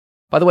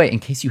By the way, in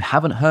case you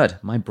haven't heard,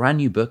 my brand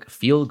new book,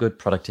 Feel Good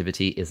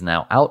Productivity, is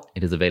now out.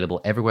 It is available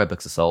everywhere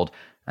books are sold,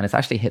 and it's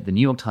actually hit the New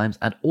York Times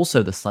and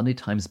also the Sunday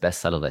Times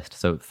bestseller list.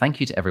 So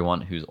thank you to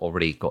everyone who's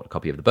already got a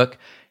copy of the book.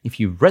 If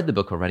you've read the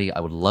book already,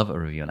 I would love a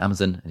review on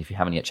Amazon. And if you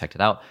haven't yet checked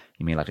it out,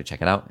 you may like to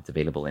check it out. It's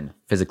available in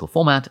physical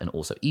format and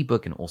also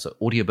ebook and also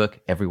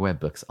audiobook everywhere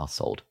books are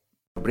sold.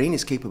 The brain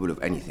is capable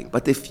of anything,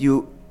 but if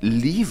you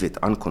leave it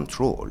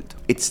uncontrolled,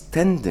 its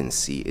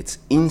tendency, its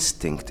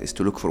instinct is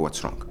to look for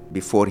what's wrong.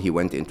 Before he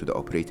went into the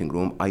operating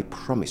room, I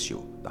promise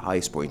you, the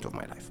highest point of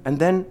my life. And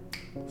then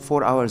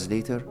 4 hours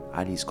later,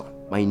 Ali's gone.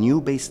 My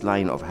new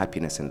baseline of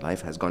happiness in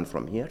life has gone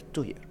from here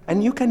to here.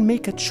 And you can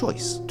make a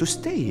choice to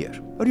stay here,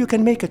 or you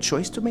can make a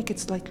choice to make it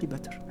slightly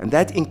better. And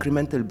that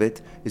incremental bit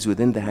is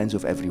within the hands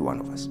of every one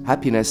of us.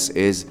 Happiness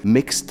is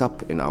mixed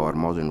up in our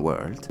modern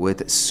world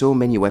with so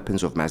many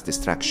weapons of mass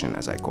distraction,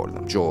 as I call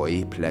them.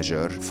 Joy,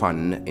 pleasure,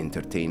 fun,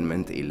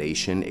 entertainment,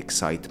 elation,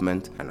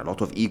 excitement, and a lot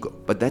of ego.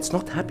 But that's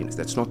not happiness.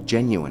 That's not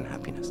genuine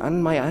happiness.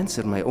 And my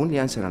answer, my only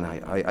answer, and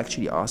I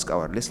actually ask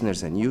our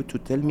listeners and you to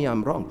tell me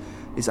I'm wrong,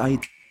 is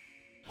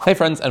Hey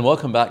friends, and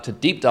welcome back to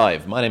Deep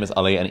Dive. My name is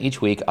Ali, and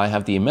each week I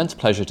have the immense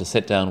pleasure to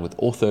sit down with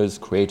authors,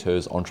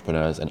 creators,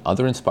 entrepreneurs, and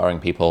other inspiring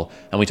people,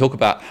 and we talk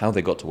about how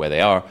they got to where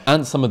they are,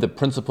 and some of the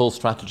principles,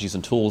 strategies,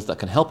 and tools that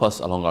can help us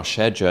along our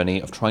shared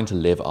journey of trying to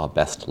live our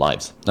best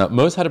lives. Now,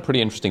 Mo's had a pretty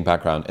interesting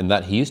background in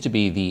that he used to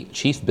be the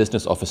chief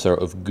business officer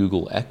of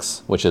Google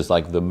X, which is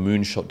like the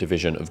moonshot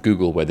division of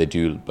Google, where they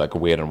do like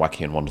weird and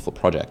wacky and wonderful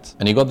projects.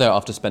 And he got there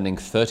after spending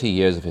 30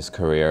 years of his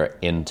career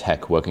in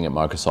tech, working at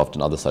Microsoft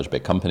and other such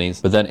big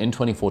companies. But then in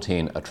 2014,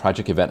 a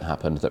tragic event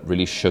happened that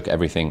really shook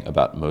everything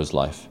about Mo's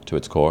life to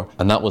its core.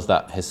 And that was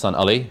that his son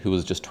Ali, who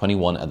was just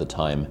 21 at the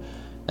time,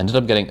 ended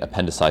up getting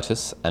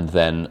appendicitis. And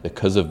then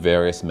because of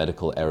various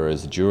medical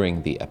errors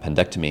during the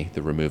appendectomy,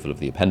 the removal of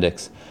the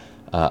appendix,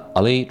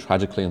 Ali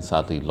tragically and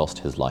sadly lost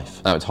his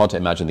life. Now, it's hard to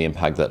imagine the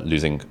impact that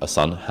losing a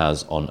son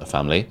has on a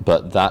family,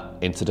 but that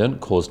incident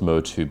caused Mo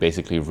to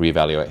basically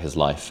reevaluate his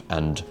life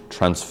and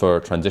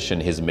transition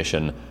his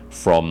mission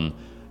from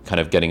kind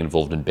of getting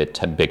involved in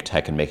big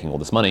tech and making all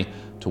this money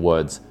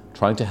towards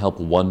trying to help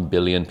 1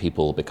 billion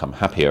people become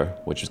happier,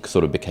 which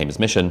sort of became his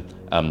mission,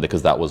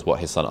 because that was what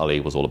his son Ali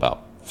was all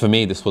about. For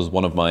me, this was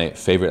one of my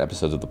favorite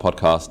episodes of the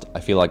podcast.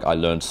 I feel like I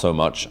learned so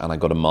much, and I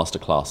got a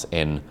masterclass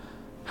in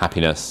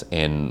happiness,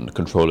 in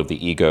control of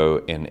the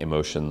ego, in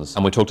emotions.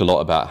 And we talked a lot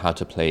about how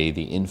to play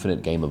the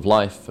infinite game of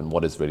life and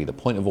what is really the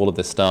point of all of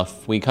this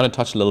stuff. We kind of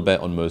touched a little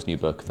bit on Mo's new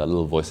book, That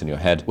Little Voice in Your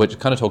Head, which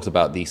kind of talks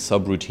about the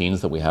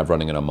sub-routines that we have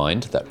running in our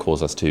mind that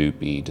cause us to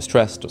be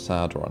distressed or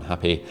sad or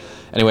unhappy.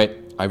 Anyway,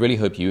 I really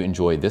hope you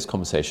enjoy this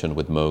conversation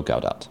with Mo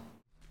Gaudat.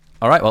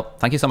 All right, well,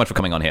 thank you so much for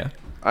coming on here.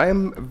 I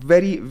am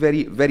very,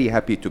 very, very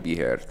happy to be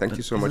here. Thank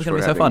you so much for having me.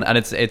 It's going to be so fun, and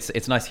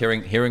it's nice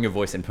hearing your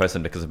voice in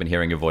person because I've been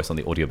hearing your voice on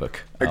the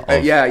audiobook.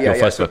 Your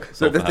first book.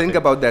 So the thing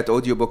about that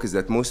audiobook is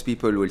that most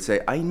people will say,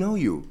 "I know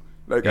you."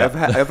 Like I've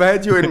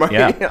had you in my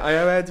I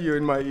have had you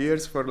in my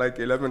ears for like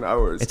 11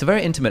 hours. It's a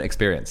very intimate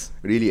experience.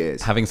 Really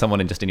is. Having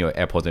someone in your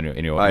AirPods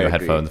in your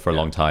headphones for a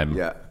long time.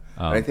 Yeah.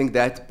 I think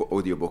that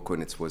audiobook,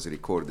 when it was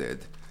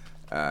recorded,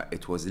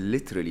 it was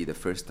literally the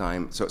first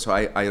time. So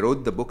I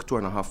wrote the book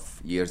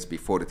 2.5 years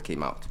before it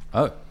came out.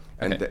 Oh.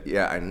 Okay.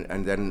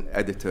 And then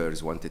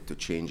editors wanted to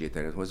change it,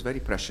 and it was very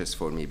precious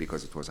for me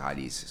because it was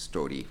Ali's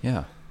story.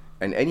 Yeah.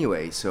 And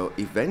anyway, so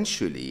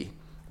eventually,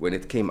 when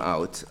it came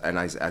out, and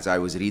as I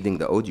was reading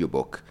the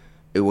audiobook,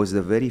 it was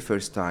the very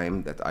first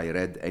time that I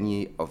read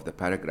any of the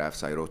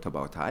paragraphs I wrote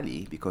about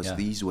Ali, because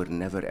these were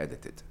never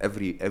edited.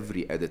 Every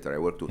editor, I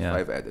worked with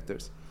 5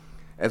 editors.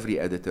 Every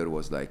editor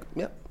was like,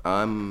 "Yeah,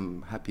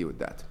 I'm happy with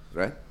that,"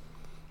 right?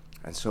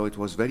 And so it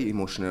was very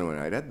emotional when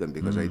I read them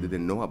because I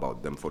didn't know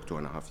about them for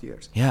 2.5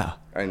 years. Yeah.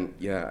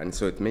 And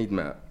so it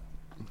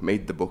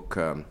made the book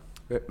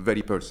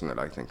very personal,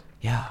 I think.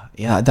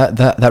 Yeah.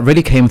 That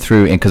really came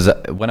through, because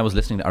when I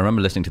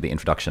remember listening to the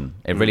introduction.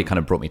 It really kind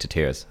of brought me to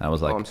tears. I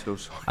was like, I'm so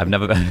sorry.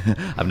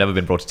 I've never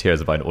been brought to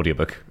tears by an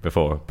audiobook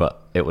before,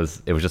 but it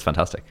was just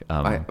fantastic.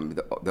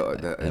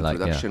 The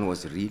introduction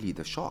was really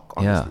the shock.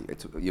 Honestly,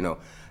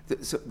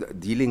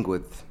 dealing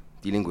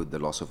with the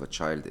loss of a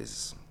child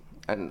is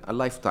a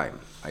lifetime,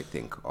 I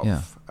think,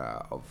 of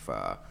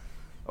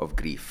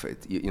grief.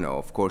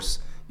 Of course,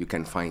 you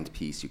can find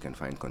peace, you can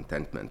find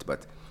contentment,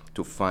 but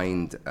to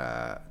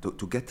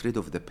get rid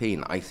of the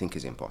pain, I think,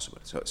 is impossible.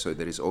 So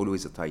there is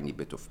always a tiny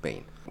bit of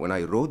pain. When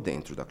I wrote the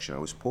introduction, I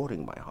was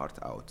pouring my heart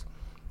out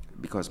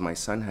because my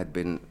son had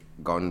been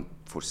gone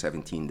for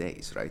 17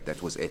 days, right?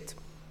 That was it.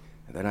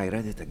 And then I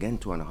read it again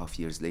 2.5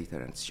 years later,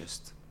 and it's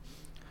just,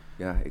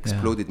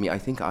 exploded me. I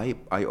think I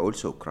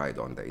also cried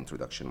on the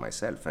introduction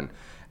myself, and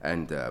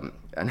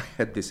I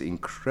had this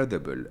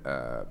incredible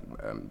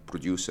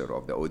producer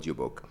of the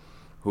audiobook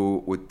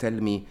who would tell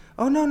me,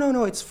 "Oh,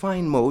 no, it's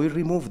fine, Mo, we'll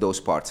remove those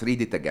parts,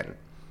 read it again,"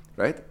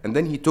 right? And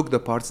then he took the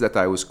parts that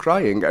I was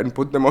crying and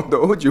put them on the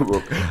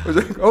audiobook. I was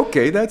like,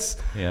 okay, that's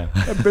a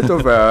bit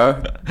of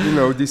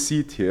a,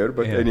 deceit here,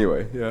 but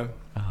anyway, yeah.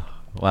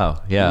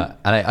 Wow. Yeah.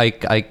 And I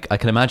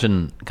can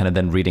imagine kind of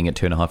then reading it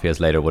 2.5 years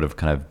later would have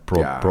kind of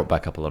brought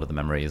back up a lot of the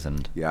memories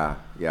and. Yeah.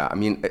 I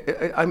mean,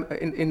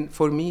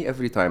 for me,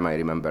 every time I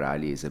remember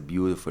Ali is a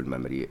beautiful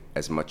memory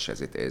as much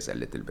as it is a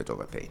little bit of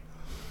a pain.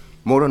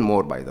 More and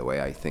more, by the way,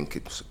 I think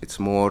it's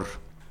more.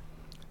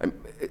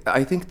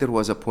 I think there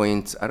was a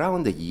point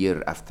around a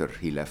year after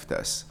he left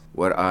us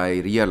where I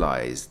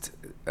realized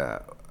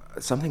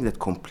something that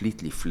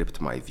completely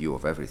flipped my view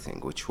of everything,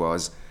 which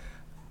was,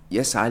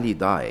 yes, Ali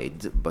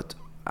died, but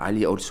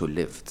Ali also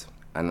lived.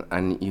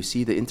 And you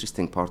see, the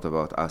interesting part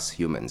about us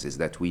humans is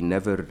that we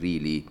never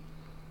really,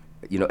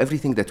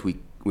 everything that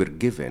we're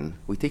given,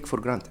 we take for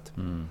granted.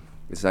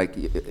 It's like,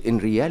 in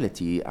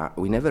reality,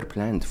 we never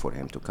planned for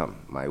him to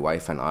come. My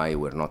wife and I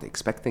were not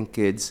expecting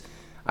kids.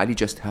 Ali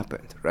just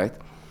happened, right?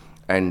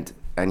 And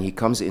he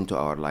comes into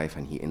our life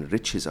and he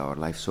enriches our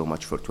life so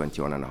much for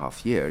 21 and a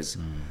half years.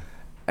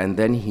 And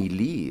then he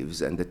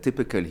leaves, and the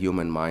typical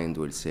human mind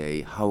will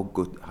say, how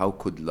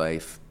could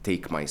life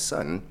take my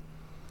son?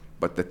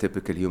 But the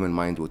typical human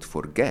mind would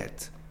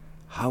forget,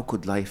 how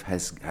could life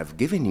have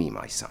given me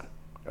my son,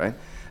 right?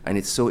 And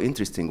it's so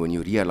interesting when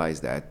you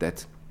realize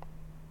that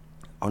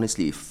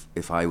honestly,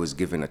 if I was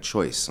given a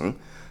choice,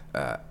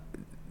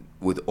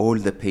 with all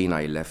the pain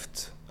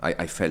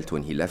I felt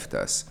when he left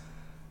us,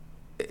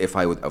 if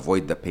I would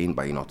avoid the pain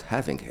by not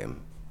having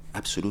him,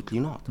 absolutely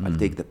not. I'll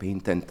take the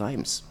pain 10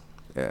 times,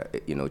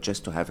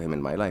 just to have him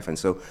in my life. And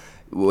so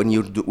when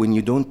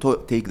you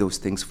don't take those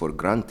things for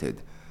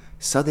granted,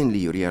 suddenly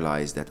you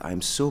realize that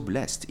I'm so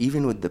blessed.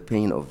 Even with the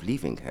pain of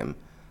leaving him,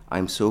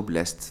 I'm so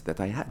blessed that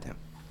I had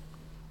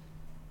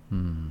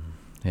him.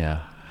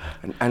 Yeah.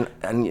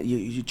 And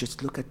you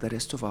just look at the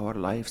rest of our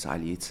lives,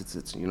 Ali.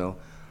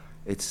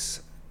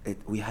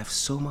 We have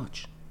so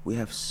much. We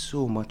have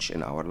so much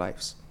in our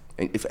lives.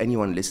 And if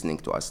anyone listening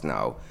to us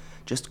now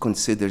just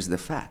considers the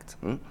fact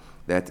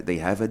that they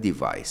have a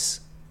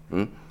device,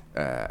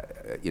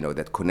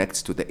 that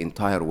connects to the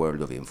entire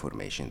world of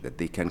information, that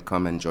they can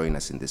come and join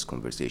us in this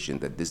conversation,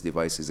 that this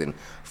device is in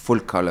full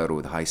color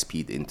with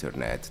high-speed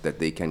internet, that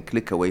they can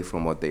click away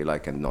from what they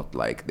like and not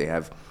like. They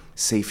have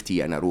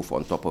safety and a roof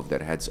on top of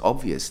their heads,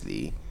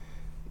 obviously,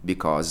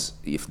 because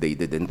if they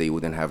didn't, they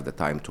wouldn't have the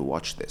time to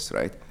watch this,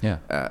 right? Yeah.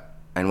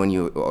 And when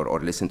you or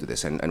listen to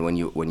this, and when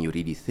you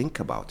really think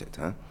about it,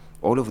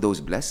 all of those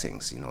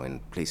blessings,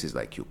 in places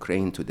like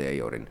Ukraine today,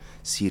 or in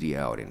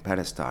Syria, or in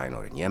Palestine,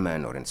 or in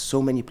Yemen, or in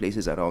so many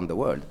places around the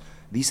world,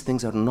 these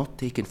things are not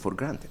taken for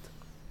granted.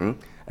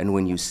 And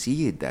when you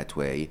see it that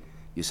way,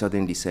 you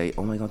suddenly say,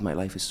 oh my God, my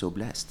life is so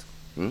blessed.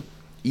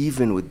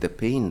 Even with the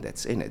pain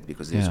that's in it,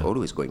 because there's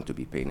always going to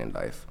be pain in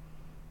life.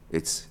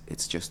 It's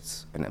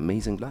just an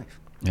amazing life.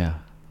 Yeah.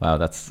 Wow.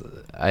 That's,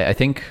 I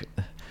think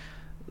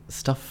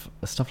stuff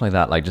like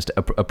that, like just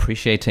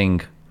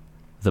appreciating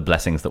the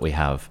blessings that we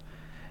have.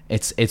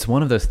 It's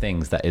one of those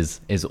things that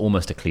is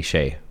almost a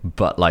cliche,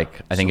 but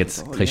like I think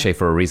it's cliche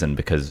for a reason,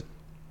 because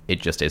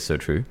it just is so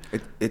true.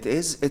 It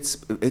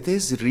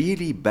is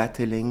really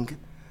battling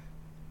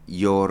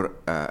your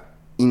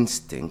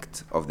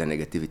instinct of the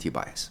negativity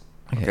bias.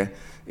 Okay.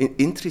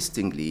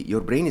 Interestingly,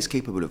 your brain is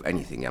capable of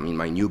anything. I mean,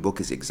 my new book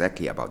is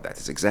exactly about that.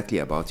 It's exactly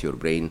about your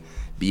brain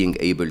being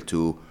able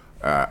to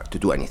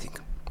do anything,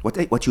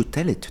 what you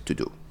tell it to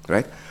do,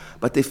 right?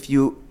 But if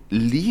you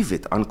leave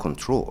it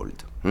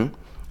uncontrolled,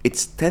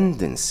 its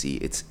tendency,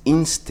 its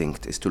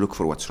instinct is to look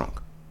for what's wrong.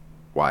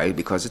 Why?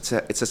 Because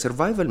it's a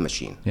survival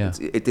machine. Yeah.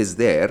 It is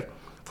there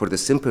for the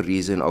simple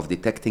reason of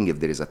detecting if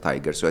there is a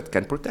tiger, so it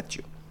can protect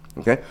you.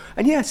 Okay,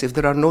 and yes, if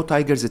there are no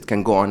tigers, it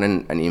can go on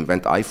and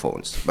invent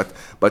iPhones.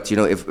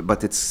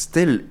 But it's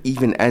still,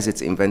 even as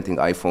it's inventing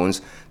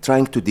iPhones,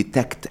 trying to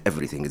detect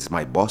everything. Is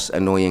my boss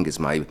annoying? Is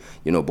my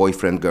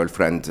boyfriend,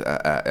 girlfriend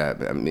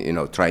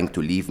trying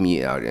to leave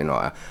me?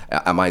 Or,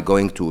 am I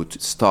going to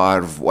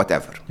starve?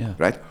 Whatever. Yeah.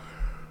 Right.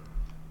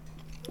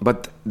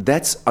 But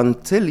that's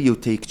until you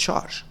take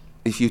charge.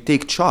 If you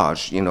take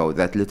charge,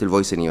 that little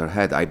voice in your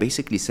head, I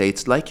basically say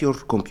it's like your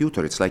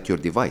computer, it's like your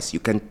device.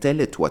 You can tell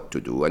it what to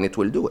do and it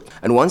will do it.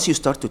 And once you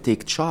start to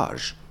take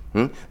charge,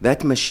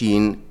 that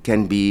machine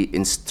can be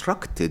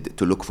instructed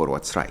to look for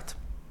what's right.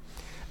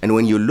 And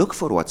when you look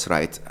for what's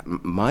right,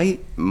 my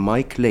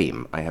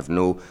claim, I have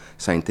no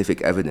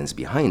scientific evidence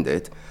behind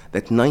it,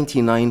 that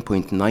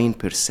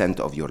 99.9%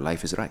 of your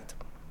life is right.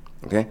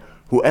 Okay?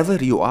 Whoever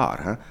you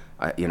are,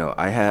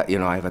 I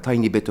have a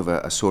tiny bit of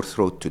a sore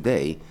throat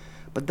today,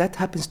 but that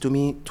happens to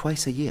me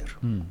twice a year.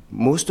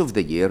 Most of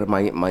the year,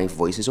 my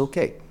voice is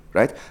okay,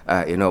 right?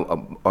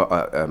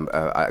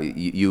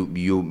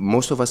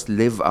 Most of us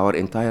live our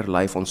entire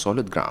life on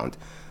solid ground.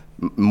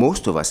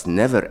 Most of us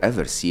never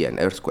ever see an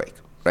earthquake,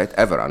 right?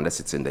 Ever, unless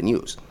it's in the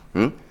news.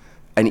 And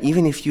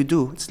even if you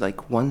do, it's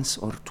like once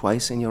or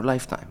twice in your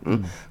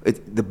lifetime.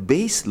 The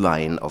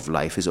baseline of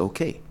life is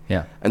okay.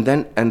 Yeah. And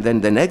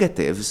then the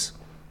negatives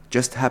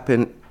just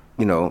happen.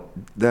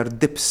 There are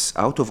dips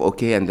out of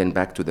okay and then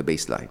back to the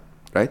baseline.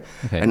 Right?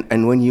 Okay.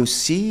 And when you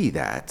see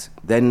that,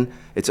 then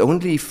it's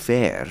only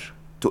fair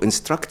to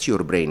instruct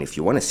your brain, if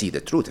you want to see the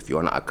truth, if you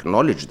want to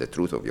acknowledge the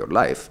truth of your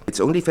life, it's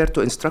only fair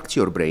to instruct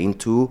your brain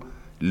to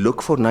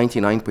look for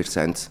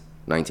 99%,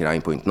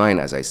 99.9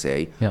 as I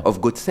say,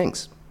 of good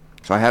things.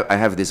 So I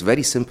have this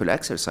very simple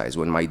exercise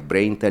when my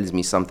brain tells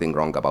me something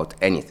wrong about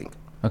anything.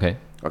 Okay.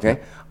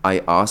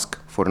 I ask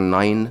for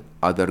 9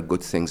 other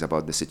good things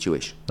about the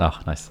situation. Oh,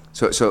 nice.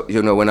 So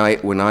you know, when I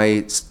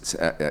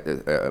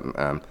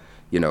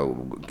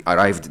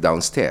arrived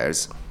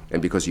downstairs,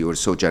 and because you were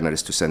so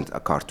generous to send a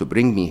car to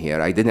bring me here,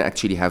 I didn't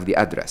actually have the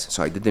address,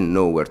 so I didn't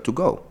know where to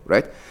go,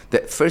 right? The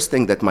first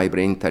thing that my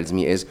brain tells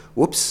me is,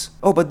 whoops,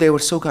 but they were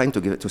so kind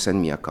to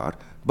send me a car,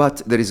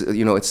 but there is,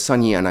 it's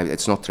sunny and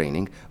it's not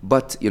raining,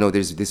 but,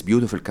 there's this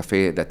beautiful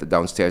cafe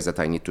downstairs that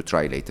I need to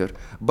try later,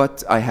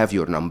 but I have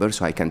your number,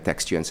 so I can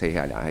text you and say,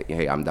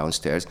 hey, I'm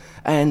downstairs,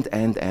 and.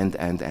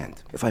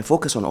 If I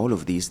focus on all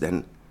of these,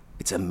 then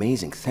it's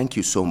amazing. Thank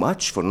you so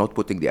much for not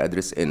putting the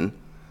address in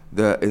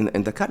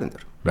the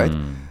calendar, right?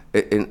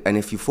 And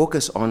if you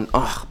focus on,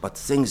 but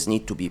things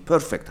need to be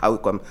perfect.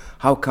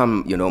 How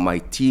come my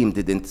team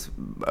didn't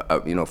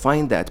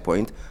find that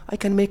point? I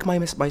can make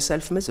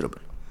myself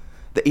miserable.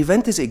 The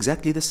event is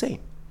exactly the same,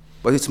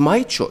 but it's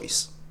my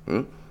choice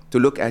to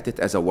look at it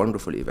as a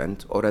wonderful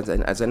event or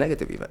as a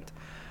negative event.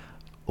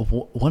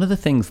 One of the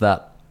things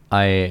that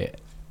I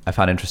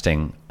found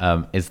interesting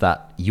is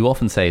that you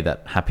often say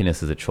that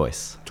happiness is a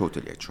choice.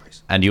 Totally a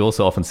choice. And you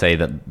also often say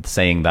that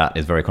saying that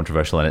is very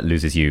controversial and it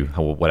loses you,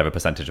 whatever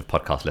percentage of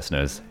podcast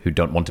listeners who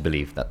don't want to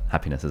believe that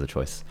happiness is a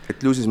choice.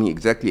 It loses me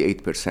exactly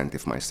 8%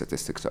 if my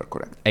statistics are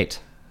correct. 8?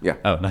 Yeah.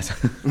 Oh, nice.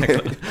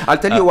 I'll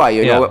tell you why.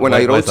 When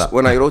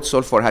I wrote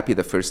Solve for Happy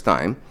the first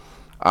time,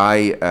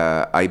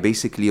 I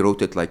basically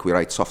wrote it like we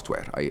write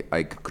software.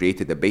 I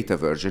created a beta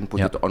version,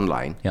 put it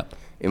online,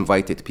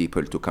 invited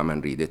people to come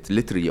and read it.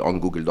 Literally on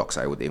Google Docs,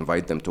 I would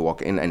invite them to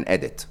walk in and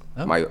edit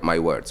my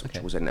words, which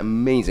was an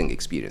amazing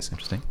experience.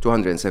 Interesting.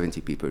 270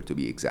 people to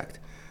be exact.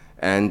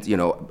 And,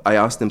 I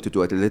asked them to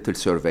do a little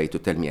survey to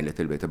tell me a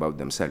little bit about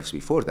themselves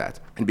before that.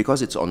 And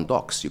because it's on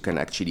Docs, you can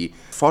actually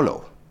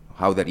follow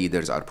how the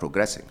readers are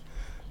progressing.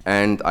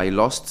 And I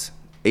lost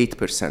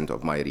 8%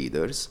 of my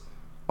readers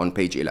on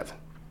page 11.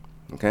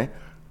 Okay?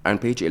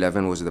 And page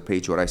 11 was the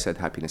page where I said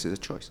happiness is a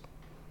choice.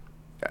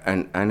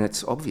 And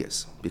it's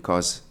obvious,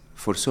 because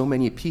for so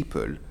many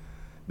people,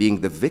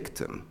 being the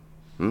victim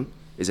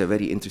is a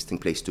very interesting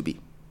place to be.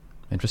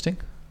 Interesting?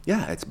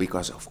 Yeah, it's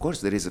because, of course,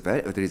 there is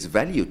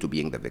value to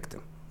being the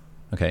victim.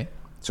 Okay.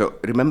 So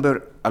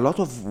remember, a lot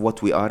of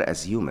what we are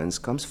as humans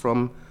comes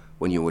from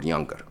when you were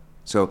younger.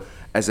 So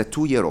as a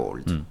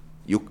 2-year-old,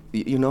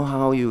 you know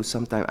how you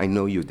sometimes, I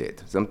know you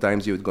did,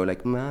 sometimes you would go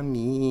like,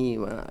 mommy,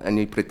 and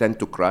you pretend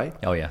to cry.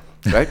 Oh, yeah.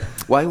 Right?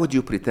 Why would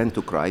you pretend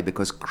to cry?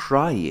 Because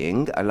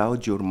crying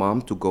allowed your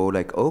mom to go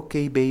like,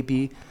 okay,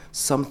 baby,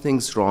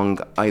 something's wrong.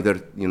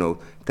 Either,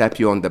 tap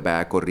you on the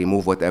back or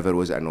remove whatever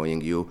was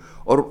annoying you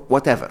or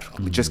whatever.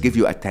 Just give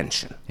you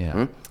attention.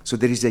 Yeah. So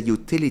there is a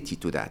utility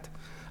to that.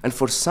 And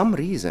for some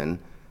reason,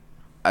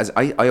 as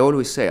I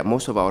always say,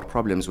 most of our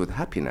problems with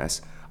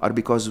happiness are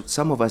because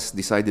some of us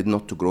decided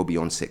not to grow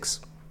beyond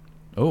 6.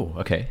 Oh,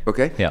 okay.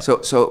 Okay? Yeah.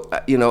 So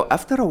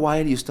after a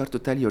while, you start to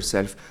tell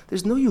yourself,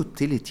 there's no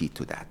utility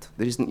to that.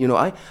 There is,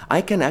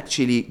 I can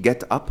actually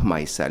get up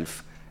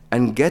myself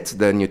and get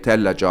the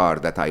Nutella jar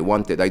that I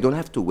wanted. I don't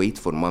have to wait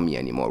for mommy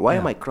anymore. Why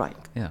am I crying?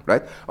 Yeah.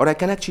 Right? Or I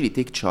can actually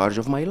take charge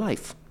of my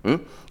life.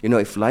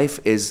 If life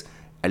is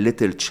a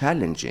little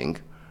challenging,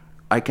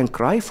 I can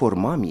cry for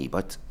mommy,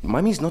 but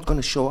mommy's not going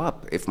to show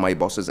up if my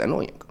boss is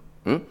annoying.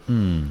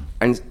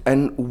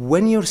 And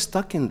when you're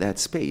stuck in that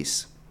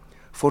space,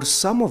 for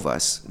some of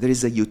us, there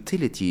is a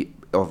utility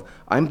of,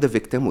 I'm the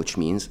victim, which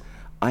means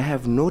I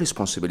have no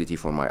responsibility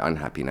for my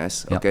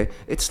unhappiness, okay?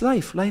 It's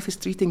life. Life is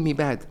treating me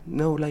bad.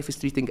 No, life is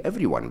treating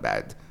everyone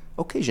bad,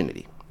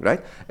 occasionally,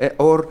 right?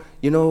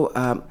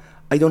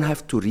 I don't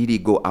have to really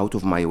go out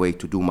of my way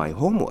to do my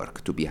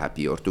homework to be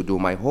happy, or to do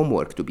my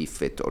homework to be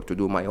fit, or to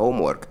do my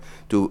homework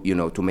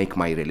to make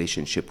my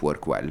relationship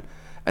work well.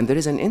 And there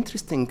is an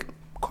interesting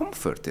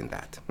comfort in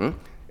that.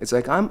 It's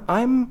like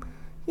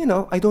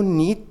I don't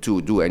need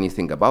to do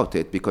anything about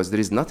it because there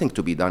is nothing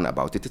to be done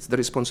about it. It's the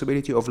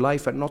responsibility of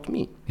life and not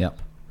me. Yep.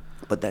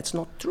 But that's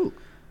not true.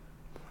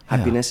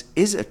 Happiness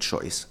is a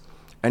choice.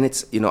 And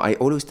it's, I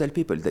always tell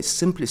people the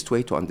simplest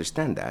way to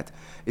understand that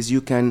is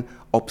you can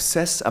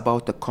obsess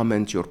about the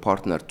comment your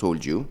partner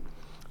told you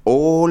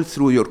all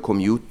through your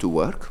commute to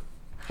work,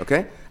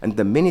 okay? And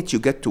the minute you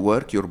get to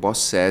work, your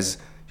boss says,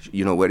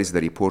 where is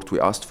the report we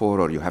asked for,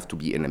 or you have to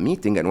be in a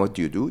meeting, and what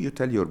do? You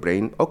tell your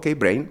brain, okay,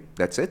 brain,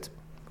 that's it.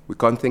 We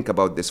can't think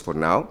about this for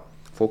now.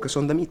 Focus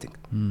on the meeting.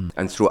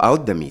 And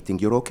throughout the meeting,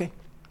 you're okay.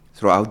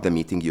 Throughout the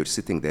meeting, you're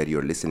sitting there,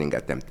 you're listening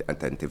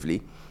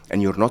attentively,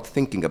 and you're not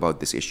thinking about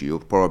this issue. You're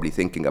probably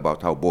thinking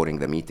about how boring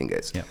the meeting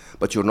is. Yeah.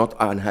 But you're not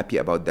unhappy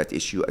about that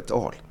issue at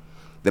all.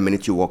 The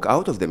minute you walk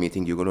out of the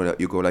meeting, you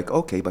go like,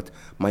 okay, but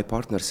my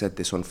partner said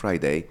this on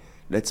Friday.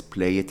 Let's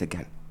play it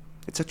again.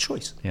 It's a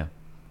choice. Yeah.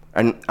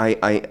 And I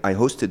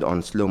hosted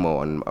on Slow-Mo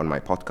on my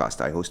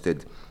podcast, I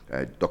hosted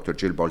Dr.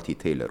 Jill Bolte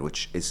Taylor,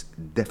 which is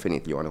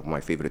definitely one of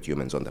my favorite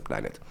humans on the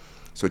planet.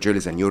 So Jill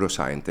is a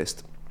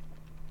neuroscientist,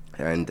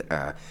 and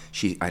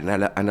she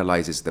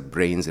analyzes the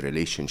brain's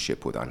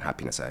relationship with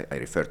unhappiness. I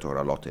refer to her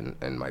a lot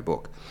in my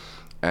book.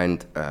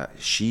 And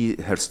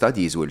her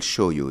studies will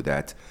show you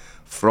that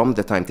from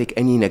the time, take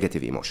any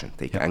negative emotion,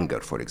 take anger,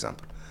 for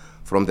example,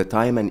 from the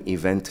time an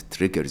event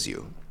triggers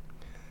you,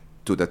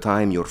 to the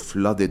time you're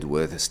flooded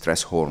with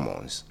stress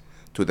hormones,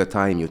 to the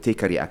time you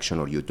take a reaction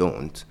or you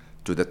don't,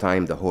 to the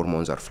time the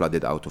hormones are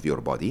flooded out of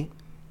your body,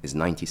 is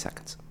 90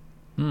 seconds.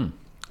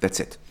 That's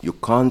it. You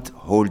can't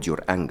hold your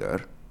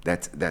anger.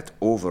 That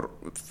over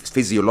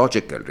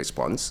physiological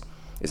response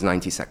is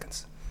 90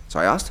 seconds. So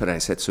I asked her and I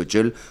said, so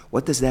Jill,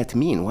 what does that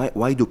mean?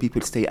 Why do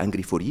people stay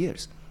angry for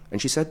years?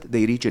 And she said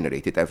they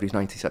regenerate it every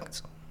 90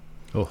 seconds.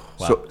 Oh,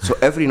 wow. So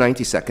every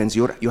 90 seconds,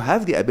 you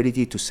have the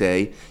ability to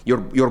say,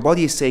 your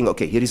body is saying,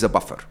 okay, here is a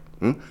buffer.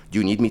 Do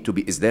you need me to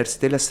be, is there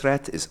still a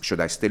threat?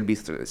 Should I still be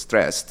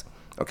stressed?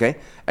 Okay?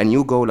 And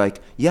you go like,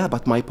 yeah,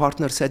 but my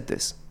partner said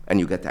this. And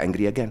you get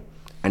angry again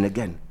and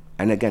again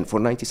and again for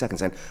 90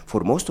 seconds. And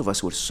for most of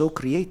us, we're so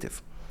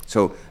creative.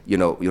 So,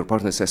 your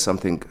partner says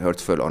something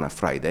hurtful on a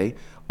Friday.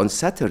 On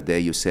Saturday,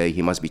 you say,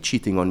 he must be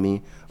cheating on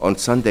me. On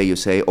Sunday, you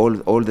say,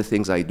 all the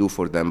things I do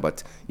for them,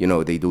 but,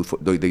 they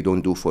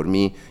don't do for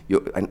me.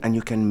 And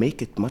you can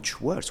make it much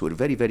worse. We're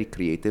very, very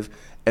creative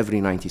every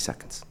 90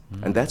 seconds.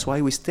 And that's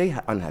why we stay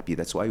unhappy.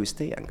 That's why we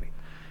stay angry.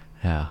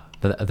 Yeah,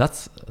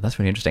 that's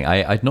really interesting.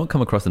 I'd not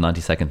come across the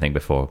 90-second thing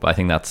before, but I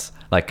think that's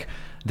like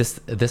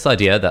this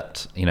idea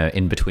that,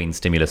 in between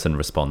stimulus and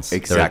response,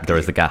 exactly. there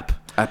is a gap.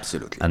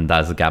 Absolutely. And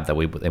that is a gap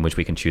in which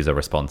we can choose a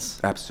response.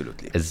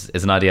 Absolutely. Is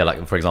an idea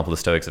like, for example, the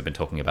Stoics have been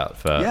talking about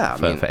for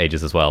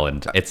ages as well.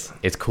 And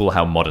it's cool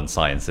how modern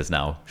science is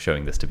now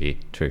showing this to be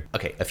true.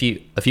 Okay, a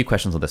few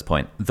questions on this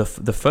point.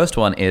 The first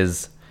one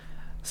is,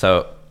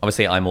 so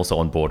obviously I'm also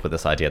on board with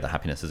this idea that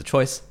happiness is a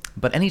choice.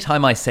 But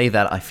anytime I say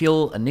that, I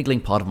feel a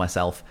niggling part of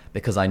myself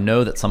because I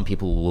know that some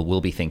people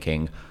will be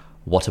thinking,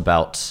 what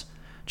about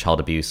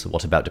child abuse?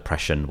 What about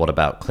depression? What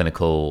about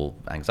clinical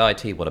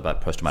anxiety? What about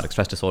post-traumatic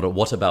stress disorder?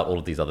 What about all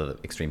of these other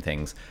extreme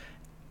things?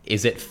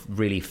 Is it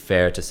really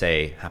fair to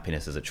say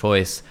happiness is a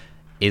choice?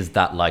 Is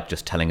that like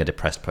just telling a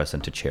depressed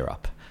person to cheer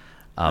up?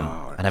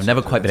 And I've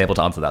never quite been able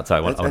to answer that.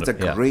 So that's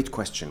a great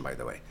question, by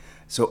the way.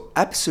 So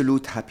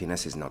absolute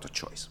happiness is not a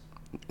choice.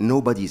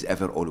 Nobody's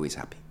ever always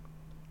happy.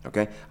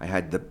 Okay, I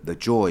had the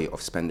joy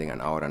of spending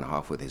an hour and a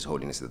half with His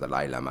Holiness the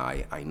Dalai Lama.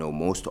 I know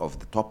most of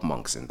the top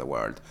monks in the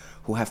world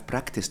who have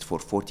practiced for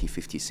 40,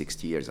 50,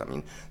 60 years. I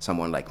mean,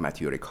 someone like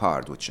Matthew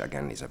Ricard, which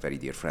again is a very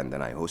dear friend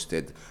and I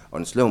hosted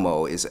on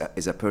Slow-Mo, is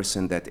a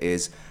person that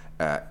is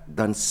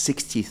done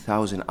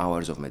 60,000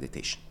 hours of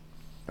meditation,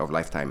 of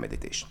lifetime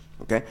meditation.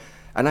 Okay,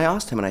 and I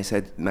asked him and I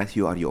said,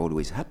 Matthew, are you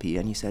always happy?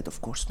 And he said,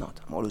 of course not.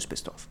 I'm always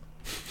pissed off.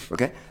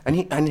 Okay,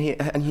 and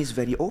he's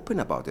very open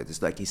about it.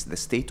 It's like it's the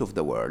state of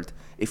the world.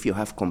 If you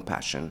have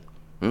compassion,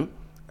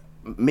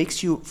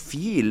 makes you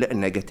feel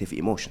negative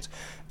emotions.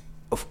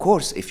 Of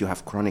course, if you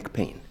have chronic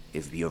pain,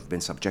 if you have been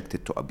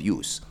subjected to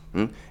abuse,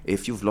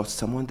 if you've lost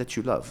someone that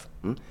you love,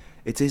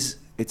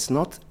 it's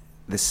not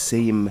the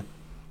same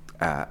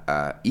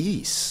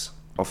ease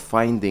of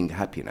finding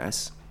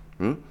happiness.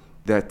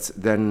 That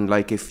then,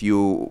 like if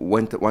you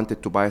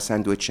wanted to buy a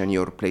sandwich and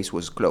your place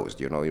was closed,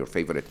 your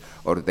favorite,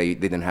 or they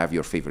didn't have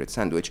your favorite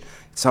sandwich.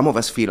 Some of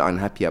us feel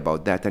unhappy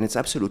about that, and it's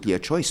absolutely a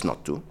choice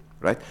not to,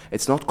 right?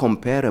 It's not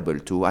comparable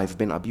to I've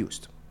been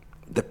abused.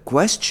 The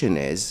question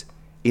is,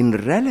 in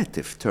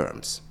relative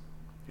terms,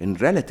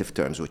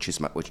 which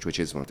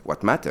is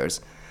what matters,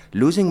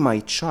 losing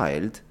my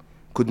child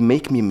could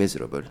make me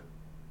miserable,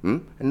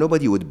 and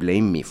nobody would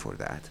blame me for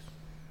that.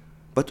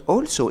 But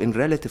also in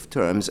relative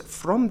terms,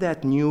 from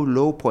that new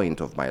low point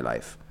of my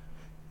life.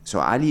 So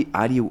Ali,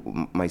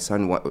 my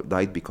son,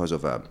 died because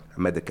of a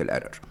medical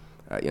error.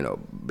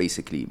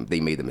 Basically, they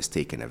made a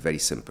mistake in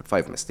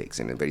 5 mistakes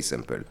in a very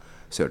simple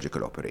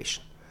surgical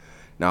operation.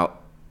 Now,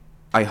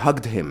 I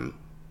hugged him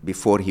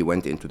before he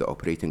went into the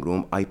operating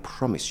room. I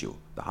promise you,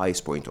 the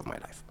highest point of my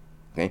life.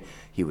 Okay?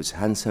 He was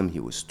handsome, he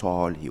was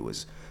tall, he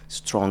was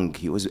strong,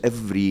 he was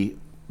every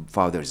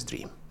father's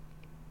dream.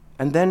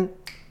 And then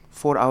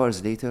 4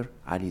 hours later,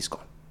 Ali's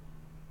gone.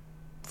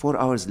 4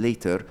 hours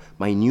later,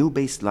 my new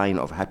baseline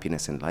of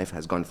happiness in life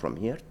has gone from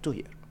here to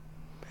here.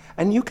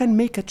 And you can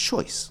make a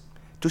choice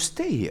to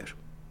stay here.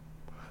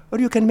 Or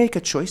you can make a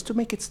choice to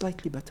make it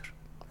slightly better,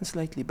 and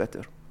slightly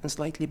better, and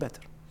slightly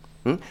better.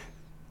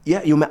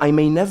 Yeah, I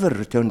may never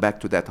return back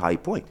to that high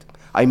point.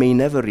 I may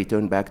never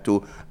return back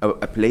to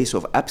a place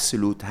of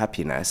absolute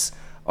happiness,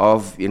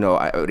 of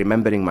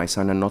remembering my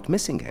son and not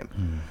missing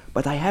him.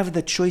 But I have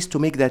the choice to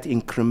make that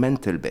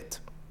incremental bit.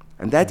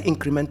 And that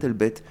incremental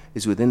bit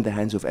is within the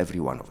hands of every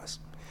one of us.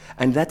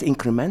 And that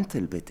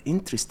incremental bit,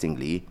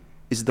 interestingly,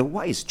 is the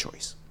wise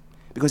choice.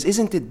 Because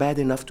isn't it bad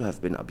enough to have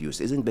been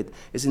abused? Isn't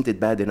it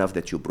bad enough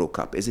that you broke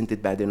up? Isn't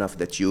it bad enough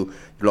that you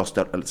lost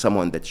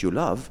someone that you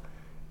love?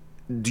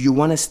 Do you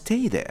want to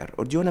stay there?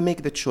 Or do you want to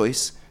make the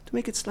choice to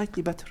make it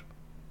slightly better?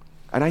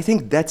 And I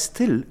think that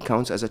still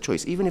counts as a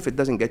choice. Even if it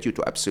doesn't get you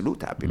to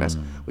absolute happiness,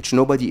 which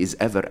nobody is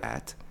ever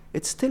at,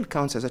 it still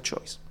counts as a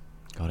choice.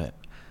 Got it.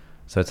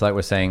 So it's like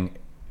we're saying,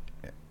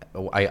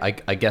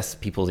 I guess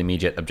people's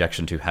immediate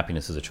objection to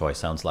happiness as a choice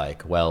sounds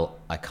like, well,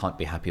 I can't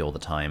be happy all the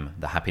time.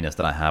 The happiness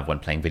that I have when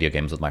playing video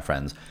games with my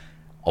friends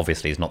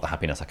obviously is not the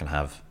happiness I can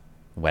have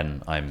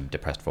when I'm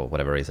depressed for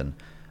whatever reason.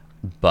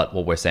 But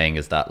what we're saying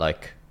is that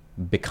like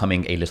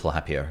becoming a little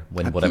happier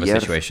when whatever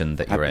situation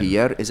that you're in.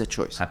 Happier is a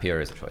choice. Happier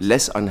is a choice.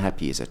 Less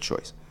unhappy is a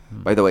choice.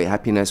 By the way,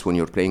 happiness when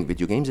you're playing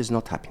video games is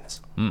not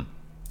happiness.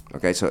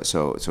 Okay, so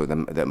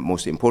the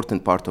most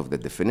important part of the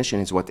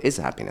definition is what is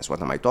happiness?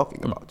 What am I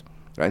talking about?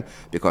 Right?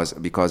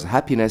 Because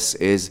happiness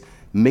is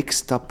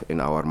mixed up in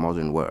our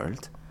modern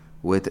world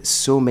with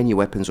so many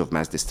weapons of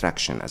mass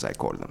distraction, as I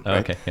call them.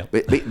 Right? Okay, yeah.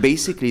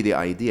 Basically, the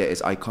idea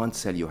is I can't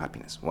sell you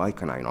happiness. Why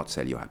can I not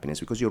sell you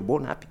happiness? Because you're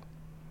born happy.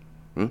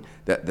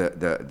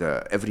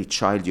 Every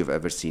child you've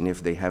ever seen,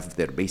 if they have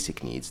their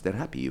basic needs, they're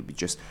happy. You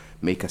just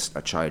make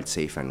a child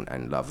safe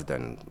and loved,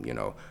 and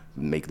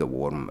make the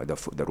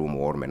room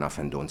warm enough,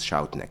 and don't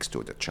shout next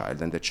to the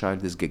child, and the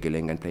child is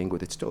giggling and playing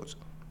with its toes.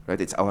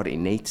 Right? It's our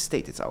innate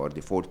state. It's our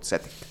default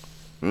setting.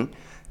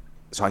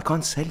 So I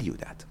can't sell you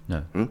that.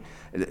 No.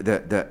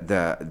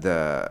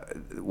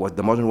 What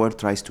the modern world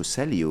tries to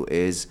sell you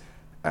is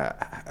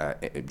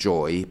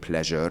joy,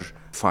 pleasure,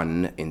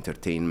 fun,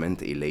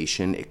 entertainment,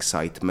 elation,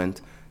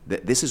 excitement.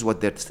 This is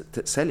what they're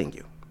selling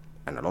you,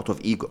 and a lot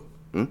of ego.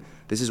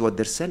 This is what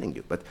they're selling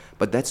you.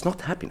 But that's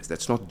not happiness.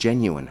 That's not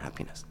genuine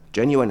happiness.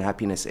 Genuine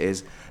happiness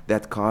is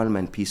that calm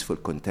and peaceful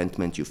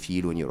contentment you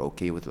feel when you're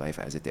okay with life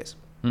as it is.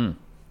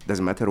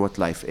 Doesn't matter what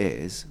life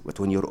is, but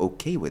when you're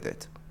okay with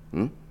it,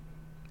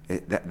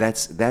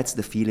 that's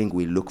the feeling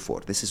we look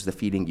for. This is the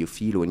feeling you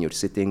feel when you're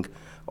sitting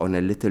on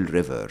a little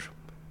river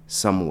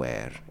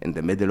somewhere in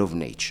the middle of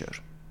nature,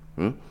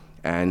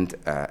 and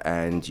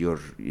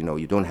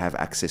you don't have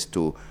access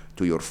to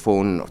your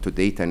phone or to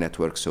data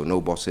networks, so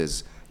no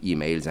bosses'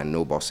 emails and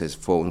no bosses'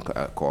 phone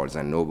calls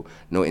and no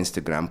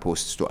Instagram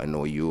posts to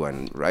annoy you,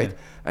 and right. Yeah.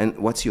 And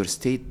what's your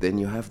state? Then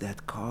you have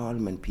that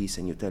calm and peace,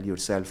 and you tell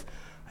yourself,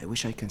 I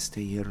wish I can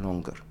stay here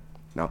longer.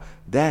 Now,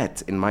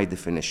 that, in my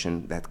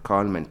definition, that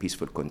calm and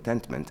peaceful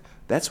contentment,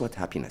 that's what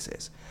happiness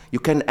is. You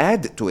can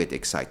add to it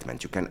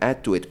excitement, you can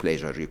add to it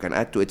pleasure, you can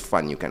add to it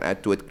fun, you can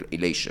add to it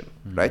elation,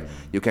 right?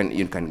 You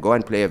can go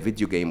and play a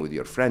video game with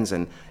your friends,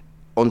 and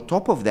on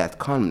top of that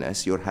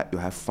calmness, you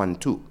have fun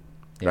too,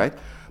 right?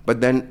 But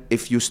then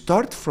if you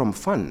start from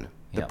fun,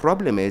 the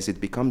problem is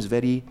it becomes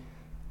very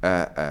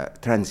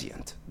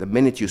transient. The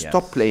minute you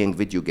stop playing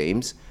video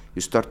games,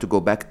 you start to go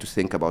back to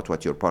think about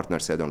what your partner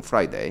said on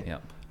Friday,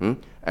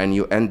 and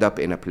you end up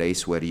in a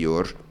place where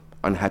you're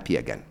unhappy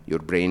again. Your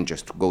brain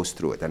just goes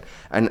through it.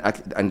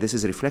 And this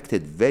is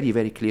reflected very,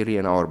 very clearly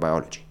in our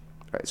biology.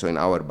 Right? So in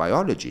our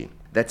biology,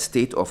 that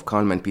state of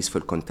calm and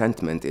peaceful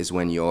contentment is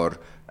when your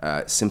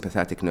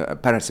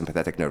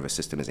parasympathetic nervous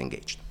system is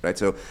engaged. Right?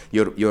 So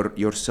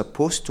you're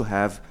supposed to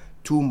have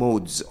two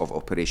modes of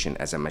operation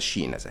as a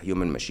machine, as a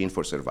human machine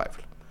for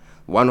survival.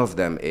 One of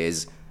them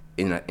is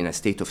in a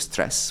state of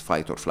stress,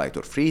 fight or flight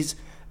or freeze,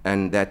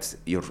 and that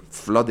you're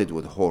flooded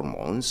with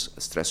hormones,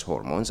 stress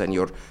hormones, and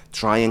you're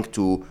trying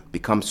to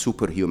become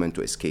superhuman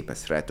to escape a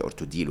threat or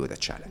to deal with a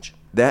challenge.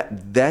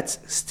 That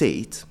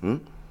state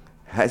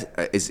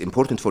is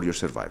important for your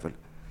survival.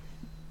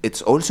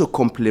 It's also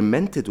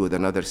complemented with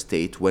another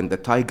state when the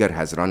tiger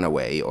has run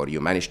away, or you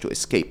manage to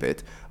escape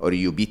it, or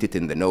you beat it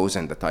in the nose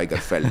and the tiger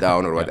fell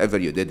down, or whatever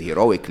you did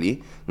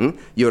heroically.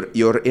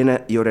 You're in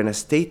a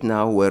state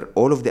now where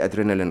all of the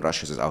adrenaline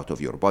rushes out of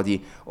your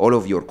body, all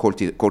of your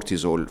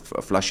cortisol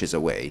flushes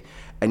away,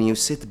 and you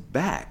sit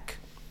back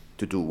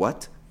to do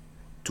what?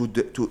 To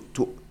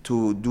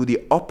do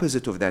the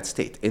opposite of that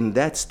state. In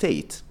that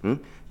state,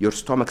 your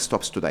stomach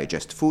stops to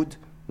digest food.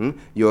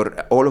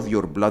 All of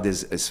your blood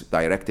is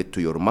directed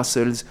to your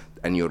muscles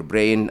and your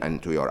brain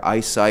and to your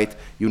eyesight.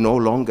 You no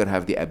longer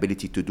have the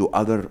ability to do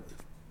other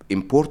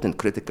important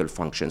critical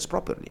functions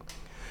properly.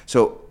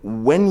 So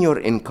when you're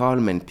in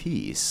calm and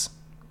peace,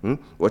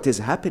 what is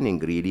happening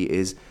really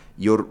is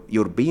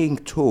you're being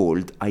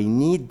told, I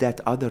need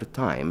that other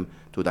time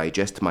to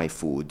digest my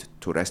food,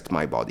 to rest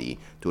my body,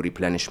 to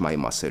replenish my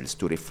muscles,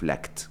 to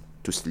reflect,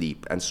 to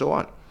sleep, and so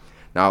on.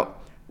 Now,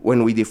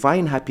 when we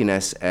define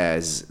happiness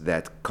as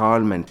that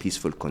calm and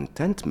peaceful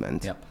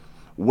contentment,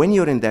 when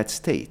you're in that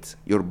state,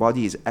 your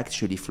body is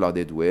actually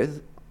flooded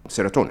with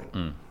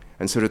serotonin.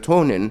 And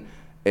serotonin,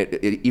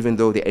 even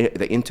though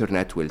the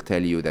internet will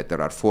tell you that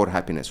there are 4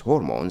 happiness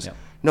hormones,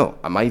 no,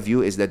 my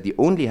view is that the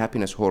only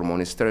happiness hormone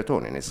is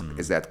serotonin,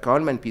 is that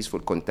calm and peaceful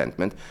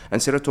contentment,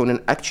 and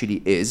serotonin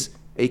actually is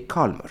a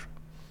calmer.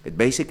 It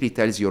basically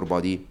tells your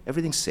body,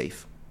 everything's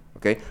safe,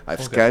 okay?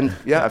 I've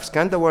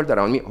scanned the world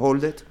around me,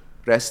 hold it,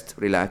 rest,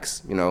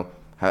 relax,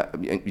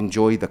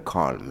 enjoy the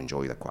calm,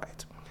 enjoy the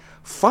quiet.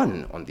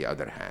 Fun, on the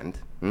other hand,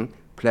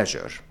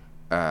 pleasure,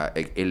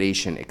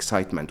 elation,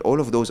 excitement,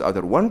 all of those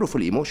other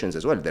wonderful emotions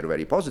as well, they're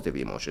very positive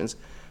emotions,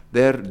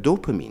 they're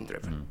dopamine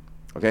driven.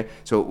 Okay,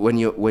 so when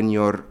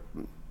you're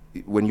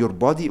when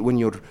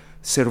your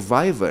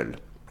survival,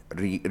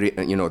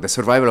 the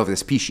survival of the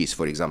species,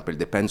 for example,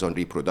 depends on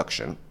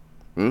reproduction,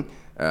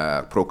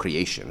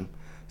 procreation.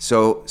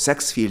 So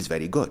sex feels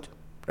very good,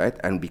 right?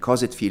 And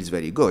because it feels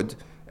very good,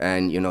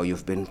 and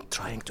you've been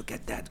trying to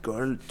get that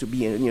girl to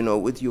be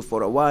with you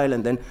for a while,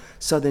 and then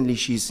suddenly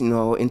she's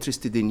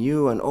interested in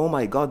you, and oh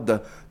my God,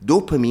 the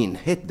dopamine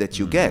hit that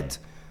you get,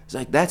 it's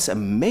like, that's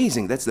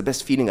amazing. That's the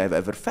best feeling I've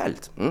ever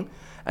felt.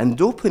 And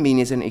dopamine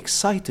is an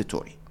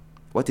excitatory.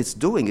 What it's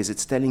doing is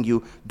it's telling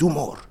you, do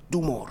more,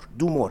 do more,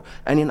 do more.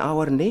 And in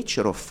our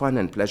nature of fun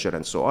and pleasure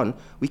and so on,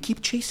 we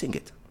keep chasing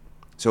it.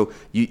 So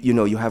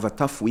you have a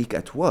tough week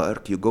at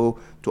work, you go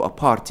to a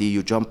party,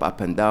 you jump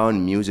up and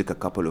down, music, a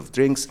couple of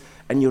drinks,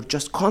 and you're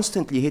just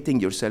constantly hitting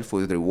yourself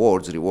with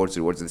rewards,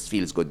 this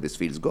feels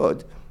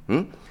good.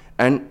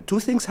 And two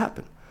things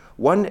happen.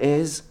 One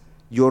is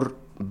your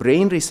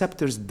brain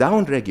receptors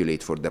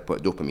downregulate for the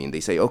dopamine. They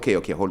say, okay,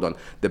 hold on.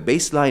 The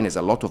baseline is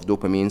a lot of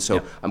dopamine,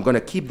 so I'm going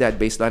to keep that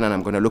baseline and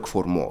I'm going to look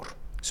for more.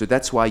 So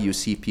that's why you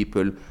see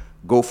people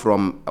go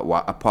from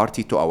a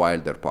party to a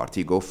wilder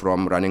party, go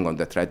from running on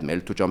the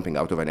treadmill to jumping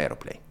out of an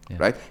airplane,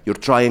 right? You're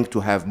trying to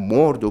have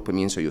more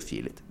dopamine so you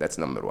feel it. That's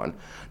number one.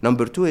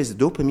 Number two is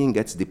dopamine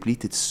gets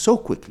depleted so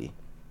quickly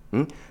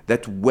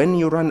that when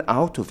you run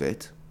out of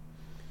it,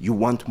 you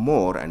want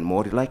more and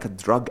more, like a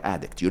drug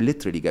addict. You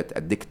literally get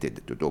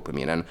addicted to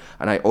dopamine.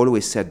 And I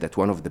always said that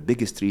one of the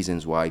biggest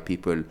reasons why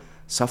people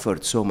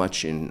suffered so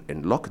much in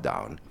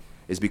lockdown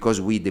is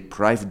because we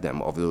deprived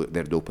them of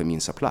their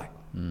dopamine supply.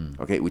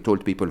 Okay, we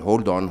told people,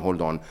 hold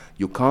on.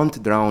 You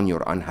can't drown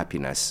your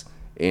unhappiness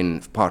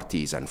in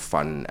parties and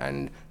fun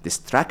and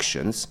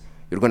distractions.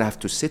 You're going to have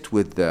to sit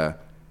with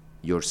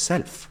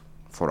yourself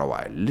for a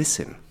while.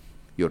 Listen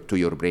to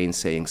your brain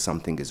saying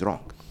something is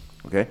wrong.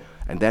 Okay?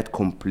 And that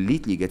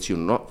completely gets you,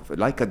 not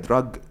like a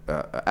drug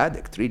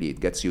addict, really. It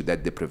gets you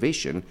that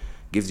deprivation,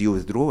 gives you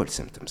withdrawal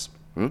symptoms.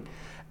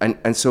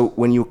 And so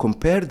when you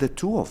compare the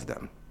two of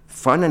them,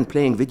 fun and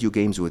playing video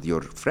games with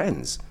your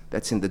friends,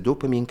 that's in the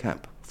dopamine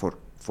camp for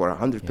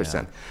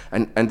 100%.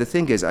 And the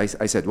thing is,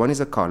 I said one is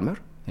a calmer,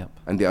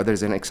 and the other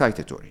is an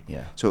excitatory.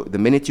 So the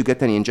minute you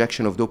get an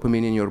injection of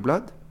dopamine in your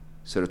blood,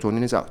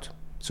 serotonin is out.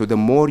 So the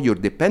more you're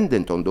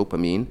dependent on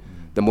dopamine,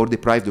 the more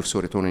deprived of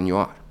serotonin you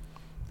are.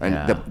 And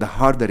the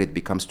harder it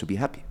becomes to be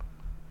happy.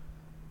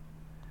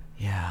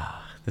 Yeah,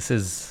 this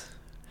is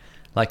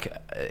like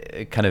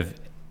kind of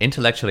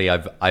intellectually,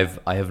 I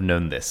have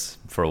known this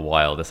for a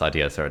while. This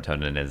idea of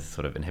serotonin is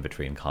sort of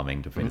inhibitory and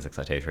calming, dopamine is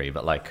excitatory.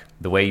 But like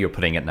the way you're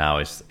putting it now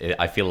is,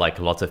 I feel like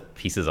lots of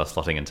pieces are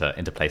slotting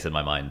into place in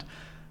my mind.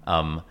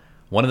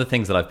 One of the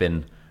things that I've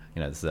been,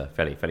 this is a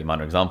fairly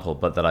minor example,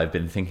 but that I've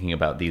been thinking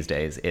about these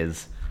days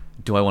is,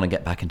 do I want to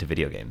get back into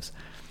video games?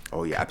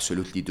 Oh, you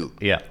absolutely do.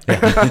 Yeah.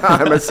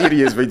 I'm a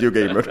serious video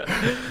gamer.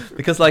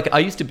 Because like I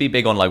used to be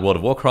big on like World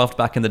of Warcraft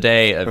back in the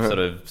day, sort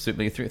of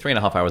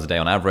 3.5 hours a day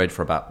on average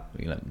for about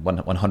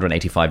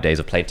 185 days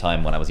of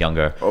playtime when I was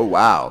younger. Oh,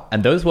 wow.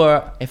 And those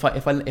were, if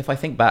I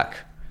think back,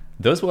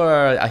 those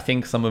were, I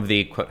think, some of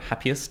the quote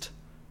happiest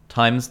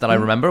times that I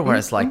remember, where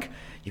it's like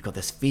you got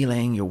this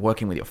feeling, you're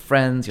working with your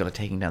friends, you're like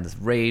taking down this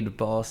raid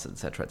boss,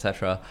 etc.,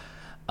 etc.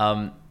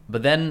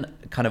 But then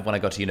kind of when I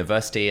got to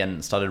university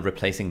and started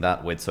replacing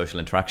that with social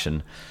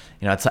interaction,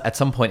 at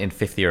some point in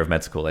 5th year of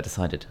med school, I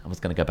decided I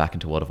was going to go back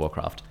into World of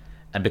Warcraft.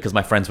 And because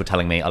my friends were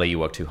telling me, Ali, you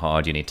work too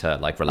hard, you need to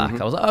like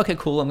relax. I was like, okay,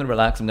 cool, I'm going to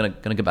relax. I'm going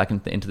to go back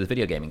into the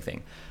video gaming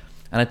thing.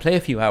 And I'd play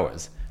a few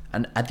hours.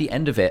 And at the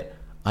end of it,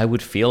 I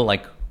would feel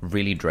like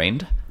really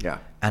drained. Yeah.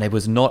 And it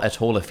was not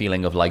at all a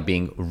feeling of like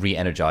being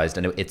re-energized.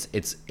 And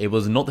it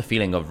was not the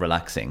feeling of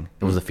relaxing.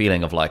 It was a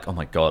feeling of like, oh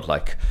my God,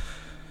 like,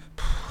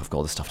 I've got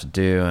all this stuff to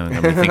do. I'm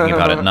going to be thinking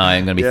about it at night.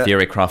 I'm going to be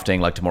theory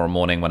crafting like tomorrow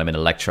morning when I'm in a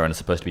lecture and I'm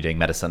supposed to be doing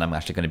medicine. I'm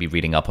actually going to be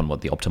reading up on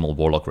what the optimal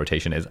warlock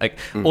rotation is. Like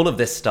all of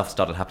this stuff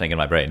started happening in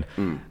my brain.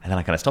 And then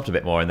I kind of stopped a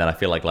bit more, and then I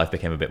feel like life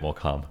became a bit more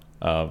calm.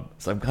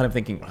 So I'm kind of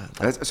thinking...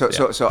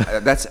 So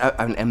that's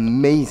an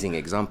amazing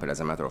example, as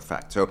a matter of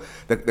fact. So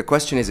the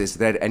question is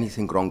there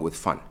anything wrong with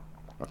fun?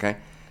 Okay?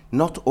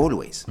 Not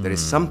always. There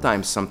is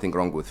sometimes something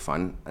wrong with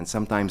fun and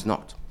sometimes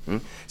not.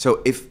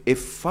 So if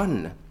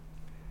fun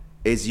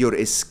is your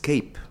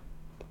escape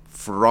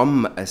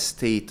from a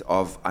state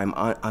of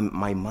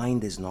my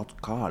mind is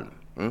not calm.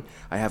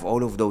 I have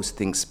all of those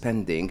things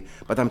pending,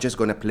 but I'm just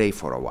going to play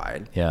for a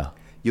while. Yeah.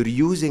 You're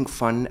using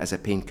fun as a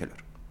painkiller.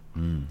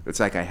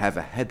 It's like I have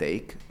a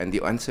headache, and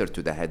the answer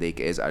to the headache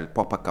is I'll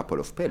pop a couple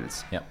of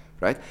pills. Yeah.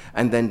 Right?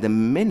 And then the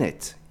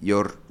minute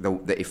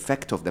the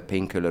effect of the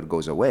painkiller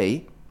goes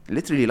away,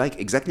 literally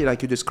exactly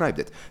like you described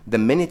it. The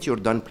minute you're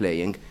done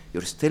playing,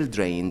 you're still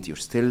drained, you're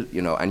still,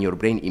 and your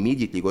brain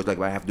immediately goes like,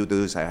 well, I have to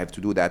do this, I have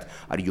to do that.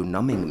 Are you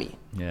numbing me?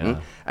 Yeah.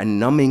 And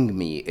numbing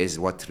me is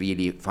what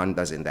really fun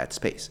does in that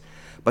space.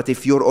 But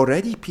if you're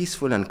already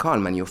peaceful and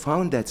calm and you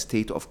found that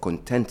state of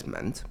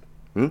contentment,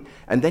 and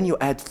then you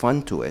add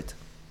fun to it,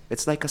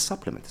 it's like a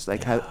supplement. It's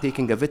like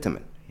taking a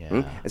vitamin.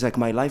 It's like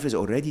my life is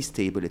already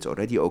stable, it's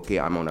already okay,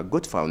 I'm on a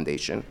good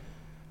foundation,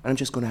 and I'm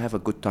just going to have a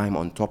good time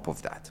on top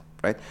of that.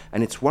 right?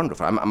 And it's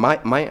wonderful.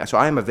 So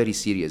I am a very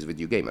serious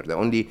video gamer. The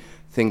only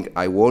thing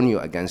I warn you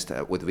against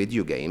with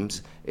video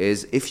games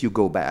is if you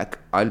go back,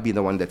 I'll be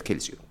the one that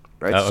kills you,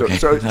 right? Oh, okay.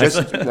 So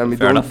just, I mean,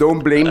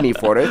 don't blame me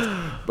for it,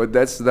 but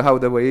that's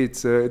the way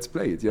it's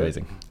played. Yeah.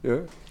 Amazing.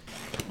 Yeah.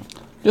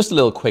 Just a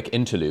little quick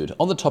interlude.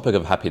 On the topic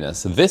of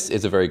happiness, this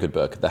is a very good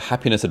book, The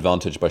Happiness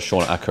Advantage by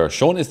Shawn Achor.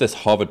 Shawn is this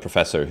Harvard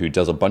professor who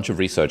does a bunch of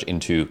research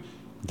into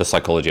the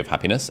psychology of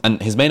happiness. And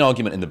his main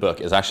argument in the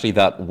book is actually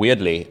that,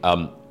 weirdly,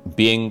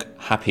 being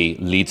happy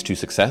leads to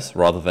success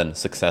rather than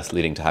success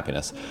leading to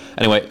happiness.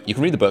 Anyway, you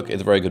can read the book.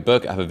 It's a very good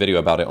book. I have a video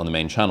about it on the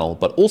main channel.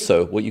 But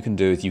also what you can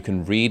do is you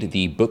can read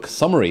the book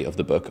summary of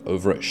the book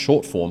over at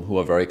Shortform, who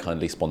are very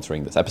kindly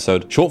sponsoring this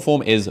episode.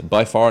 Shortform is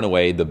by far and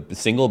away the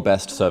single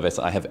best service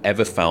I have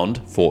ever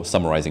found for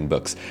summarizing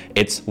books.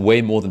 It's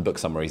way more than book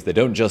summaries. They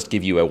don't just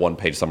give you a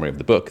one-page summary of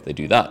the book. They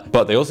do that.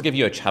 But they also give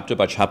you a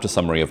chapter-by-chapter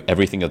summary of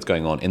everything that's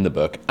going on in the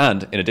book.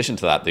 And in addition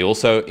to that, they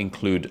also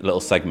include little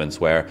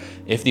segments where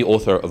if the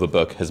author of a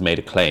book has made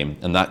a claim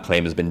and that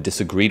claim has been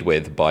disagreed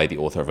with by the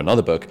author of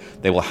another book,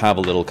 they will have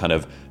a little kind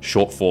of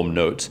short form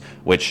note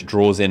which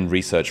draws in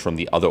research from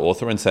the other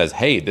author and says,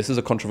 hey, this is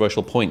a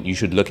controversial point. You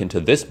should look into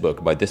this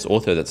book by this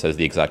author that says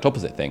the exact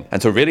opposite thing. And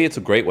so really it's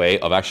a great way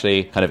of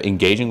actually kind of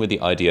engaging with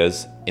the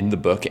ideas in the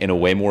book in a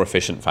way more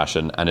efficient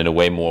fashion and in a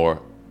way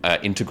more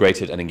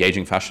integrated and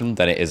engaging fashion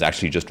than it is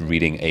actually just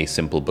reading a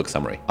simple book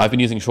summary. I've been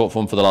using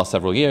Shortform for the last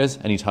several years.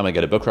 Anytime I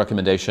get a book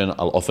recommendation,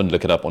 I'll often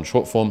look it up on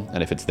Shortform,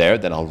 and if it's there,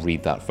 then I'll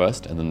read that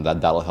first, and then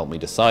that'll help me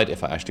decide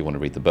if I actually want to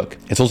read the book.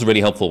 It's also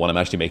really helpful when I'm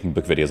actually making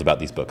book videos about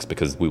these books,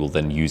 because we will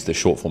then use the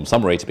Shortform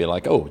summary to be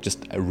like, oh,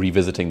 just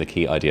revisiting the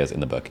key ideas in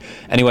the book.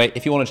 Anyway,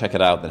 if you want to check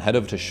it out, then head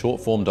over to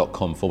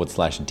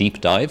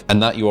shortform.com/deep dive,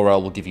 and that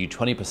URL will give you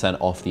 20%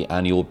 off the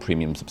annual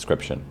premium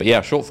subscription. But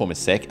yeah, Shortform is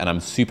sick, and I'm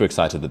super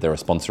excited that they're a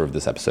sponsor of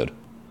this episode.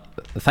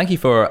 Thank you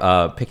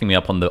for picking me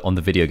up on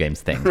the video games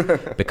thing,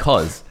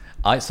 because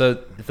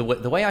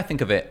the way I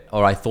think of it,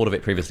 or I thought of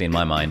it previously in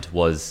my mind,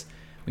 was,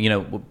 you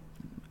know,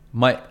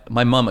 my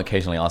mum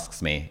occasionally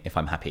asks me if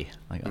I'm happy,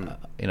 like,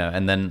 you know,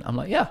 and then I'm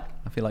like, yeah,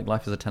 I feel like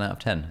life is a 10 out of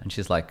 10, and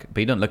she's like, but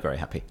you don't look very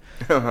happy.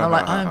 And I'm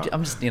like,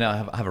 I'm just, you know,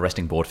 I have a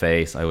resting bored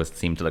face. I always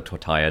seem to look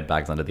tired,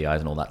 bags under the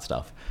eyes, and all that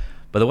stuff.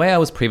 But the way I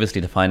was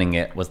previously defining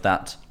it was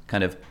that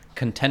kind of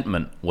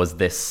contentment was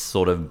this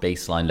sort of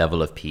baseline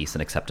level of peace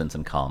and acceptance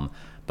and calm.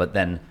 But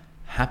then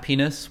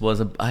happiness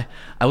was I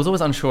was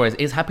always unsure,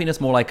 is happiness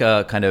more like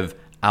a kind of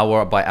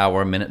hour by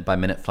hour, minute by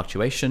minute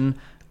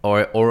fluctuation?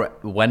 Or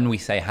when we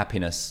say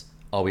happiness,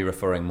 are we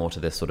referring more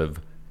to this sort of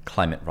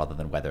climate rather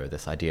than weather,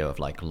 this idea of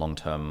like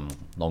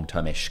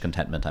long-term-ish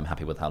contentment? I'm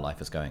happy with how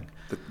life is going.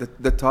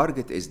 The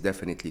target is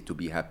definitely to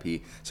be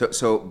happy.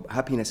 So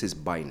happiness is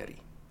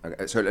binary.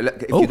 So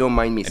if you don't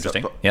mind me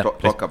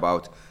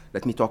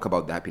let me talk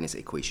about the happiness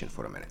equation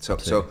for a minute.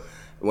 So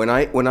when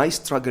I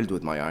struggled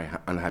with my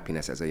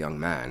unhappiness as a young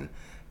man,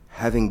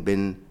 having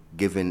been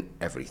given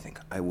everything,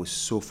 I was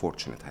so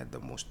fortunate. I had the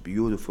most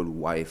beautiful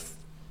wife,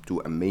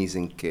 2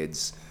 amazing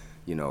kids,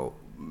 you know,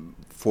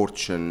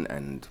 fortune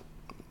and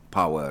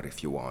power,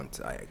 if you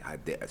want. I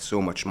had so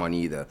much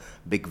money, the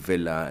big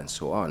villa and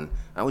so on.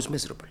 I was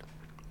miserable.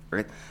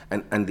 Right?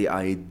 And the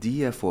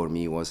idea for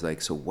me was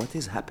like, so what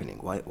is happening?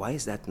 Why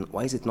is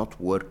it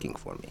not working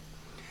for me?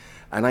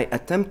 And I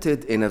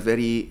attempted in a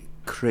very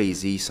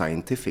crazy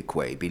scientific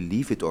way,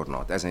 believe it or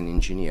not, as an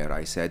engineer,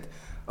 I said,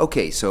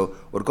 okay, so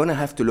we're going to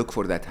have to look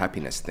for that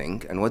happiness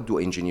thing. And what do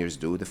engineers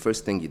do? The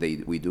first thing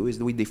we do is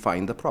we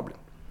define the problem.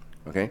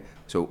 Okay?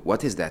 So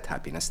what is that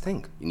happiness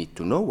thing? You need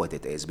to know what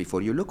it is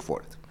before you look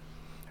for it.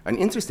 And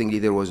interestingly,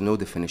 there was no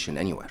definition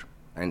anywhere.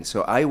 And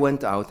so I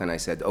went out and I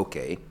said,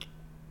 okay,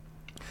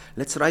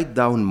 let's write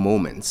down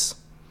moments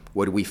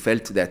where we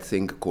felt that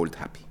thing called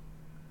happy.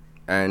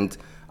 And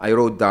I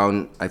wrote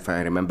down, if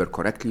I remember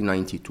correctly,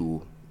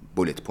 92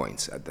 bullet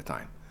points at the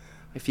time.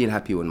 I feel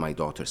happy when my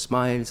daughter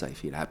smiles. I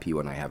feel happy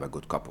when I have a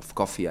good cup of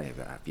coffee. I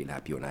feel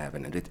happy when I have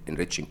an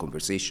enriching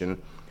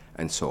conversation,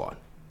 and so on.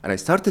 And I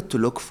started to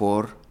look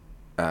for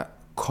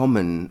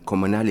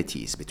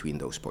commonalities between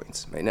those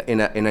points. In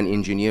an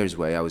engineer's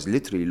way, I was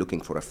literally looking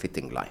for a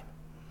fitting line.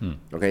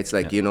 Okay, it's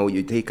like, you know,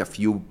 you take a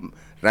few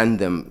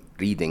random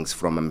readings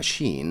from a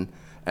machine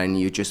and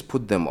you just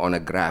put them on a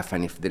graph,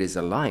 and if there is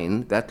a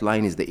line, that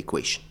line is the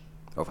equation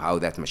of how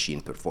that machine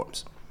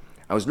performs.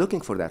 I was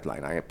looking for that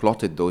line. I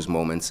plotted those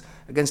moments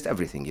against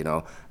everything, you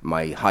know,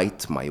 my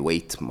height, my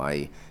weight,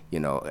 my,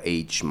 you know,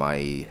 age,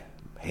 my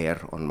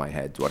hair on my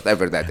head,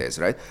 whatever that is,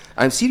 right?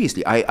 And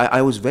seriously,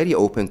 I was very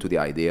open to the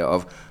idea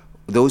of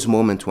those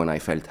moments when I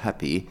felt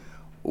happy.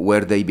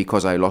 Were they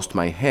because I lost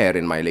my hair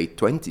in my late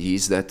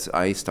 20s that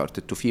I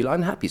started to feel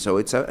unhappy? So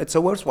it's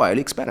a worthwhile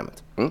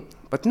experiment.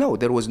 But no,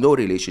 there was no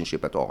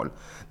relationship at all.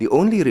 The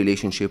only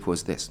relationship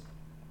was this.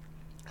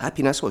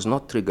 Happiness was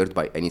not triggered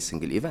by any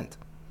single event.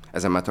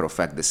 As a matter of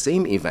fact, the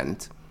same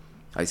event,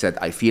 I said,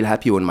 I feel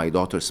happy when my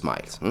daughter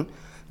smiles.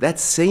 That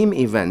same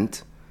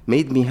event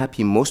made me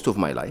happy most of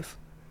my life.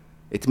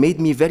 It made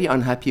me very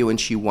unhappy when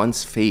she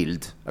once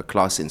failed a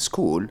class in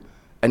school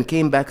and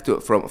came back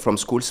from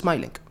school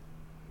smiling.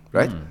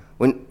 Right?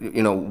 When,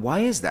 why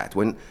is that?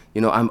 When,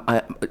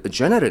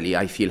 generally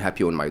I feel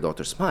happy when my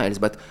daughter smiles,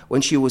 but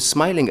when she was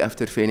smiling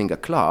after failing a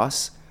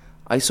class,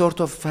 I sort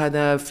of had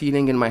a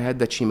feeling in my head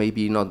that she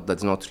maybe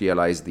does not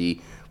realize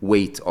the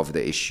weight of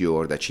the issue,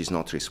 or that she's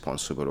not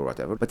responsible or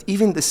whatever. But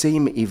even the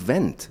same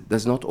event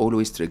does not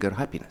always trigger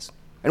happiness.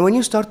 And when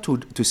you start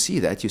to see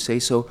that, you say,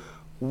 so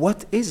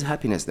what is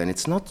happiness then?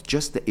 It's not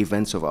just the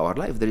events of our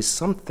life. There is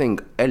something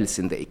else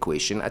in the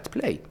equation at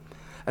play.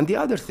 And the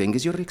other thing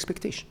is your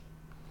expectation.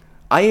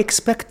 I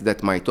expect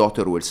that my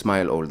daughter will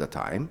smile all the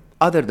time,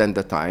 other than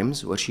the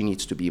times where she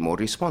needs to be more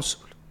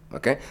responsible.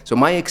 Okay? So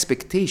my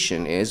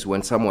expectation is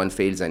when someone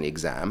fails an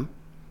exam,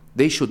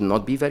 they should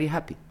not be very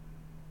happy.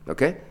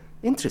 Okay?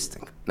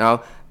 Interesting.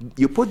 Now,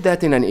 you put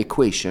that in an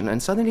equation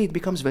and suddenly it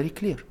becomes very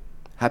clear.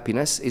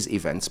 Happiness is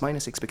events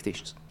minus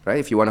expectations, right?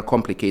 If you want to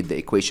complicate the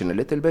equation a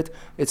little bit,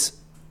 it's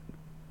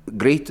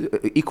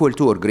equal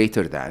to or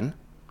greater than,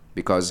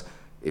 because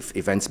if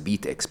events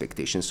beat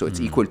expectations, so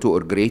it's equal to or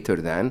greater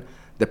than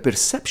the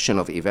perception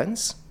of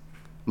events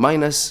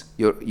minus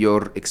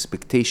your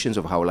expectations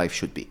of how life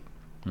should be.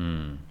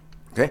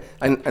 Okay?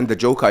 And the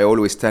joke I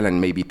always tell,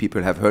 and maybe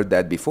people have heard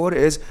that before,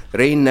 is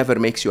rain never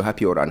makes you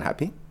happy or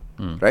unhappy.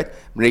 Right?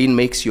 Rain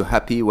makes you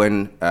happy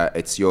when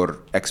it's your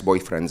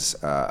ex-boyfriend's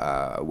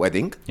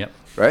wedding. Yep.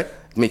 Right?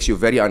 It makes you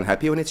very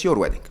unhappy when it's your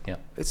wedding. Yep.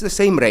 It's the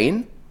same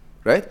rain,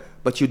 right?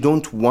 But you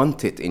don't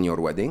want it in your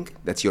wedding.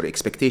 That's your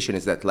expectation,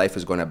 is that life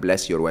is going to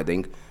bless your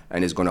wedding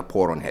and is going to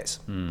pour on his.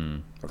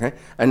 Okay?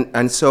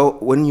 And so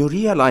when you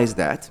realize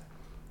that,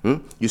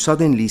 you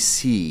suddenly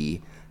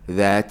see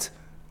that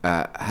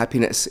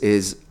happiness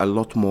is a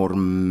lot more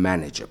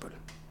manageable.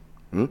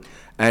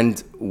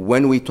 And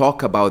when we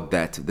talk about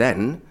that,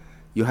 then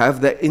you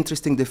have the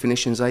interesting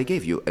definitions I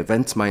gave you.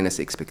 Events minus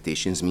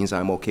expectations means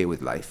I'm okay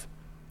with life.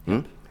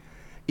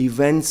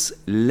 Events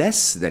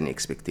less than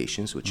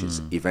expectations, which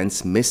is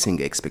events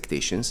missing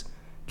expectations,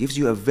 gives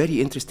you a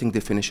very interesting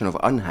definition of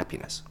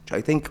unhappiness, which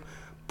I think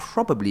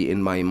probably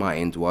in my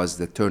mind was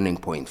the turning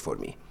point for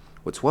me.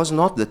 Which was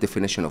not the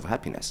definition of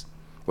happiness,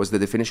 was the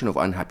definition of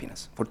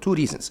unhappiness, for two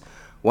reasons.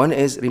 One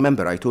is,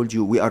 remember, I told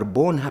you we are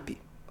born happy.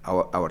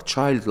 Our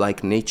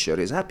childlike nature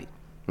is happy.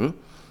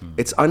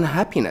 It's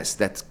unhappiness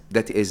that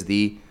is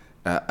the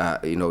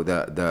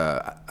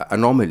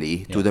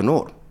anomaly to the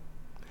norm.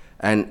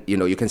 And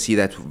you can see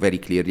that very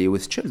clearly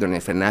with children.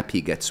 If a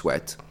nappy gets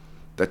wet,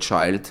 the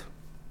child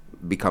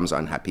becomes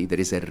unhappy. There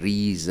is a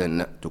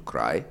reason to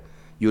cry.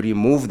 You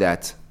remove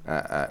that,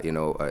 that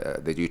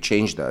you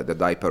change the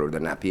diaper or the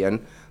nappy, and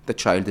the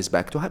child is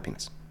back to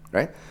happiness,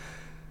 right?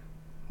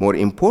 More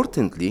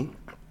importantly,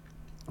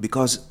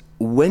 because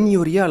when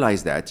you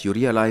realize that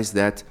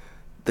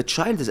the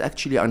child is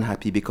actually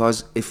unhappy,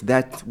 because if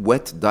that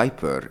wet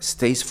diaper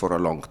stays for a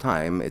long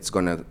time, it's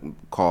going to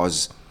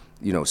cause,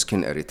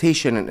 skin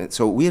irritation. And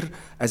so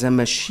as a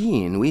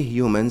machine, we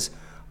humans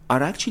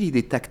are actually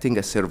detecting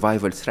a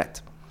survival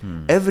threat.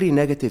 Every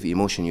negative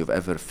emotion you've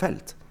ever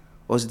felt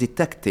was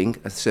detecting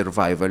a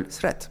survival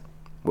threat.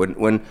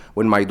 When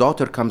my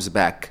daughter comes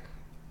back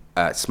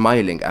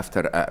smiling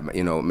after,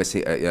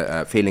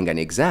 failing an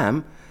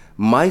exam,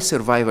 my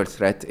survival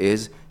threat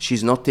is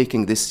she's not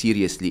taking this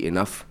seriously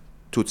enough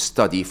to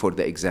study for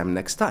the exam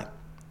next time.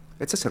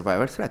 It's a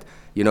survival threat.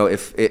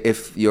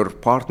 If your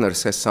partner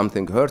says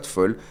something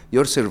hurtful,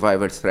 your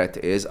survival threat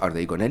is, are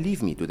they going to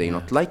leave me? Do they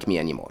not like me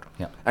anymore?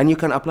 Yeah. And you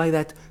can apply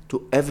that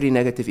to every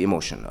negative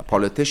emotion. A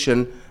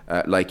politician,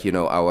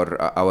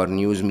 our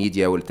news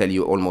media will tell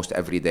you almost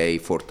every day,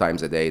 4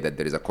 times a day, that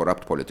there is a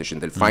corrupt politician.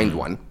 They'll find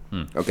one,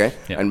 okay,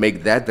 and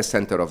make that the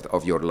center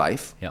of your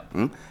life.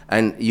 Yeah.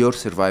 And your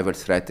survival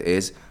threat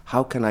is,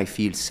 how can I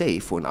feel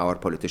safe when our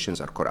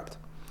politicians are corrupt?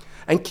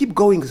 And keep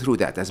going through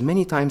that as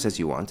many times as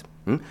you want.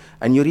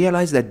 And you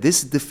realize that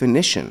this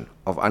definition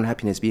of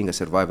unhappiness being a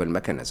survival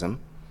mechanism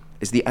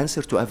is the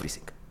answer to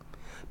everything.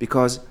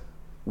 Because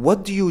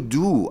what do you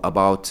do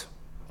about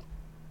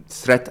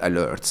threat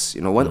alerts?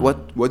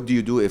 What do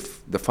you do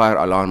if the fire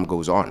alarm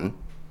goes on?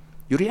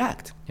 You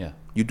react. Yeah.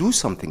 You do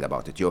something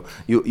about it.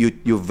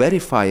 You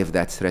verify if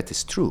that threat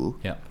is true.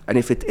 Yeah. And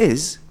if it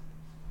is,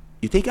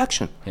 you take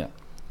action. Yeah.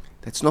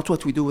 That's not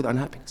what we do with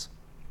unhappiness.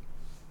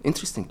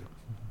 Interestingly.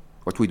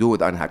 What we do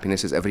with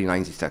unhappiness is every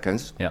 90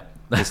 seconds,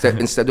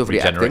 instead of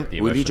reacting,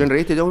 we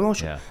regenerate the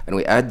emotion. Yeah. And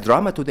we add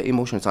drama to the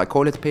emotions. I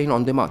call it pain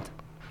on demand.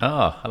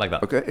 Oh, I like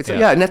that. Okay, it's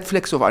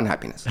Netflix of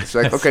unhappiness. It's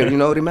like, okay,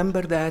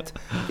 remember that,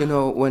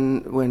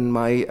 when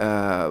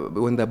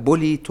the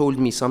bully told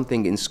me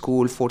something in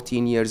school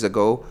 14 years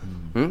ago,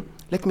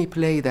 let me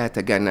play that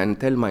again and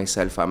tell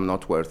myself I'm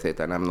not worth it,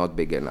 and I'm not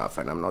big enough,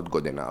 and I'm not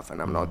good enough,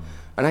 and I'm not,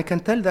 and I can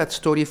tell that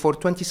story for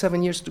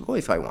 27 years to go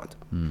if I want.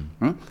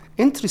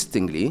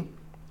 Interestingly,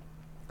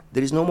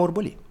 there is no more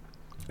bully.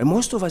 And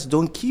most of us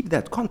don't keep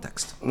that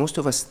context. Most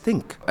of us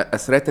think a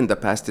threat in the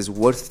past is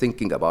worth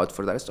thinking about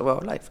for the rest of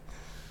our life.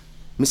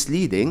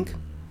 Misleading,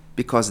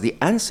 because the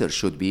answer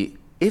should be,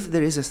 if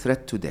there is a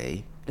threat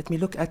today, let me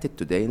look at it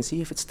today and see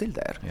if it's still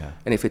there. Yeah.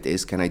 And if it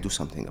is, can I do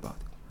something about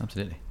it?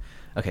 Absolutely.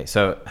 Okay,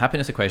 so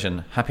happiness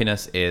equation.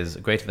 Happiness is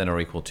greater than or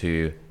equal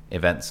to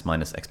events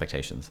minus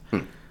expectations.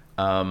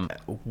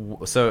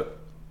 So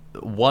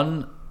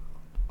one,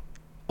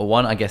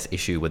 I guess,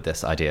 issue with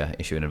this idea,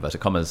 issue in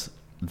inverted commas,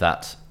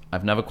 that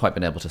I've never quite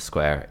been able to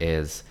square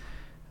is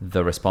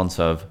the response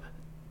of,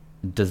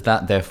 does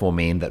that therefore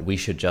mean that we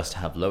should just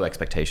have low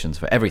expectations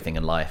for everything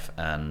in life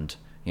and,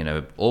 you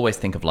know, always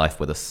think of life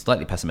with a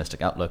slightly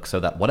pessimistic outlook so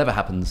that whatever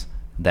happens,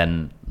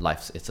 then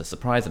it's a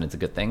surprise and it's a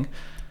good thing?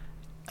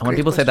 And when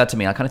people say that to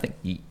me, I kind of think,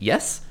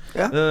 yes.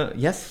 Yeah.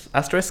 Yes,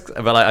 asterisk.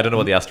 Well, I don't know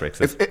what the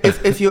asterisk is.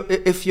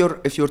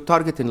 If your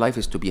target in life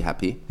is to be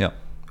happy, Yeah.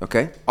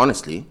 okay,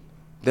 honestly,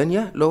 then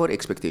yeah, lower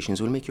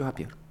expectations will make you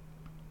happier.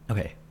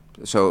 Okay.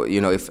 So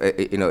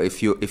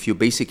if you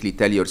basically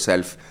tell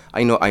yourself,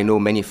 I know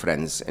many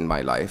friends in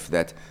my life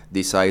that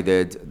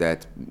decided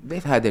that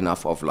they've had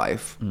enough of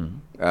life,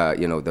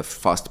 the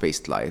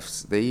fast-paced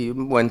lives. They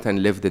went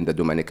and lived in the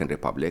Dominican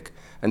Republic,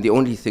 and the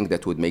only thing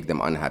that would make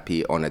them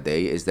unhappy on a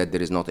day is that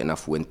there is not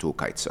enough wind to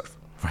kite surf.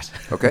 Right.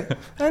 Okay,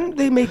 and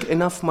they make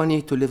enough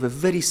money to live a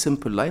very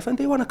simple life, and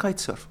they want to kite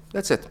surf.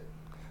 That's it.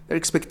 Their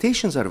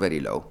expectations are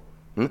very low.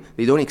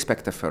 They don't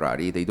expect a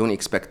Ferrari. They don't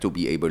expect to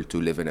be able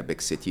to live in a big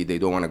city. They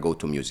don't want to go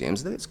to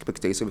museums. The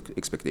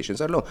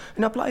expectations are low.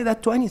 And apply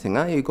that to anything.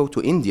 You go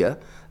to India,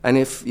 and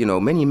if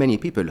many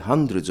people,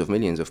 hundreds of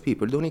millions of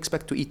people, don't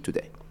expect to eat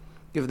today,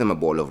 give them a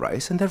bowl of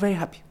rice, and they're very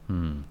happy.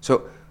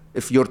 So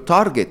if your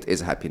target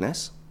is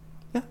happiness,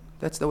 yeah,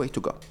 that's the way to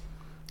go.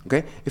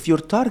 Okay. If your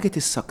target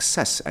is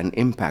success and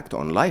impact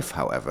on life,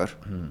 however,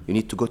 you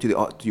need to go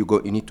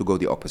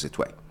the opposite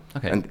way.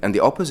 Okay. And the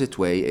opposite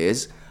way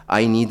is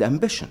I need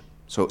ambition.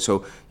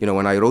 So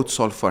when I wrote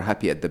Solve for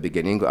Happy at the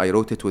beginning, I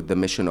wrote it with the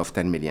mission of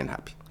 10 million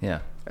happy. Yeah.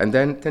 And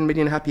then 10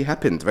 million happy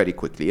happened very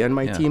quickly, and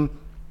my team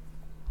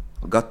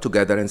got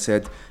together and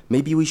said,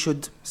 maybe we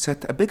should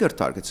set a bigger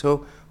target.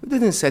 So we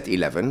didn't set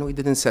 11, we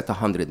didn't set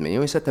 100 million,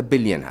 we set 1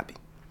 billion happy.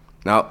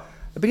 Now,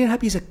 1 billion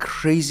happy is a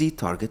crazy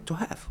target to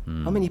have.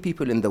 How many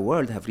people in the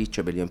world have reached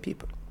 1 billion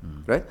people,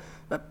 right?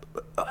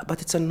 But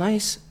it's a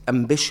nice,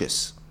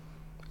 ambitious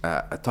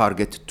a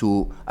target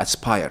to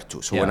aspire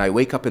to. So when I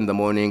wake up in the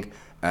morning,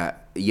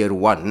 year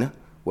one,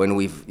 when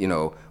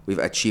we've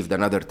achieved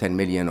another 10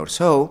 million or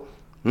so,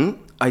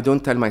 I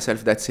don't tell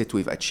myself that's it,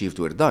 we've achieved,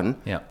 we're done.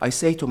 Yeah. I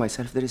say to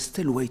myself, there is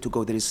still a way to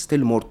go, there is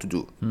still more to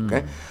do.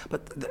 Okay,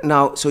 but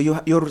now, so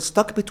you're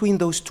stuck between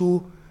those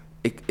two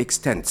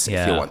extents,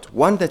 if you want.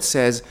 One that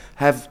says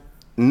have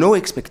no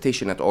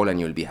expectation at all and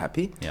you'll be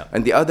happy,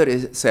 and the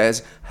other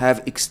says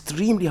have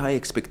extremely high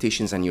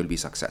expectations and you'll be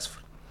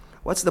successful.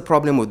 What's the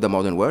problem with the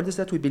modern world is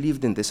that we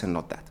believed in this and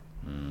not that.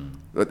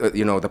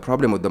 The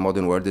problem with the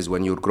modern world is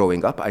when you're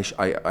growing up,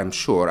 I'm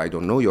sure, I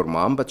don't know your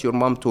mom, but your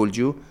mom told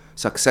you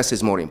success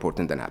is more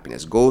important than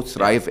happiness. Go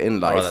thrive in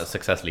life. Or that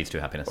success leads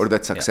to happiness. Or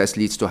that success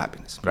leads to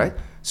happiness, right?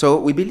 So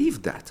we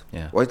believe that.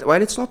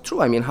 While it's not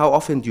true. I mean, how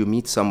often do you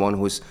meet someone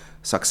who's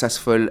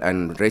successful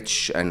and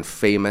rich and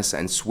famous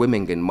and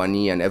swimming in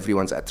money and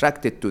everyone's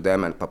attracted to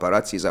them and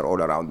paparazzis are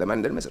all around them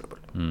and they're miserable?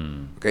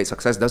 Okay,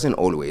 success doesn't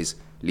always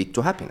lead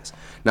to happiness.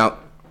 Now,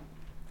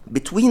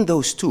 between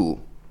those two,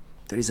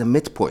 there is a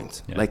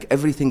midpoint, like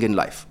everything in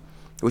life,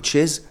 which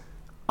is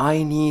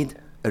I need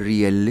a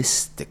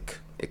realistic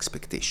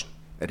expectation.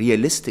 A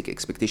realistic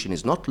expectation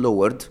is not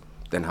lowered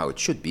than how it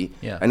should be,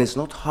 and it's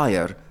not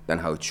higher than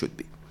how it should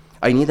be.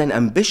 I need an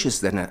ambition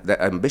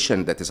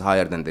that is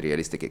higher than the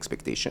realistic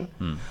expectation,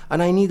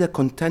 and I need a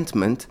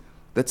contentment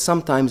that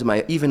sometimes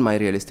even my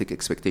realistic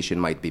expectation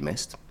might be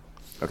missed.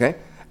 Okay,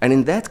 and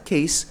in that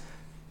case,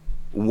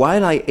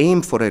 while I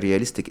aim for a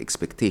realistic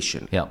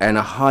expectation and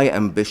a high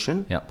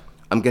ambition,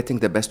 I'm getting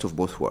the best of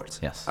both worlds.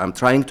 Yes. I'm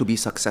trying to be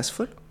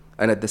successful,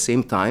 and at the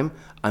same time,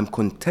 I'm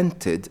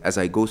contented as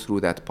I go through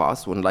that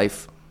path when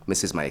life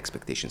misses my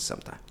expectations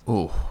sometimes.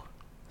 Ooh,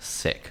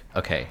 sick.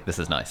 Okay, this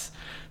is nice.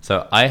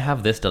 So I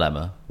have this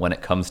dilemma when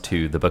it comes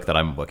to the book that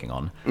I'm working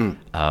on,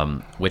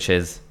 which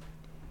is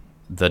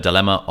the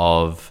dilemma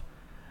of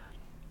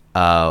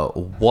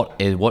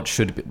what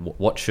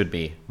should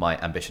be my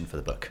ambition for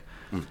the book.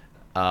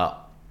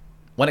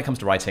 When it comes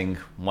to writing,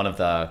 one of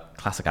the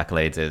classic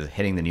accolades is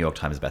hitting the New York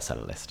Times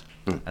bestseller list.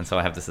 And so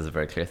I have this as a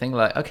very clear thing.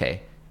 Like,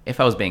 okay, if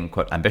I was being,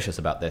 quote, ambitious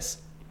about this,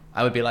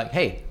 I would be like,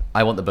 hey,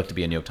 I want the book to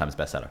be a New York Times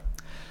bestseller.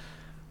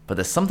 But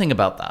there's something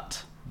about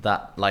that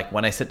like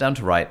when I sit down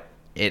to write,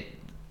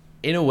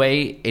 in a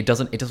way, it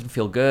doesn't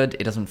feel good.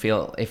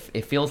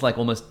 It feels like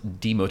almost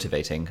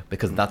demotivating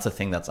because that's a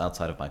thing that's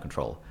outside of my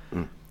control.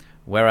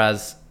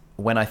 Whereas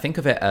when I think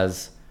of it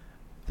as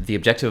the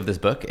objective of this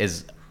book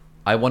is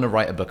I want to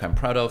write a book I'm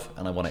proud of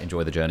and I want to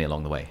enjoy the journey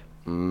along the way.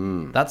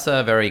 That's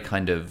a very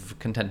kind of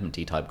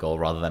contentment-y type goal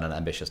rather than an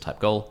ambitious type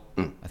goal,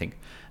 I think.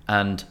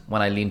 And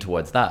when I lean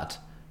towards that,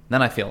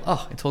 then I feel,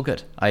 oh, it's all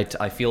good. I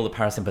feel the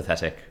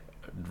parasympathetic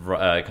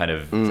kind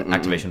of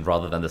activation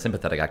rather than the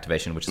sympathetic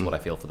activation, which is what I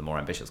feel for the more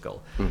ambitious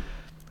goal.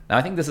 Now,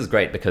 I think this is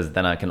great because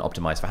then I can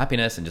optimize for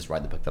happiness and just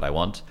write the book that I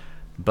want.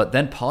 But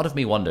then part of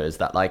me wonders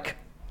that, like,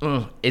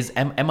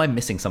 am I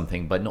missing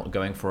something by not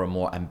going for a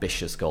more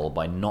ambitious goal,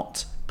 by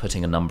not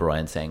putting a number on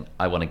and saying,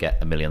 I want to get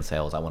 1 million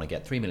sales, I want to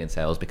get 3 million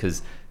sales,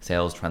 because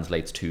sales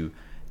translates to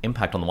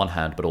impact on the one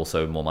hand, but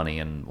also more money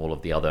and all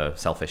of the other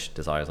selfish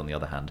desires on the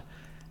other hand.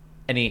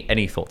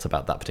 Any thoughts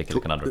about that particular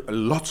conundrum?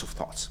 Lots of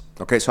thoughts.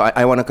 Okay, so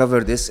I want to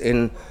cover this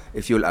in,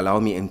 if you'll allow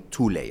me, in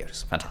 2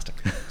 layers. Fantastic.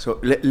 So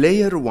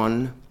layer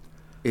 1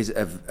 is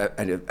a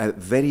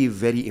very,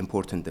 very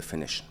important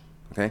definition.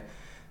 Okay,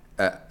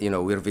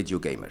 we're video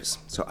gamers.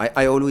 So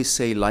I always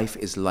say life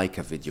is like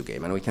a video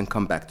game, and we can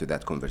come back to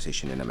that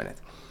conversation in a minute.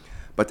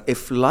 But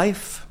if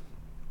life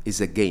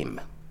is a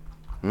game,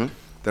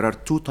 there are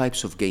 2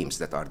 types of games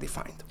that are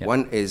defined. Yep.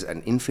 One is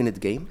an infinite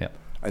game, Yep.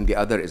 and the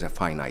other is a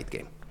finite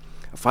game.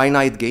 A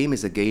finite game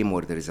is a game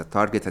where there is a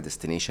target, a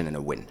destination, and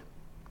a win.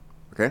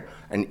 Okay?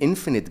 An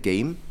infinite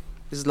game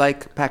is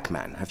like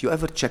Pac-Man. Have you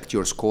ever checked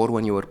your score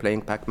when you were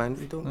playing Pac-Man?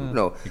 You don't?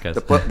 No.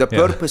 The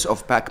purpose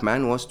of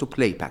Pac-Man was to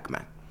play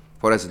Pac-Man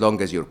for as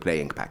long as you're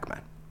playing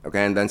Pac-Man.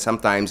 Okay? And then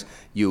sometimes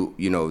you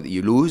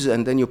lose,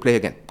 and then you play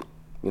again.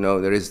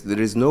 There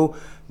is no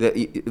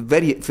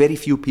very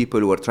few people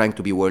who are trying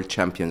to be world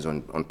champions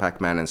on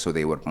Pac-Man, and so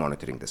they were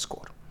monitoring the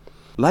score.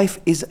 Life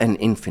is an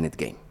infinite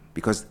game,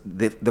 because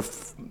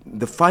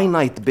the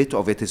finite bit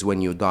of it is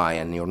when you die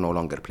and you're no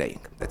longer playing.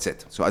 That's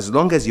it. So as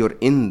long as you're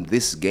in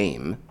this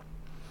game,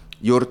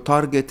 your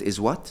target is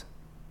what?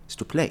 Is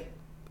to play.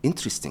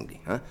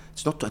 Interestingly,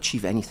 it's not to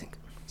achieve anything.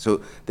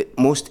 So the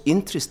most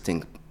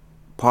interesting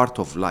part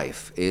of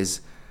life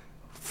is,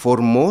 for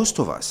most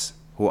of us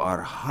who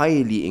are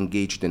highly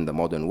engaged in the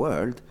modern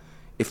world,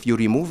 if you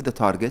remove the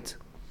target,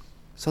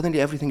 suddenly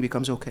everything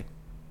becomes okay.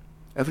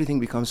 Everything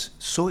becomes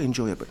so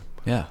enjoyable.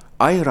 Yeah.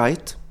 I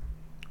write,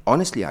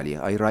 honestly, Ali,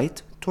 I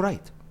write to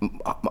write.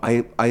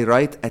 I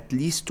write at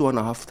least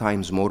 2.5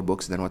 times more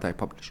books than what I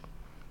publish.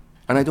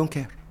 And I don't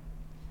care.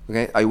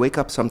 Okay? I wake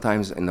up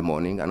sometimes in the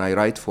morning and I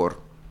write for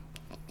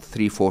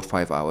 3, 4,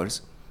 5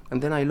 hours.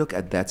 And then I look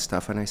at that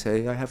stuff and I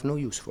say, I have no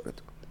use for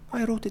it.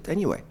 I wrote it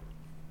anyway.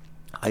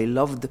 I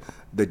loved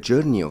the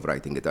journey of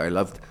writing it. I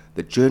loved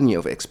the journey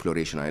of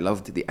exploration. I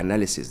loved the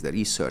analysis, the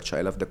research.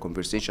 I loved the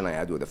conversation I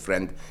had with a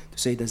friend to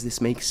say, does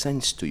this make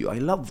sense to you? I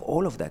love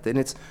all of that. And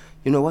it's,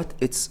 you know what?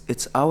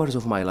 It's hours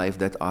of my life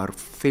that are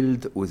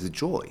filled with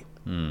joy.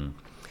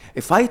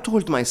 If I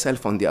told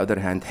myself, on the other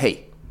hand,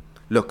 hey,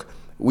 look,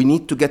 we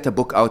need to get a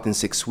book out in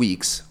 6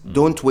 weeks.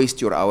 Don't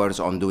waste your hours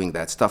on doing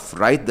that stuff.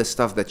 Write the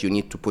stuff that you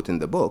need to put in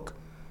the book.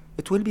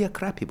 It will be a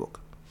crappy book.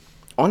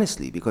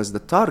 Honestly, because the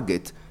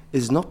target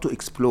is not to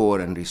explore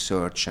and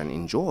research and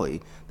enjoy.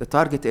 The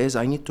target is,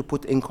 I need to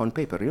put ink on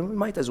paper. You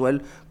might as well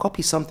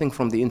copy something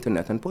from the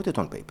internet and put it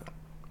on paper,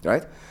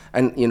 right?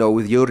 And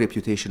with your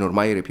reputation or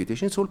my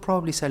reputation, it will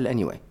probably sell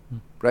anyway,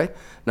 right?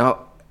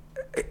 Now,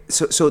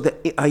 so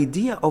the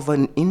idea of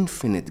an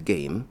infinite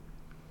game,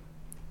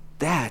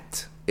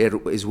 that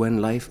is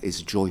when life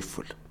is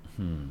joyful.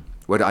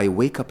 Where I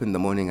wake up in the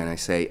morning and I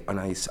say, and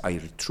I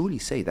truly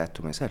say that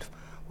to myself,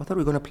 what are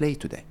we going to play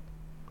today?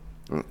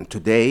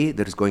 Today,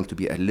 there is going to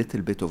be a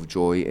little bit of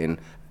joy in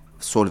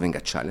solving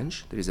a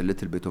challenge. There is a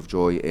little bit of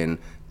joy in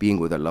being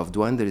with a loved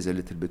one. There is a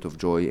little bit of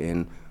joy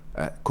in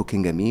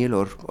cooking a meal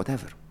or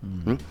whatever.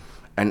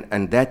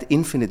 And that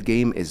infinite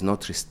game is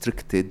not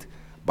restricted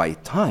by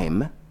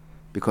time,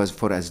 because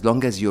for as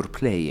long as you're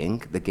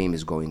playing, the game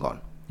is going on.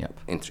 Yep.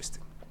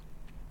 Interesting.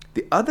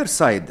 The other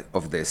side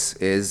of this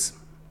is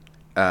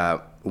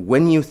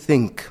when you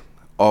think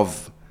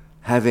of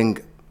having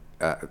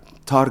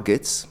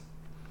targets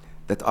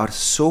that are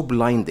so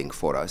blinding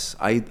for us,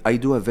 I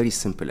do a very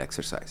simple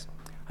exercise.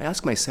 I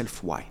ask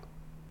myself why.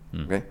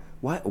 Okay?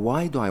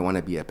 Why do I want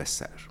to be a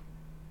bestseller?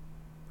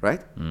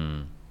 Right?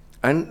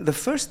 And the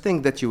first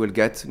thing that you will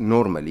get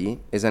normally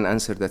is an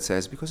answer that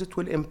says, because it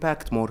will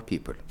impact more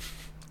people.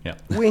 Yeah.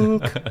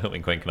 Wink.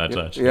 Wink, wink, nudge,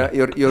 nudge. Yeah,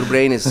 your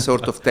brain is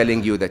sort of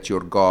telling you that you're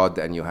God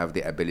and you have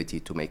the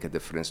ability to make a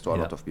difference to a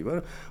lot of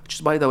people, which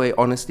is, by the way,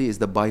 honestly, is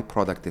the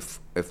byproduct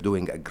of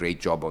doing a great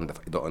job on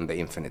the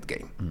infinite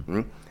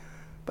game.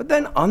 But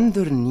then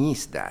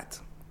underneath that,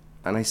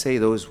 and I say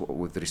those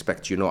with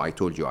respect, I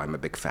told you I'm a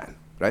big fan,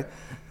 right?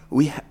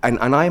 And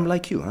I'm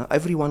like you,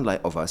 everyone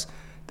of us,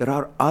 there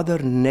are other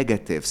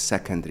negative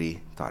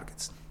secondary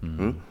targets.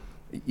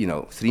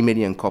 3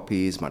 million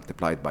copies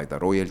multiplied by the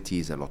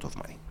royalties, a lot of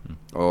money.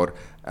 Or,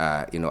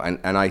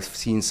 and I've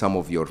seen some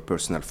of your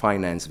personal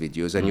finance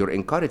videos, and you're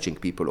encouraging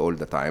people all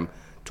the time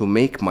to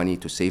make money,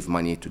 to save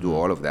money, to do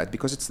all of that,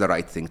 because it's the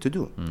right thing to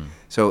do.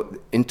 So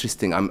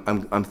interesting.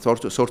 I'm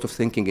sort of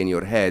thinking in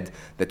your head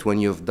that when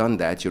you've done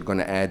that, you're going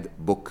to add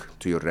book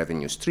to your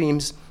revenue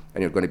streams,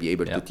 and you're going to be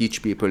able to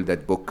teach people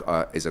that book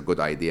is a good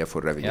idea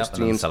for revenue streams.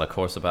 And then sell a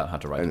course about how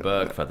to write a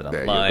book further down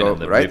the line, go,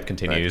 and the right? loop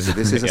continues. Right. So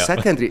this is a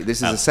secondary.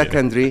 This is a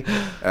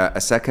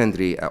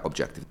secondary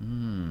objective.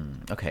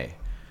 Okay,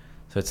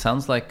 so it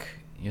sounds like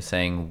you're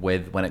saying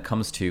when it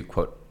comes to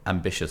quote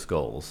ambitious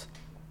goals,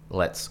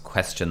 let's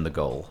question the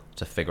goal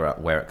to figure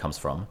out where it comes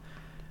from,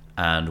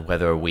 and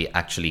whether we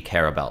actually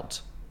care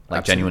about,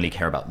 genuinely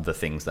care about the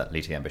things that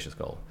lead to the ambitious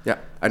goal. Yeah,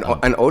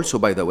 and also,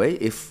 by the way,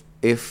 if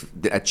if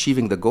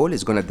achieving the goal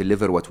is going to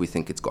deliver what we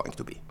think it's going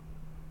to be.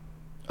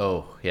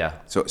 Oh, yeah.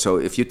 So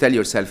if you tell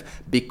yourself,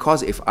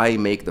 because if I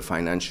make the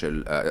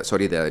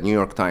the New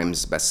York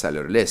Times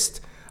bestseller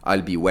list,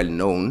 I'll be well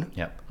known.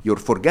 Yeah. You're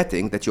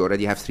forgetting that you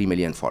already have 3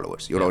 million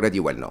followers. You're already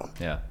well known.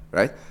 Yeah.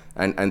 Right?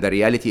 And the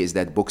reality is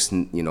that books,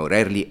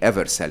 rarely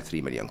ever sell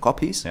 3 million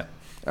copies. Yeah.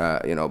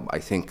 I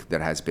think there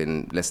has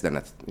been less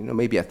than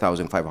maybe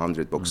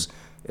 1,500 books,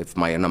 if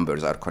my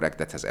numbers are correct,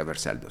 that has ever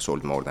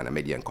sold more than 1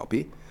 million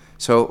copy.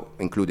 So,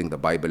 including the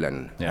Bible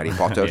and Harry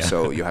Potter, Yeah.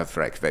 so you have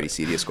very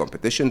serious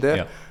competition there,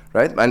 Yeah.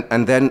 right?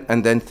 And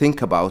then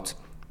think about,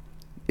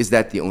 is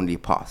that the only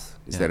path?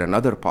 Is there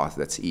another path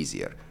that's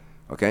easier?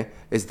 Okay,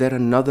 is there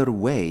another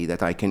way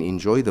that I can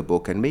enjoy the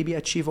book and maybe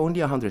achieve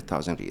only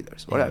 100,000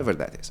 readers, whatever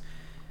that is?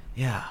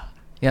 Yeah.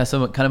 Yeah,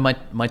 so kind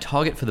of my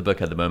target for the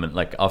book at the moment,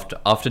 like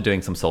after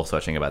doing some soul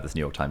searching about this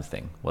New York Times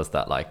thing, was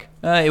that like,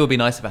 it would be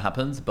nice if it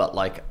happens, but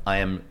like I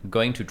am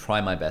going to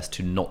try my best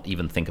to not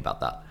even think about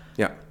that.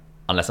 Yeah.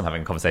 Unless I'm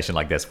having a conversation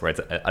like this where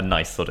it's a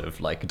nice sort of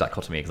like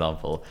dichotomy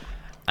example.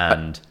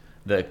 And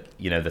the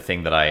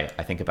thing that I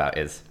think about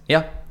is,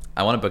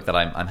 I want a book that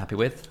I'm happy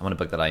with. I want a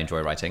book that I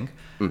enjoy writing.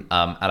 And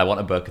I want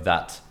a book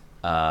that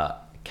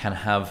can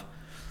have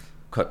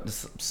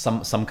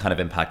some kind of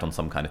impact on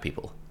some kind of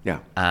people. Yeah.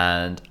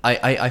 And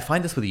I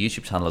find this with the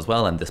YouTube channel as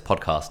well and this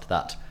podcast,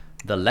 that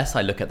the less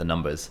I look at the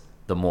numbers,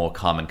 the more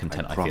calm and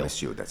content I feel. I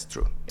promise you that's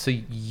true. So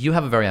you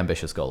have a very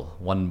ambitious goal,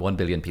 1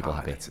 billion people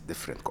happy. That's a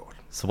different goal.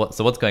 So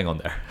what's going on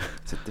there?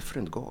 It's a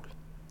different goal.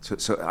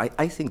 So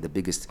I think the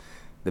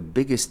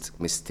biggest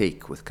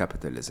mistake with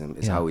capitalism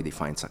is how we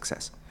define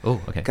success.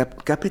 Oh, okay.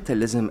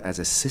 Capitalism as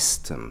a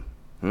system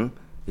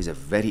is a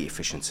very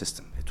efficient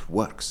system. It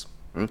works.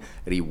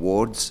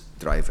 Rewards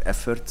drive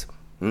effort.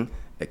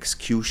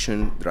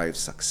 Execution drives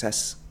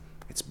success.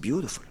 It's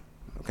beautiful.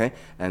 Okay,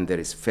 and there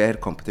is fair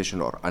competition,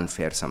 or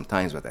unfair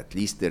sometimes, but at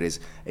least there is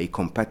a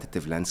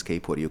competitive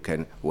landscape where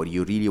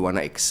you really want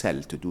to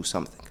excel to do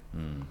something.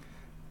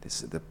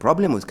 The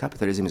problem with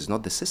capitalism is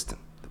not the system.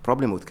 The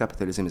problem with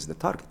capitalism is the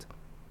target,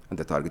 and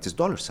the target is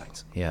dollar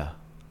signs. Yeah.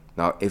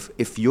 Now,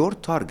 if your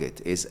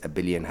target is 1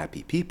 billion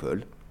happy people,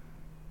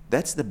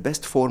 that's the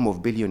best form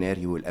of billionaire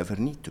you will ever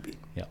need to be.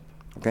 Yeah.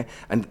 Okay,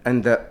 and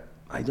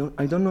I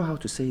don't know how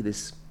to say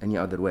this any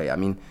other way. I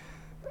mean,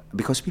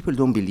 because people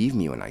don't believe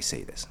me when I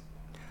say this.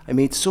 I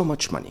made so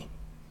much money.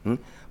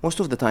 Most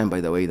of the time,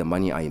 by the way, the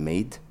money I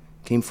made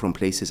came from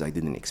places I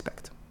didn't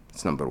expect.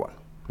 It's number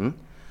one.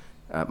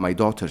 My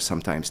daughter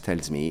sometimes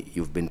tells me,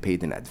 you've been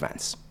paid in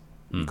advance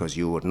because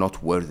you were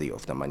not worthy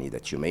of the money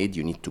that you made.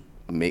 You need to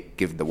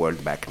give the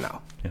world back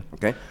now. Yeah.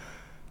 Okay?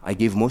 I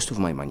give most of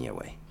my money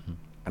away.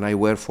 And I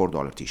wear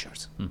 $4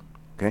 t-shirts.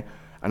 Okay?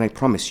 And I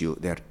promise you,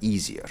 they're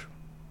easier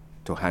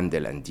to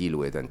handle and deal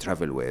with and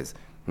travel with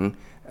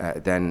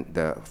than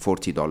the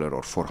 $40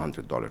 or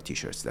 $400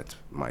 t-shirts that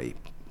my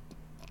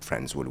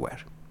friends will wear.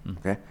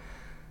 Okay?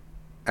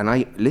 And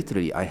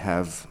I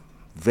have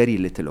very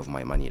little of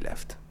my money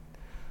left.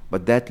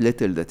 But that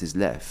little that is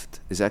left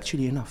is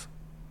actually enough.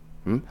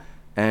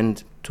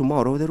 And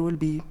tomorrow there will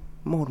be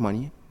more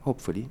money,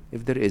 hopefully.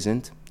 If there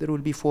isn't, there will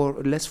be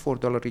less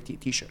 $4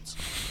 t-shirts.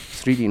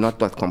 It's really not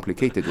that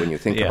complicated when you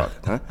think about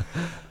it.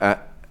 Huh?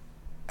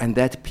 And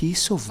that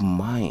peace of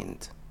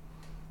mind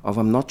of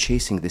I'm not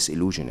chasing this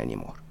illusion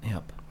anymore.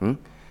 Yep.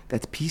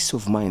 That peace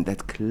of mind,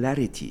 that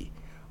clarity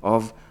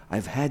of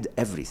I've had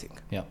everything.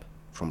 Yep.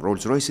 From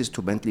Rolls Royces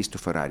to Bentleys to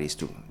Ferraris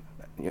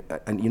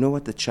and you know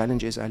what the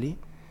challenge is, Ali?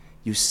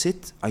 You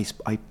sit,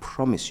 I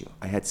promise you,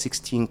 I had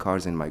 16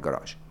 cars in my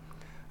garage.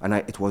 And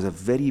it was a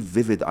very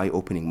vivid,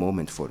 eye-opening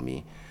moment for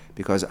me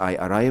because I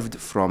arrived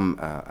from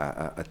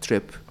a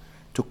trip,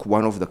 took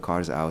one of the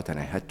cars out, and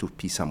I had to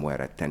pee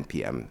somewhere at 10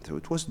 p.m. So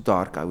it was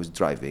dark, I was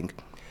driving.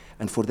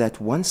 And for that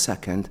 1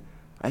 second,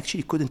 I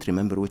actually couldn't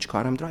remember which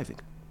car I'm driving,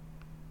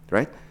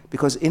 right?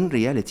 Because in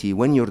reality,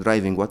 when you're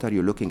driving, what are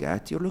you looking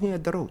at? You're looking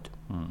at the road.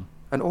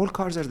 And all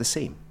cars are the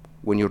same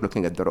when you're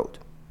looking at the road,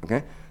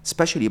 okay?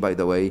 Especially, by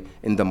the way,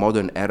 in the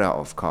modern era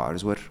of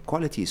cars where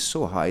quality is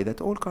so high that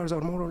all cars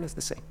are more or less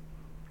the same,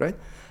 right?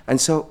 And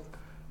so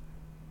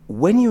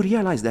when you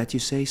realize that, you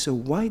say, so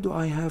why do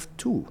I have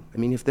two? I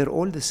mean, if they're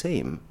all the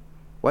same,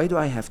 why do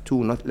I have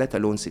two, not let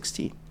alone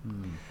 16?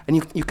 And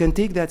you can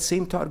take that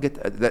same target,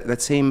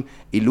 that same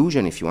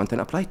illusion, if you want,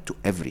 and apply it to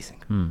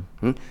everything.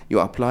 You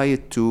apply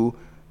it to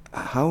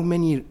how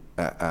many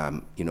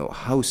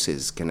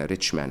houses can a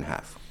rich man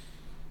have?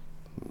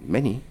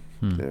 Many.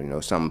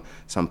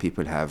 Some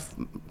people have,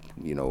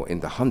 in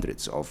the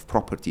hundreds of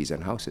properties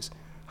and houses.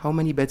 How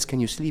many beds can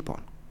you sleep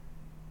on?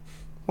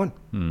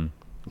 One.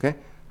 Okay?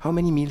 How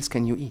many meals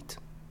can you eat?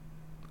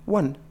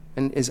 One.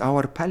 And is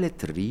our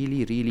palate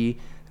really, really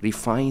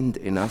refined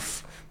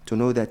enough to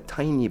know that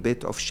tiny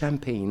bit of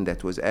champagne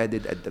that was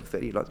added at the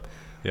very last?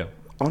 Yeah.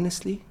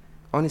 Honestly,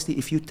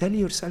 if you tell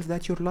yourself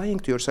that, you're lying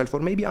to yourself. Or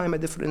maybe I'm a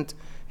different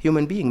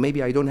human being.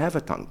 Maybe I don't have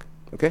a tongue.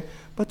 Okay?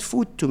 But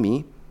food to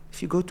me,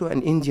 if you go to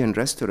an Indian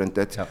restaurant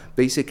that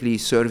basically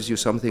serves you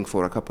something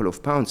for a couple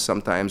of pounds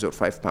sometimes, or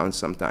 £5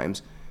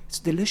 sometimes, It's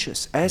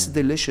delicious, as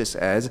delicious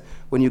as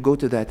when you go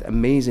to that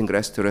amazing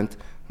restaurant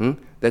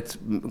that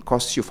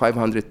costs you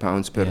 500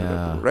 pounds per,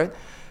 right?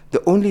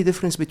 The only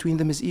difference between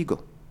them is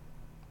ego.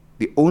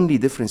 The only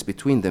difference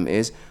between them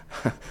is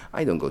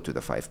I don't go to the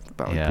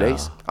 £5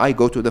 place. I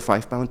go to the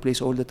 £5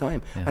 place all the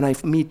time. And I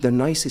meet the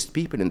nicest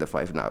people in the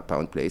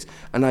 £5 place.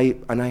 And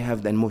I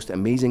have the most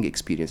amazing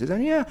experiences.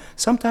 And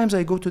sometimes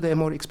I go to the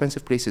more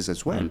expensive places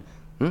as well.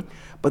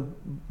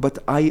 But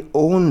I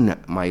own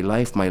my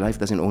life. My life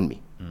doesn't own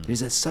me.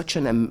 There's such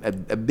a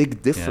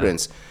big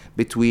difference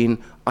between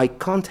I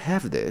can't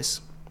have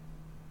this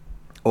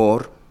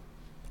or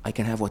I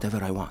can have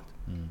whatever I want,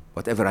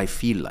 whatever I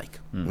feel like.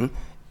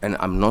 And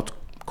I'm not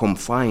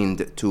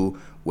confined to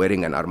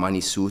wearing an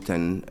Armani suit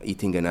and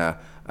eating in a,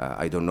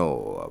 I don't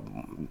know,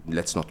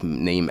 let's not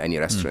name any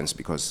restaurants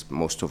because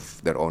most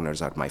of their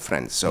owners are my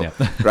friends. So,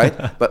 right?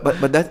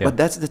 But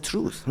that's the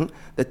truth.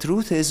 The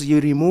truth is you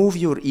remove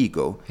your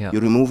ego, you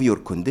remove your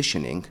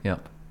conditioning,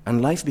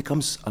 and life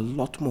becomes a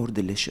lot more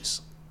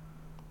delicious.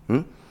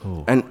 And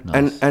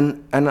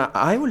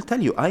I will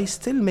tell you, I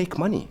still make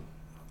money.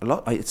 A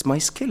lot. It's my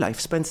skill.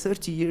 I've spent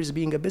 30 years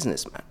being a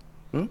businessman.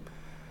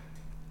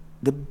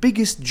 The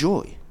biggest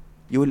joy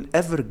you will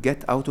ever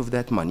get out of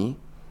that money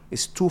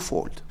is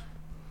twofold.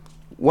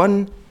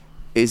 One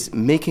is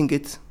making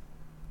it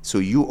so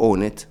you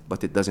own it,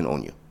 but it doesn't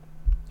own you.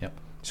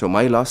 So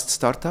my last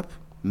startup,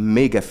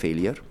 mega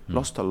failure,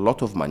 lost a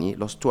lot of money,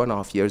 lost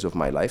 2.5 years of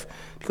my life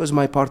because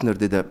my partner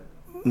did a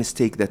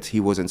mistake that he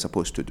wasn't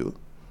supposed to do,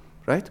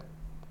 right?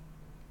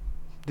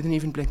 Didn't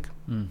even blink.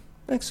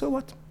 Like, so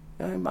what?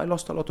 I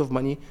lost a lot of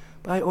money.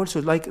 But I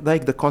also like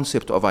the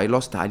concept of I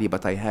lost Ali,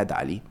 but I had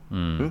Ali.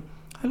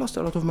 I lost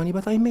a lot of money,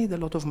 but I made a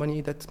lot of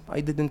money that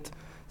I didn't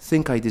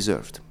think I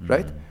deserved,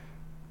 right?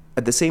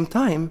 At the same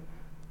time,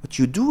 what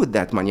you do with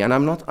that money, and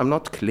I'm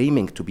not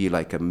claiming to be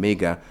like a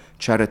mega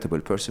charitable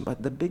person,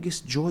 but the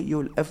biggest joy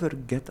you'll ever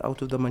get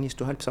out of the money is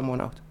to help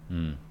someone out.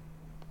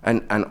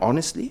 And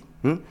honestly,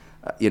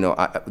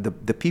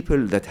 the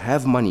people that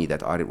have money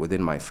that are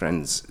within my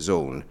friends'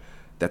 zone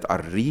that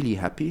are really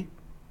happy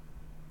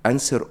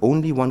answer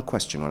only one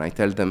question when I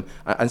tell them,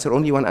 answer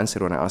only one answer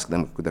when I ask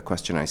them the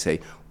question. I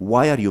say,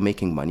 why are you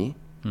making money?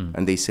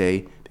 And they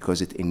say,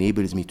 because it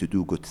enables me to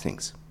do good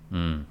things.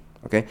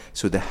 Okay,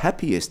 so the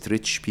happiest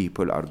rich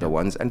people are the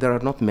ones, and there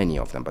are not many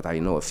of them, but I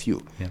know a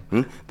few,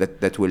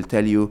 that will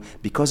tell you,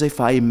 because if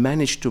I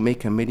manage to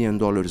make $1 million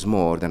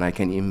more, then I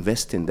can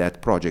invest in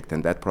that project,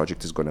 and that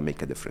project is going to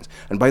make a difference.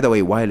 And by the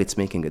way, while it's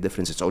making a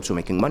difference, it's also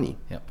making money,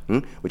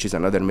 which is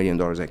another $1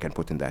 million I can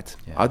put in that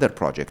other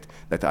project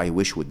that I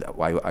wish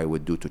I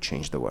would do to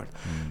change the world.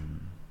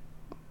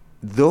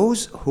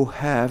 Those who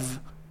have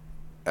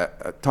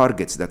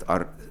targets that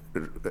are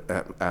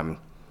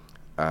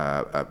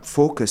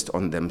focused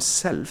on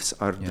themselves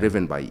are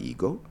driven by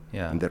ego,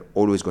 and they're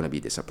always going to be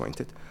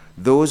disappointed.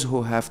 Those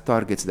who have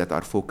targets that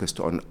are focused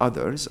on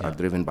others are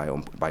driven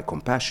by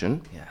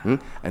compassion,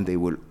 and they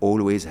will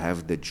always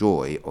have the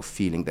joy of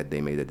feeling that they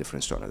made a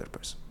difference to another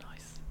person.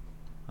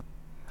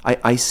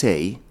 I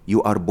say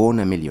you are born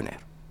a millionaire.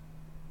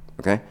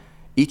 Okay,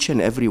 each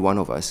and every one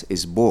of us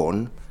is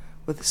born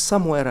with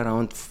somewhere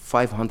around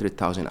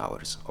 500,000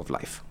 hours of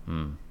life,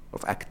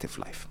 of active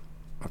life.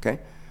 Okay.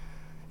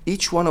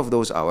 Each one of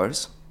those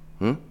hours,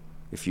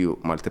 if you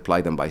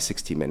multiply them by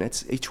 60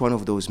 minutes, each one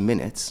of those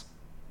minutes,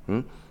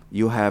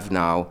 you have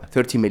now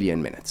 30 million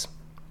minutes,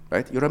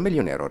 right? You're a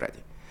millionaire already.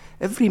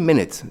 Every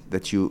minute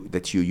that you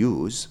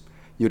use,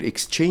 you're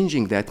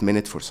exchanging that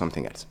minute for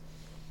something else.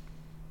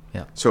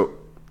 So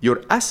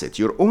your asset,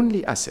 your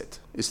only asset,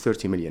 is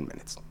 30 million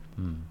minutes.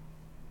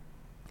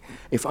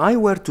 If I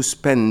were to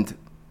spend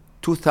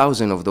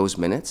 2,000 of those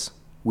minutes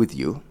with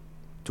you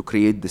to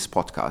create this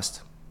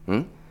podcast,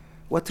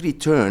 what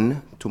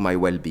return to my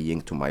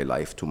well-being, to my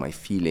life, to my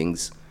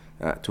feelings,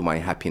 to my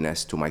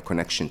happiness, to my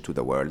connection to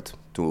the world,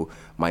 to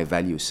my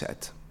value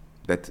set,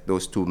 that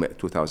those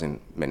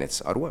 2,000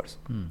 minutes are worth,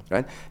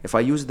 right? If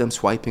I use them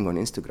swiping on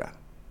Instagram,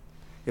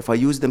 if I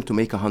use them to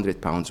make 100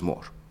 pounds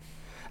more.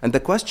 And the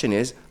question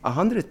is,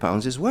 100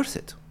 pounds is worth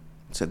it.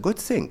 It's a good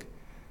thing.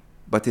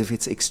 But if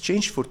it's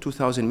exchanged for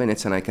 2,000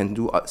 minutes and I can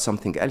do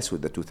something else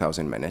with the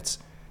 2,000 minutes,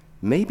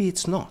 maybe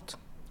it's not.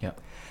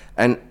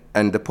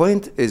 And the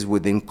point is,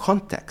 within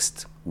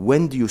context,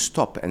 when do you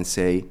stop and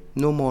say,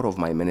 no more of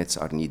my minutes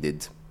are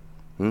needed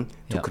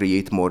to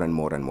create more and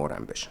more and more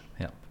ambition?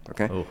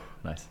 Okay? Oh,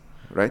 nice.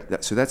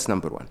 Right? So that's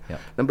number one.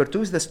 Number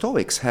two is the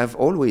Stoics have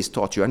always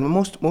taught you, and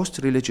most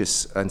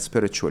religious and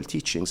spiritual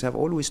teachings have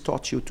always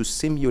taught you to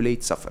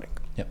simulate suffering.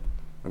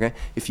 Okay?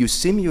 If you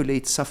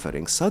simulate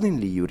suffering,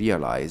 suddenly you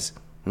realize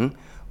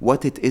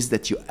what it is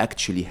that you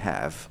actually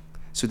have,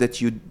 so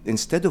that you,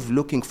 instead of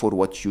looking for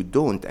what you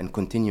don't and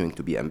continuing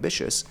to be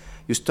ambitious,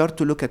 you start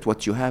to look at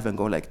what you have and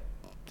go like,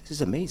 this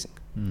is amazing.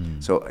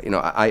 So,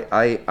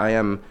 I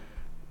am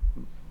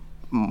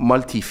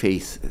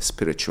multi-faith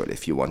spiritual,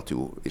 if you want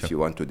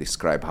to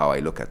describe how I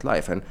look at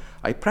life. And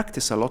I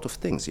practice a lot of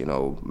things,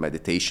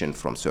 meditation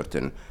from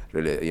certain,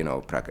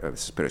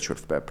 spiritual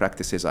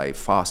practices. I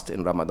fast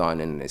in Ramadan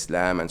in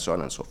Islam and so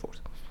on and so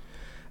forth.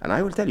 And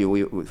I will tell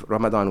you,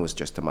 Ramadan was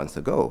just a month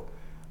ago.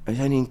 It's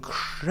an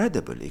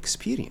incredible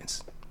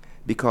experience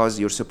because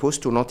you're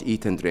supposed to not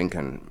eat and drink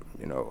and,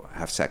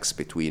 have sex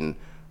between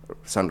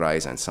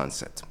sunrise and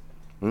sunset.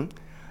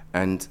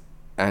 And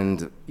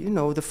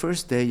the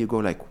first day you go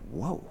like,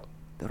 whoa,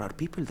 there are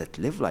people that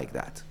live like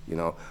that,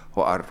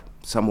 who are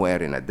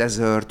somewhere in a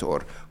desert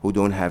or who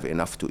don't have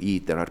enough to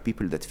eat. There are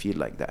people that feel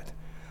like that.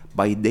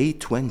 By day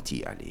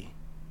 20, Ali,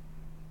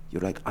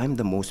 you're like, I'm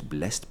the most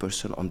blessed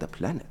person on the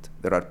planet.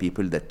 There are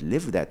people that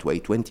live that way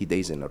 20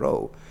 days in a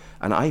row.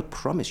 And I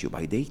promise you,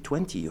 by day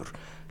 20, you're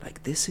like,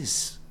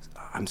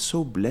 I'm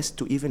so blessed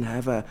to even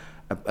have a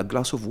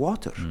glass of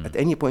water at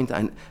any point.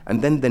 And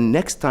then the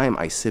next time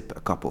I sip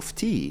a cup of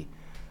tea,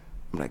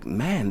 I'm like,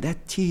 man,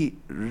 that tea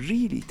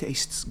really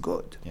tastes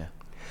good. Yeah.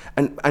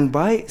 And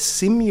by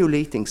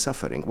simulating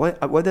suffering,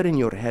 whether in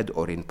your head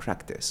or in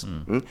practice,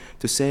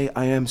 to say,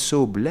 I am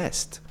so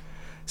blessed,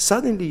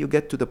 suddenly you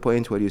get to the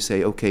point where you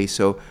say, okay,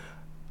 so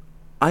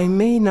I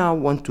may now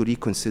want to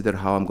reconsider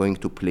how I'm going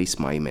to place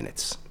my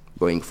minutes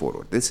going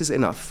forward. This is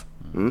enough.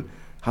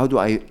 How do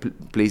I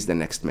place the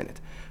next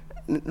minute?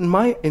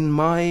 In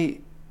my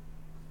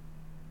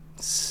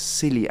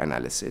silly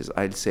analysis,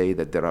 I'll say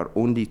that there are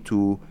only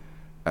two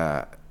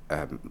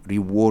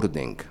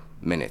rewarding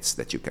minutes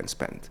that you can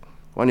spend.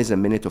 One is a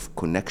minute of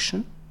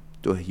connection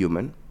to a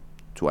human,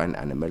 to an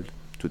animal,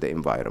 to the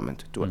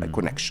environment, to a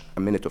connection,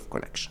 a minute of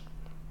connection.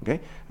 Okay?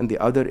 And the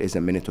other is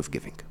a minute of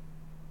giving.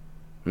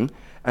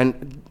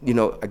 And,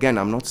 again,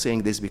 I'm not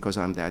saying this because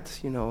I'm that,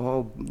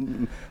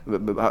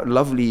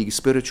 lovely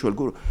spiritual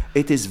guru.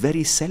 It is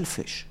very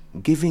selfish.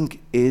 Giving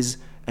is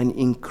an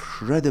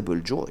incredible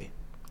joy.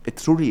 It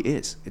truly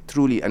is. It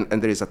truly, and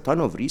there is a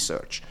ton of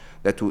research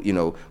that,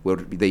 where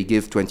they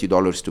give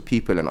 $20 to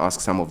people and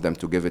ask some of them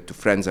to give it to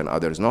friends and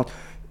others not.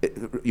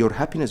 Your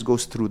happiness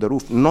goes through the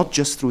roof, not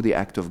just through the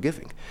act of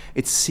giving.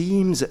 It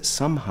seems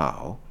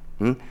somehow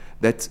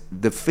that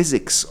the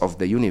physics of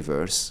the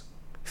universe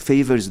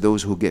favors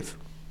those who give.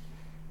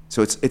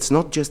 So it's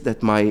not just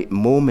that my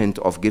moment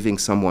of giving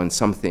someone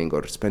something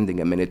or spending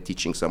a minute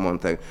teaching someone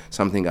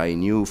something I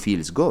knew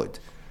feels good.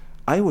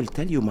 I will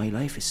tell you, my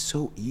life is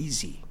so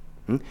easy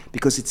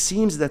because it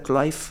seems that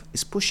life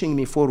is pushing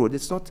me forward.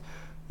 It's not,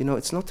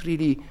 it's not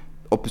really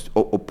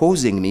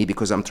opposing me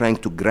because I'm trying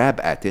to grab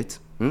at it.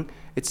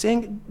 It's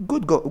saying,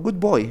 good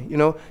boy,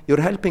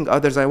 you're helping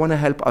others. I want to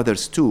help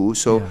others too.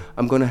 So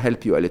I'm going to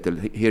help you a little.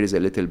 Here is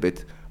a little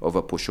bit of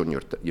a push on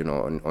your,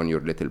 on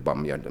your little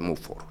bum and move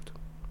forward.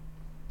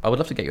 I would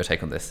love to get your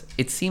take on this.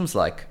 It seems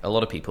like a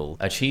lot of people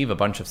achieve a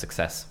bunch of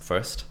success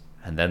first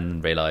and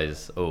then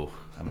realize, oh,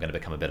 I'm going to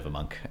become a bit of a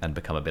monk and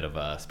become a bit of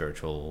a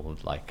spiritual,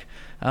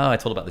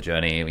 it's all about the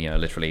journey.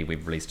 Literally,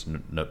 we've released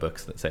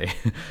notebooks that say,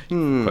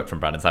 quote from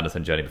Brandon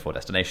Sanderson, Journey Before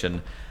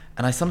Destination.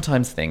 And I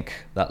sometimes think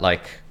that,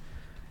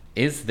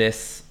 is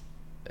this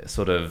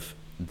sort of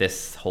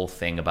this whole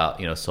thing about,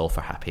 soul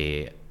for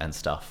happy and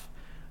stuff,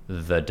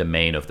 the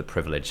domain of the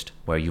privileged,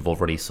 where you've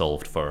already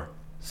solved for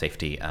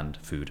safety and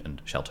food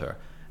and shelter,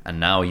 and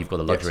now you've got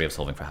the luxury of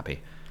solving for happy.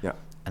 Yeah.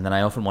 And then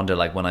I often wonder,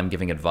 when I'm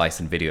giving advice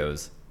in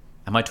videos,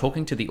 am I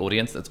talking to the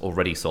audience that's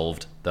already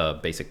solved the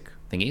basic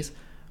thingies?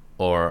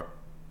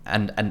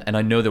 And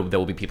I know there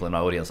will be people in my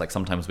audience,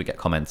 sometimes we get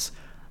comments.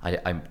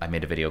 I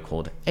made a video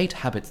called 8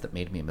 Habits That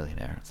Made Me a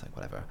Millionaire. It's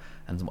whatever.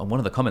 And one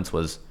of the comments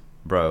was,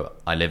 bro,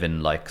 I live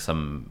in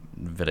some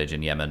village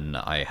in Yemen.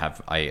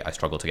 I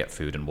struggle to get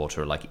food and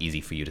water.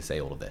 Easy for you to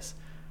say all of this.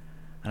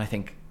 And I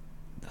think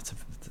that's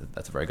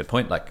a very good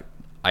point.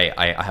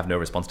 I have no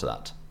response to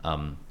that.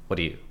 What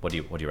do you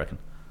reckon?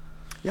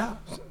 Yeah,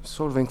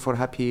 solving for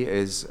happy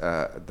is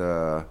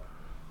the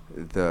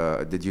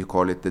did you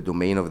call it the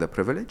domain of the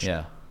privileged?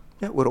 Yeah.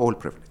 Yeah, we're all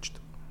privileged.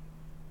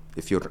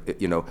 If you're,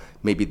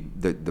 maybe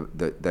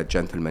the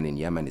gentleman in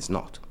Yemen is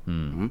not.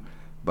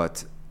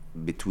 But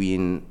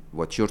between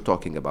what you're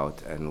talking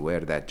about and where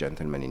that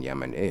gentleman in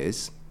Yemen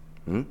is,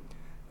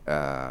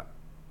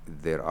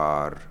 there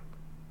are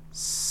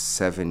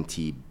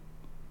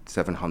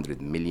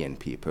 700 million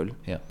people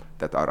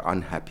that are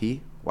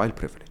unhappy while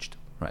privileged.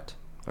 Right.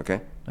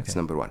 Okay? That's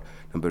number one.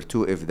 Number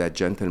two, if that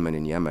gentleman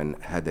in Yemen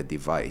had a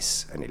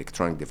device, an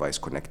electronic device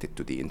connected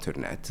to the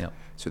internet,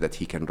 so that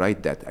he can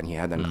write that, and he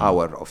had an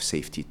hour of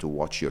safety to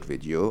watch your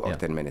video, or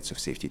 10 minutes of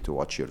safety to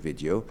watch your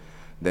video,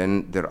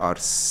 then there are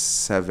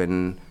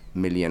 7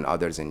 million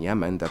others in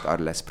Yemen that are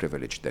less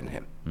privileged than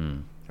him.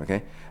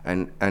 Okay?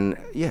 And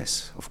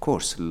yes, of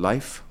course,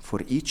 life for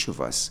each of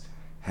us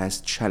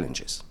has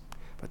challenges.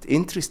 But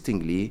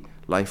interestingly,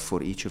 life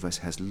for each of us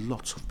has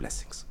lots of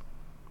blessings.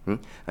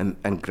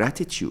 And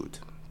gratitude,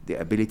 the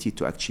ability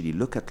to actually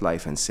look at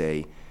life and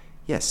say,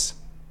 yes,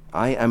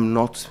 I am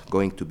not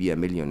going to be a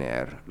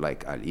millionaire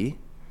like Ali,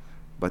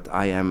 but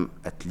I am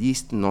at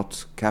least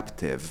not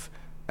captive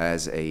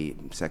as a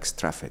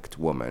sex-trafficked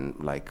woman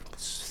like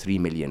 3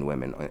 million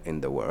women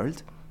in the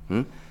world.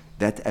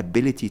 That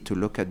ability to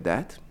look at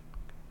that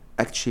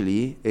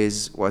actually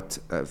is what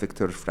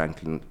Viktor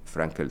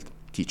Frankl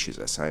teaches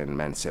us in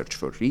Man's Search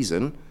for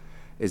Reason,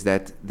 is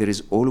that there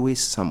is always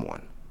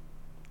someone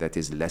that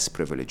is less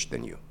privileged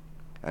than you.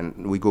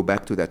 And we go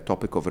back to that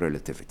topic of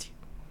relativity.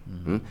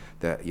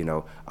 That, you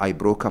know, I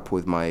broke up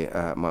with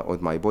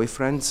my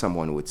boyfriend.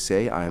 Someone would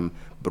say I'm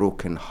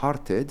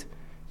broken-hearted.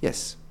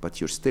 Yes,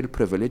 but you're still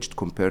privileged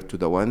compared to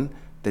the one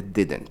that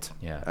didn't,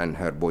 and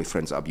her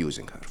boyfriend's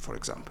abusing her, for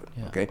example.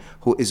 Okay,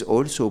 who is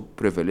also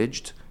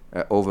privileged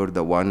over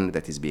the one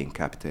that is being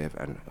captive,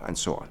 and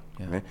so on.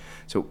 Okay?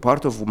 So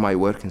part of my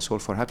work in Soul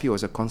for Happy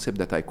was a concept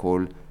that I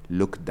call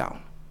look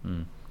down.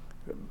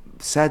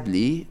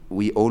 Sadly,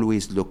 we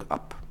always look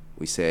up.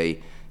 We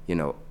say, you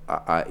know,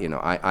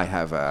 I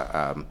have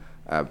a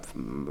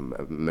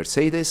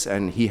Mercedes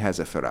and he has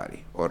a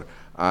Ferrari, or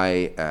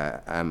I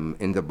am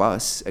in the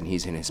bus and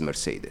he's in his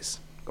Mercedes,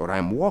 or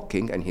I'm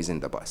walking and he's in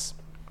the bus,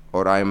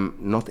 or I'm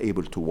not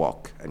able to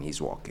walk and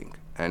he's walking.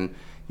 And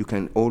you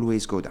can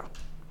always go down.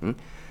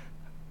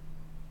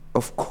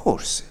 Of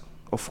course,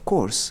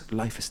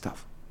 life is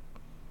tough.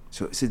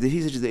 So this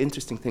is the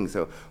interesting thing.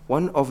 So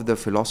one of the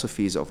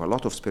philosophies of a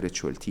lot of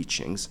spiritual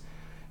teachings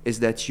is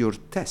that your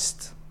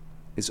test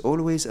is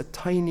always a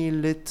tiny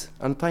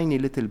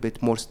little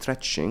bit more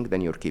stretching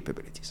than your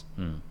capabilities.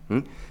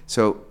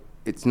 So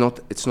it's not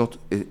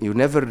you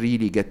never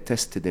really get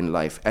tested in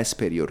life as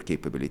per your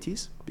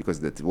capabilities, because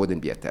that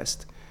wouldn't be a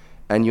test,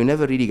 and you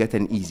never really get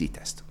an easy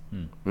test.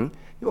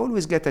 You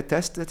always get a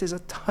test that is a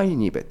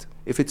tiny bit.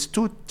 If it's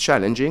too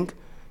challenging,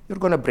 you're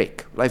gonna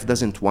break. Life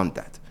doesn't want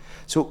that.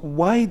 So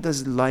why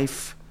does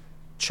life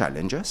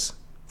challenge us?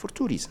 For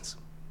two reasons.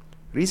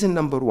 Reason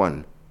number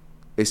one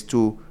is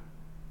to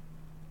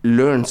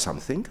learn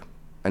something,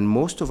 and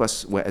most of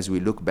us, as we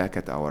look back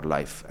at our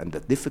life and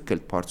the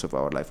difficult parts of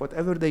our life,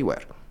 whatever they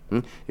were,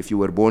 if you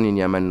were born in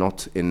Yemen,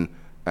 not in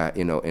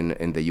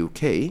the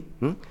UK,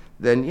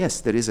 then yes,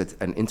 there is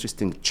an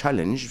interesting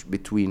challenge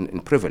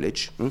between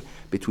privilege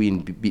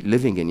between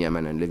living in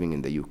Yemen and living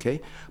in the UK.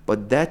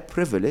 But that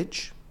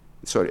privilege,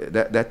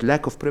 that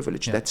lack of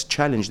privilege, that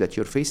challenge that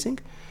you're facing,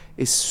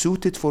 is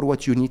suited for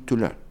what you need to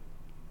learn.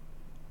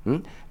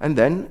 And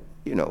then,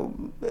 you know,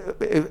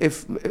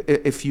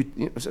 if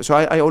you, so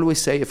I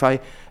always say,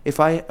 if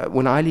I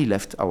when Ali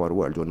left our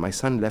world, when my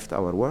son left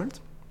our world,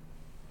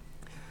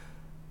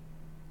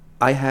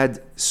 I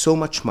had so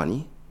much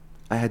money,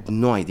 I had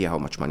no idea how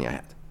much money I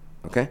had.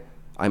 Okay,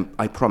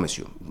 I promise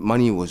you,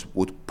 money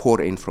would pour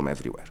in from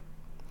everywhere,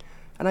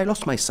 and I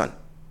lost my son.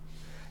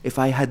 If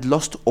I had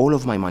lost all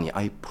of my money,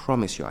 I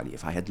promise you, Ali,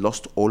 if I had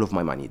lost all of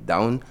my money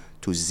down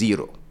to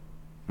zero,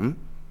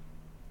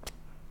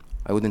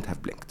 I wouldn't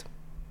have blinked.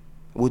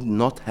 Would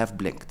not have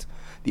blinked.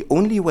 The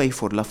only way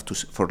for life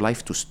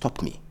to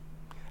stop me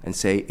and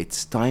say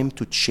it's time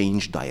to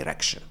change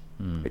direction.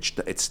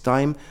 It's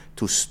time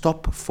to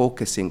stop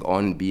focusing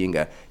on being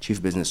a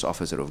chief business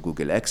officer of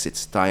Google X.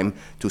 It's time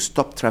to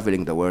stop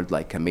traveling the world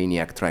like a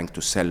maniac trying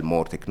to sell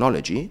more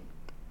technology.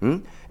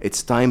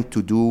 It's time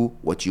to do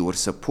what you were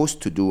supposed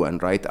to do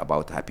and write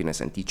about happiness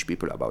and teach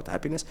people about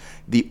happiness.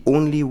 The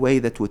only way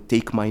that would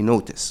take my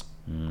notice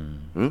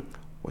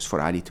was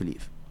for Ali to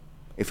leave.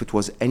 If it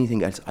was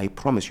anything else, I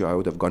promise you I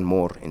would have gone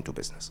more into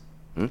business.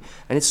 And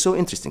it's so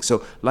interesting.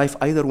 So life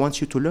either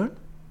wants you to learn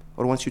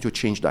or wants you to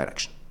change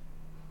direction.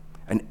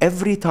 And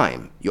every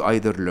time you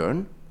either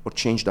learn or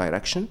change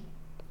direction,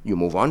 you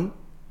move on,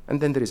 and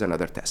then there is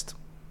another test.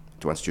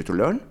 It wants you to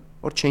learn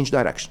or change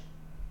direction.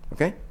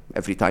 Okay?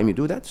 Every time you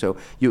do that, so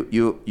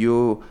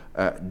you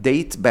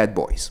date bad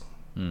boys,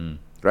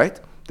 right?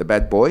 The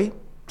bad boy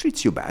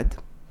treats you bad,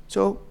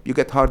 so you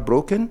get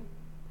heartbroken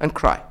and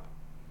cry.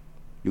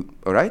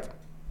 All right?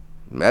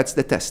 That's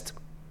the test.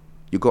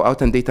 You go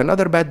out and date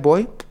another bad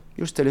boy,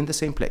 you're still in the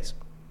same place.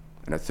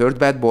 And a third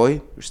bad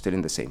boy, you're still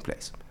in the same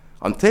place.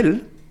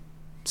 Until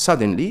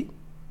suddenly,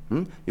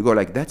 you go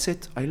like, that's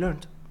it, I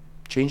learned.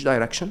 Change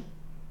direction.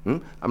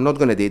 I'm not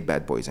going to date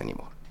bad boys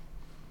anymore.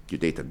 You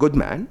date a good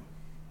man,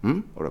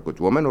 or a good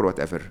woman, or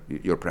whatever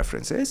your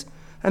preference is,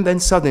 and then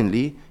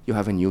suddenly you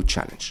have a new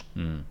challenge.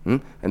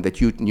 And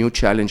that new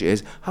challenge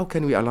is, how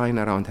can we align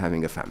around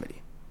having a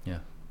family?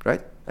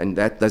 Right? And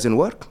that doesn't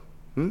work.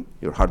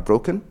 You're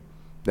heartbroken.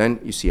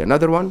 Then you see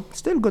another one,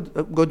 still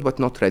good but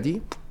not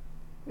ready.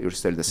 You're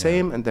still the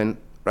same, and then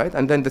right,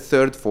 and then the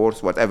third,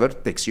 fourth, whatever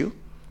takes you.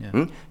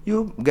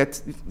 You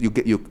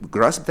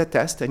grasp the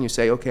test and you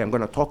say, okay, I'm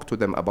going to talk to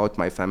them about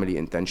my family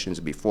intentions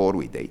before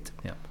we date.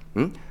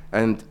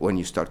 And when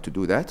you start to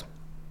do that,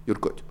 you're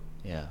good.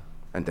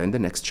 And then the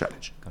next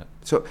challenge.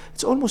 So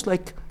it's almost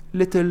like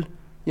little,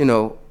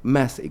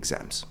 math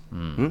exams.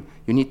 You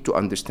need to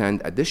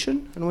understand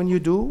addition, and when you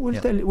do,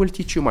 we'll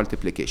teach you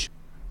multiplication.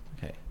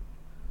 Okay.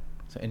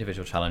 So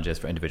individual challenges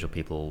for individual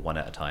people, one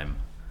at a time.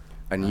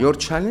 And your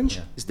challenge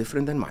is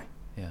different than mine.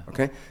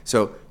 Okay.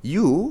 So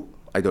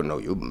I don't know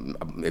you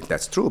if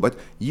that's true, but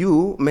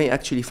you may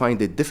actually find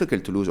it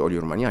difficult to lose all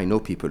your money. I know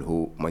people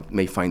who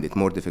may find it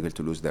more difficult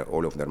to lose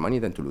all of their money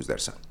than to lose their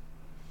son.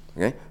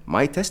 Okay?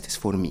 My test is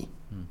for me.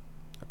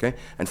 Okay?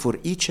 And for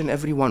each and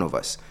every one of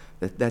us,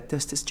 that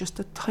test is just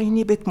a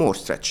tiny bit more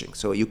stretching.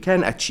 So you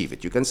can achieve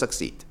it, you can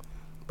succeed,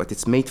 but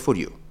it's made for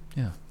you.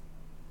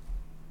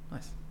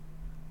 Nice.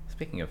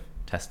 Speaking of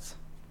tests,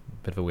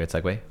 bit of a weird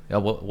segue. Yeah,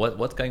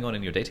 what's going on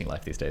in your dating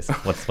life these days?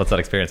 What's that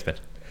experience been?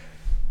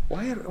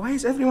 Why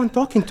is everyone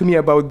talking to me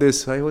about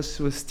this? I was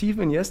with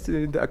Stephen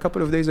yesterday, a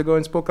couple of days ago,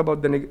 and spoke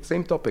about the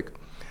same topic.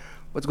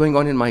 What's going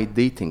on in my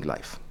dating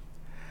life?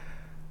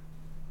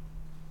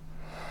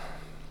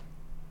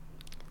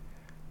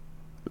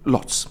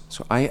 Lots.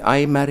 So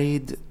I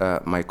married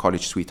my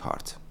college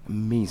sweetheart,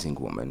 amazing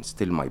woman,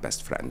 still my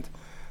best friend.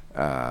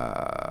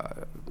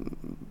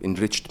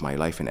 Enriched my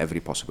life in every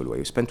possible way.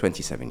 We spent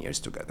 27 years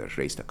together,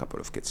 raised a couple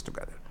of kids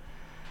together.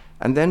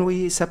 And then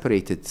we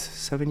separated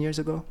 7 years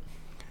ago.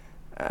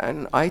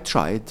 And I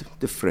tried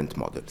different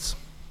models.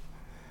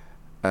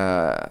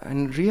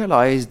 And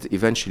realized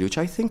eventually, which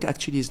I think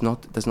actually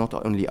does not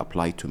only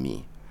apply to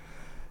me,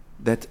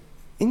 that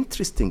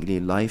interestingly,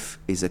 life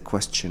is a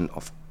question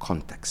of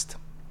context.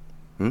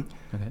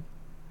 Okay.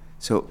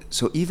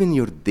 So even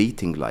your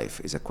dating life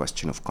is a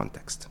question of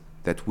context.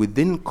 That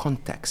within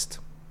context,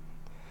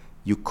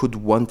 you could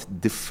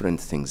want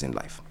different things in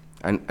life.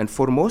 And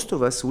for most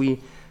of us, we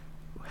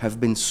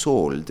have been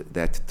sold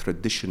that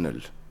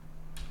traditional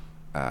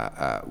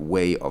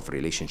way of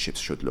relationships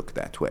should look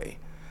that way.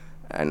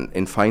 And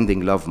in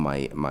Finding Love,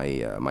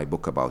 my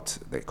book about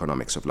the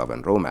economics of love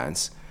and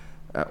romance,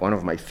 one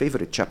of my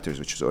favorite chapters,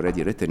 which is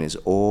already written, is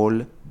all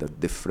the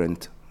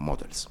different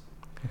models.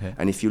 Okay.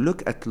 And if you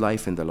look at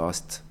life in the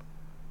last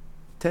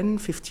 10,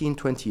 15,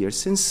 20 years,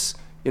 since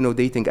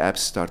dating apps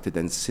started,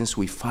 and since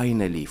we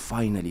finally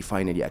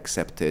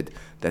accepted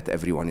that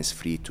everyone is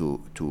free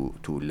to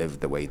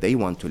live the way they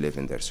want to live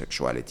in their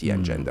sexuality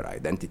and gender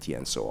identity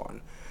and so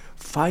on,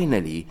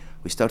 finally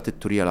we started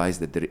to realize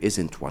that there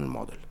isn't one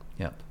model.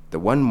 Yeah. The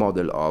one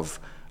model of,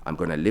 I'm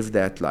going to live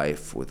that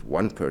life with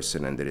one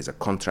person and there is a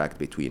contract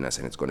between us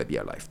and it's going to be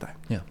a lifetime.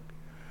 Yeah.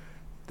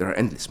 There are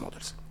endless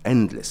models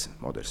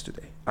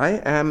today.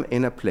 I am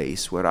in a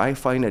place where I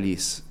finally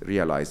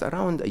realized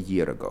around a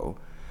year ago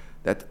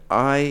that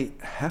I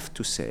have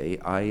to say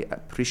I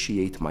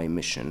appreciate my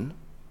mission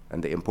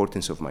and the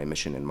importance of my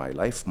mission in my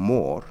life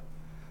more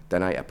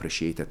than I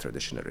appreciate a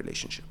traditional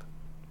relationship.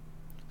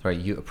 Sorry,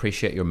 you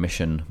appreciate your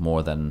mission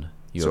more than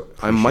you. So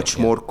I'm much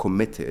more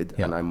committed,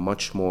 Yeah. and I'm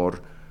much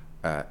more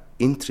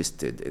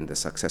interested in the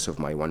success of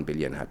my 1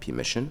 billion happy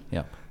mission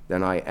Yeah.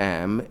 than I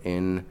am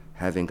in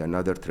having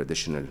another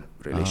traditional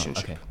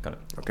relationship. Okay, got it.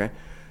 Okay,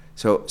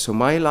 so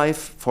my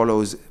life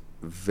follows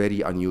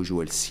very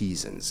unusual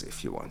seasons,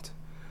 if you want,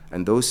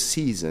 and those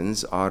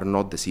seasons are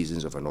not the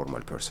seasons of a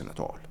normal person at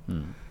all.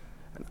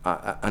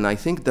 And I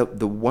think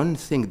the one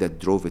thing that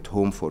drove it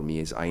home for me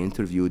is I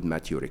interviewed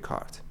Mathieu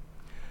Ricard,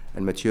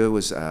 and Mathieu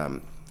was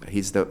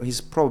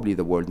he's probably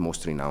the world's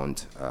most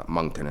renowned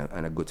monk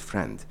and a good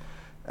friend,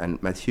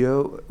 and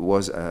Mathieu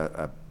was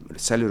a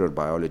cellular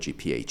biology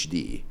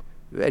PhD.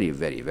 Very,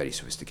 very, very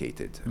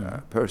sophisticated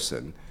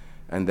person.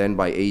 And then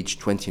by age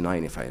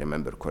 29, if I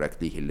remember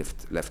correctly, he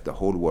left the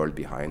whole world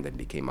behind and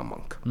became a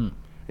monk.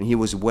 And he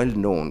was well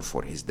known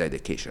for his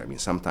dedication. I mean,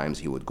 sometimes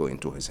he would go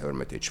into his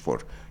hermitage for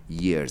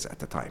years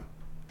at a time,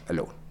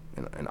 alone,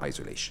 in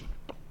isolation.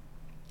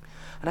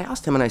 And I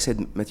asked him and I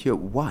said, Mathieu,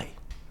 why?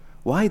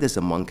 Why does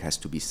a monk has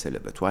to be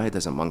celibate? Why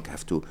does a monk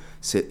have to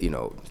sit,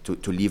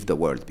 to leave the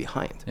world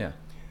behind? Yeah.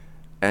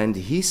 And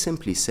he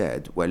simply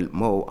said, well,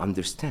 Mo,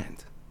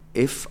 understand.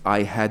 If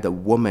I had a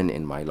woman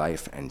in my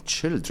life and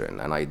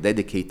children, and I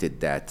dedicated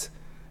that,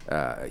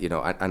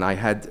 and I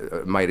had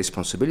my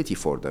responsibility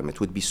for them, it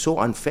would be so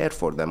unfair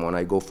for them when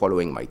I go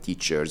following my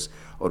teachers,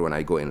 or when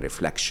I go in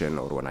reflection,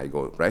 or when I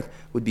go, right?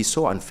 It would be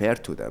so unfair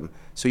to them.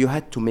 So you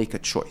had to make a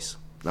choice.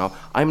 Now,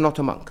 I'm not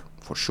a monk,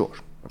 for sure,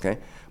 okay?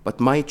 But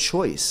my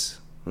choice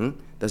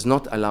does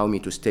not allow me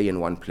to stay in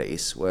one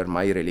place where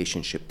my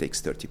relationship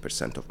takes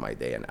 30% of my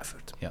day and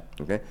effort. Yeah.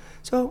 Okay?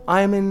 So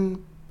I'm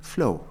in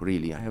flow,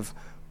 really. I have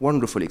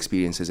wonderful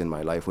experiences in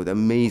my life with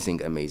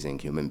amazing, amazing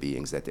human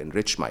beings that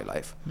enrich my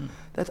life,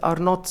 that are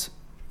not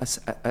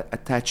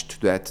attached to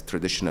that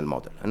traditional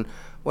model. And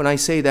when I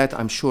say that,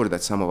 I'm sure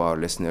that some of our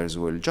listeners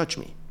will judge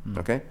me,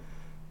 okay?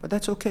 But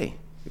that's okay,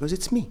 because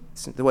it's me.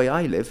 It's the way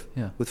I live,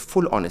 with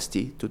full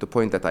honesty, to the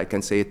point that I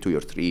can say it to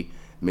your 3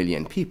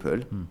 million people,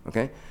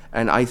 okay?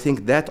 And I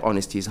think that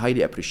honesty is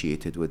highly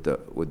appreciated with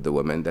the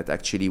women that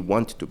actually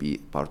want to be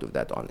part of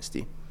that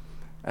honesty.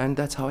 And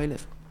that's how I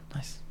live.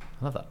 Nice.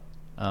 I love that.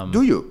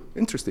 Do you?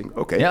 Interesting.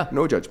 Okay. Yeah.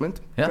 No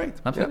judgment. Yeah, Great.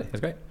 absolutely. It's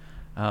great.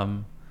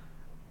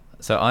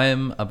 So I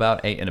am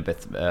about 8 and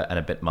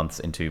a bit months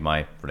into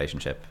my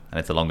relationship, and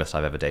it's the longest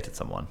I've ever dated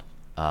someone.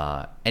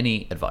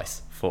 Any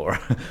advice for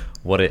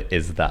what it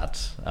is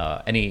that?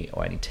 Any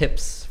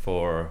tips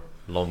for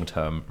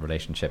long-term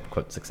relationship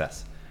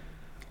success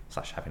 /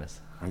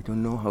 happiness? I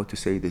don't know how to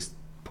say this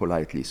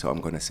politely, so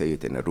I'm going to say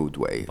it in a rude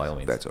way. By all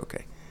means. That's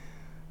okay.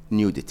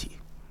 Nudity.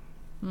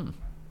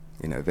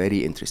 In a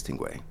very interesting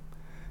way.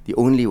 The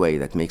only way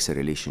that makes a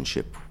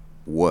relationship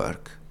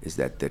work is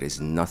that there is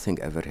nothing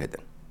ever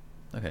hidden.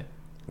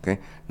 Okay?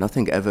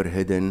 Nothing ever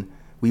hidden.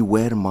 We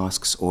wear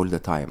masks all the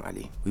time,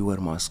 Ali. We wear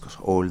masks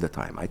all the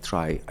time. I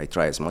try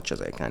as much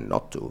as I can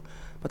not to,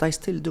 but I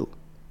still do.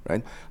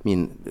 right? I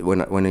mean,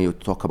 when you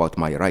talk about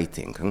my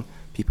writing,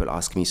 people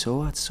ask me, so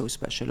what's so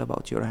special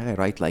about your writing? I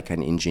write like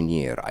an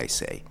engineer, I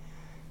say.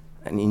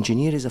 An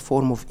engineer is a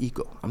form of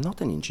ego. I'm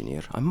not an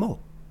engineer, I'm Mo,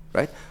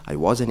 right? I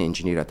was an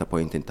engineer at a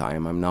point in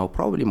time. I'm now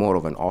probably more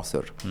of an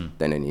author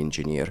than an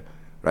engineer,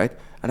 right?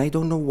 And I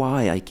don't know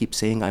why I keep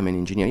saying I'm an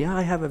engineer. Yeah,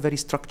 I have a very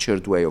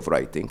structured way of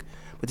writing,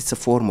 but it's a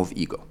form of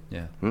ego.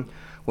 Yeah.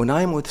 When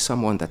I'm with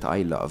someone that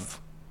I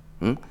love,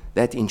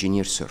 that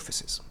engineer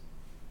surfaces.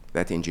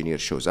 That engineer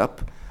shows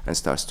up and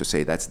starts to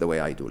say, that's the way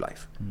I do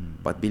life.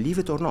 But believe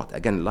it or not,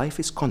 again, life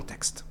is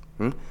context.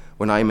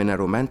 When I'm in a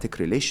romantic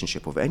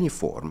relationship of any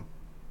form,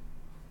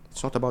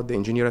 it's not about the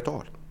engineer at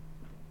all.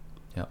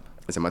 Yeah.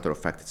 As a matter of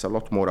fact, it's a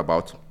lot more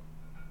about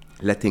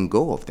letting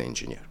go of the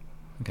engineer,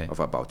 Okay.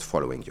 about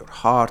following your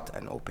heart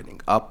and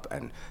opening up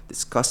and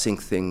discussing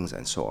things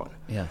and so on.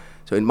 Yeah.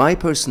 So in my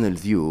personal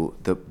view,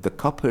 the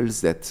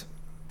couples that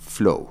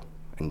flow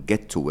and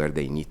get to where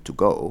they need to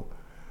go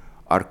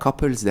are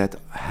couples that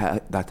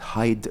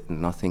hide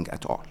nothing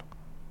at all.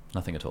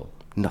 Nothing at all.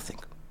 Nothing.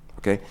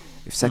 Okay?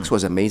 If sex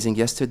was amazing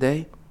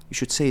yesterday, you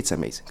should say it's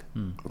amazing.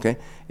 Okay?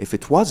 If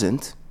it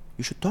wasn't,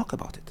 you should talk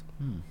about it.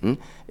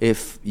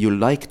 If you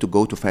like to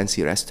go to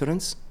fancy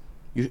restaurants,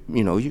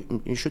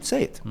 you should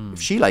say it.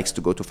 If she likes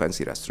to go to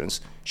fancy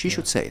restaurants, she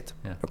should say it.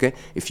 Yeah. Okay?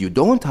 If you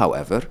don't,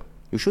 however,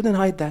 you shouldn't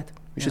hide that.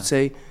 You should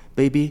say,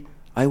 baby,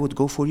 I would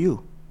go for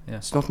you. Yeah.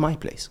 It's not my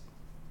place.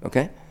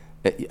 Okay?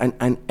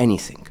 And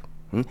anything.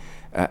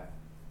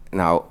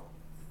 Now,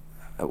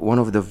 one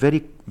of the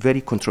very,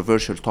 very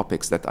controversial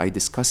topics that I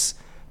discuss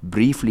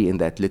briefly in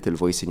that little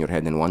voice in your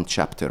head in one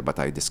chapter, but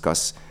I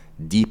discuss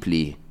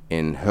deeply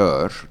in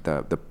Her,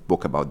 the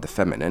book about the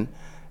feminine,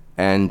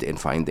 and in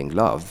Finding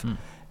Love,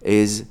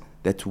 is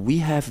that we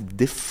have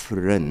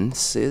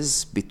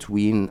differences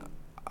between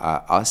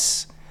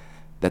us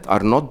that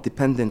are not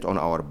dependent on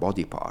our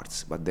body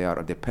parts, but they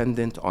are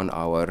dependent on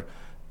our,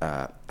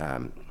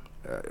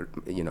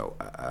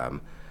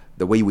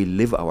 the way we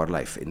live our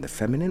life in the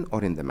feminine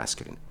or in the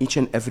masculine. Each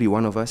and every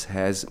one of us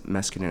has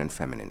masculine and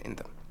feminine in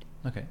them.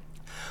 Okay.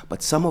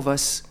 But some of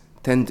us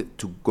tend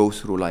to go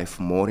through life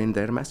more in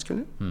their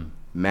masculine,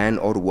 man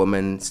or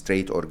woman,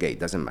 straight or gay,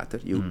 doesn't matter.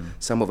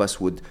 Some of us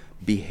would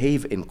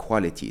behave in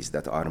qualities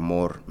that are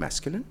more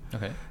masculine,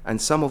 Okay. and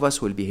some of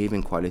us will behave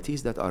in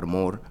qualities that are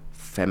more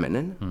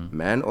feminine,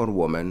 man or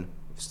woman,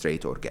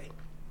 straight or gay.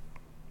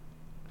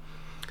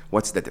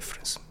 What's the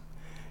difference?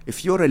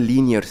 If you're a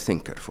linear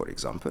thinker, for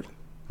example,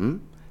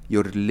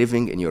 you're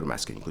living in your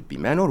masculine. You could be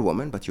man or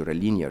woman, but you're a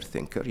linear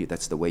thinker.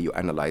 That's the way you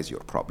analyze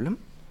your problem.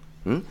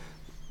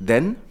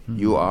 Then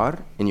you are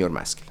in your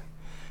masculine.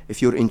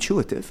 If you're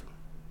intuitive,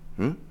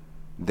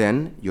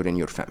 then you're in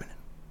your feminine.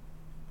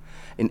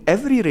 In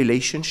every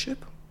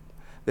relationship,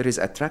 there is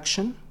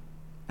attraction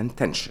and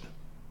tension.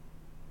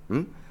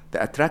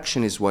 The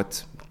attraction is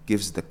what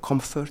gives the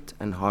comfort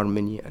and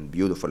harmony and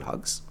beautiful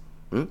hugs.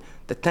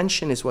 The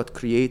tension is what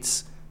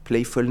creates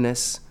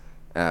playfulness,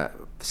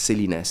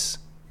 silliness,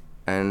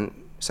 and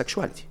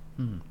sexuality.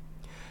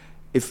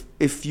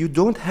 If you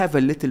don't have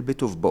a little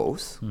bit of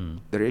both,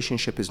 the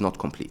relationship is not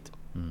complete.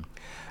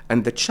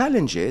 And the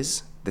challenge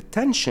is the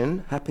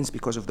tension happens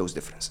because of those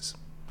differences.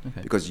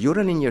 Okay. Because you're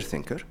a linear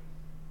thinker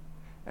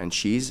and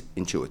she's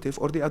intuitive,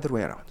 or the other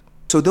way around.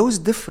 So those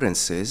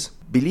differences,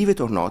 believe it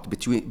or not,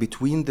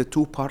 between the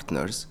two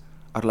partners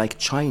are like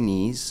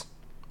Chinese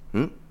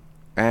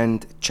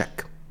and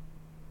Czech,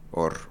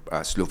 or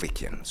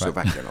Slovakian,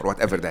 or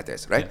whatever that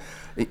is, right?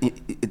 Yeah.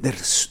 They're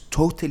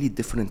totally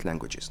different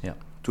languages. Yeah.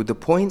 To the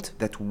point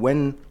that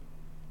when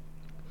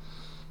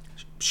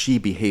she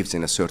behaves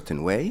in a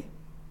certain way,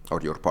 or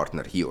your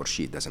partner, he or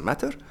she, doesn't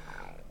matter,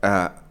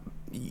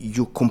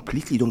 you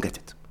completely don't get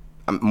it.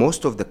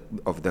 Most of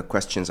the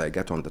questions I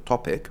get on the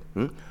topic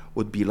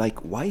would be like,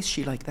 why is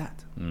she like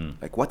that?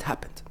 Like, what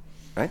happened,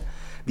 right?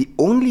 The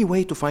only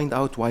way to find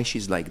out why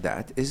she's like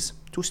that is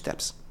 2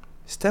 steps.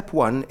 Step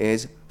 1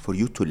 is for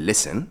you to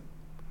listen,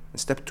 and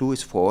step 2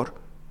 is for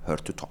her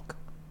to talk.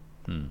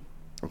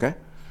 Okay?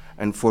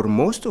 And for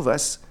most of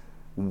us,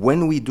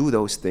 when we do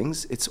those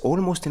things, it's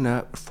almost in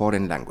a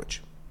foreign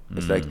language.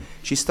 It's like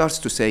she starts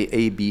to say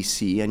A, B,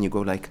 C, and you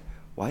go like,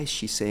 why is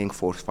she saying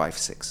 4, 5,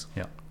 6?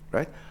 Yeah.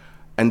 Right?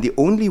 And the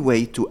only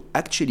way to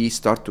actually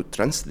start to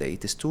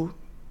translate is to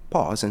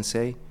pause and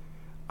say,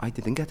 I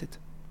didn't get it.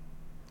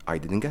 I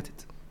didn't get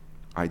it.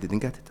 I didn't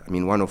get it. I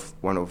mean, one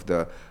of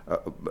the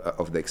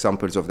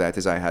examples of that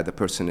is I had a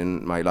person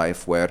in my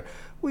life where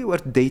we were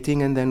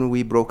dating and then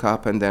we broke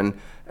up, and then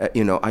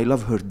I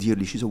love her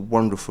dearly. She's a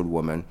wonderful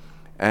woman,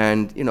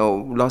 and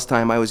last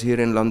time I was here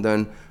in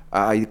London,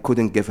 I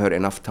couldn't give her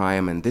enough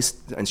time,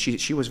 and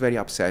she was very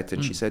upset,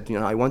 and she said,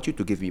 I want you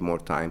to give me more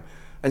time.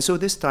 And so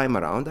this time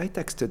around, I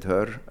texted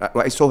her.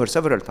 I saw her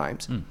several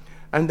times,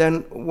 and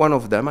then one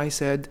of them I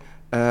said,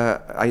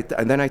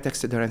 and then I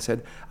texted her and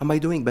said, am I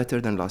doing better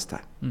than last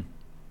time?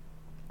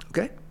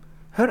 Okay?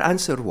 Her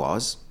answer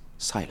was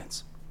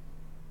silence.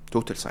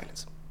 Total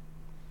silence.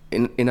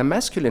 In a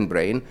masculine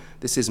brain,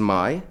 this is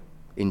my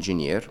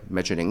engineer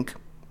measuring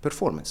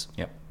performance.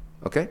 Yep.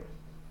 Okay?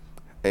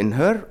 in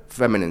her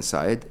feminine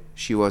side,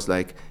 she was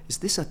like, is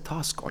this a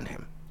task on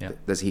him? Yeah.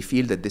 Does he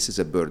feel that this is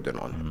a burden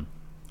on him?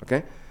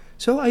 Okay?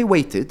 So I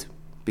waited,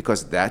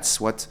 because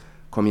that's what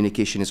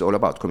communication is all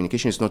about.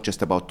 Communication is not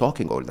just about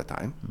talking all the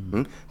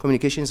time.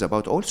 Communication is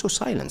about also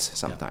silence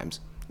sometimes.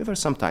 Give her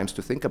some time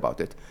to think about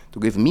it, to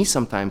give me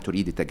some time to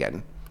read it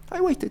again.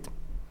 I waited.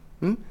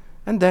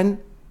 And then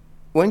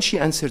when she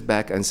answered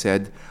back and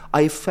said,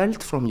 I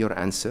felt from your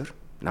answer,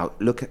 now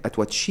look at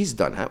what she's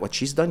done. What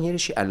she's done here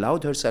is she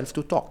allowed herself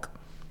to talk.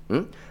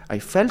 I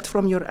felt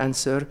from your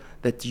answer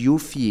that you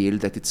feel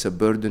that it's a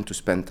burden to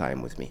spend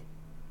time with me.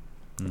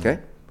 Okay?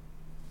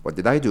 What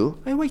did I do?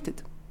 I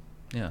waited.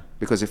 Yeah.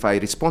 Because if I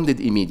responded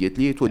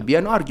immediately, it would be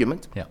an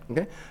argument. Yeah.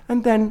 Okay?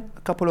 And then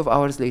a couple of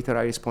hours later,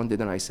 I responded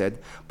and I said,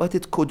 but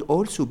it could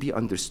also be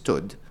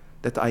understood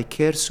that I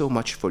care so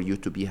much for you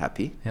to be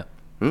happy. Yeah.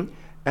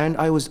 And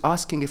I was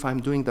asking if I'm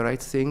doing the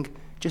right thing,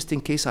 just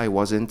in case I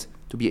wasn't,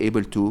 to be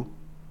able to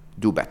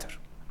do better.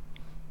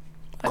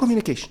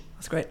 Communication.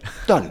 That's great.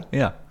 Done.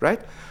 Yeah.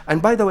 Right?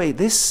 And by the way,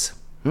 this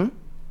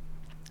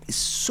is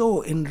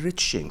so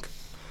enriching,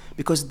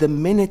 because the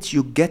minute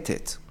you get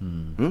it,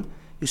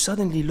 you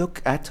suddenly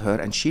look at her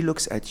and she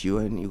looks at you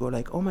and you go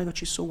like, oh my God,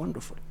 she's so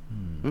wonderful.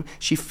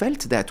 She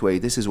felt that way.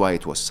 This is why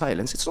it was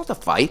silence. It's not a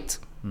fight.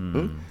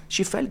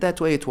 She felt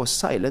that way. It was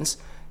silence.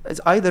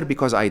 It's either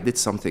because I did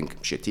something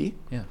shitty,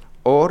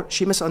 or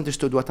she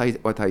misunderstood what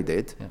I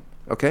did.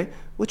 Okay,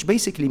 which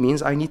basically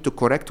means I need to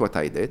correct what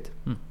I did,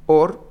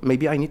 or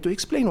maybe I need to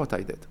explain what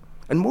I did.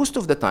 And most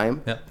of the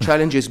time,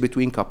 challenges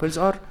between couples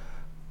are,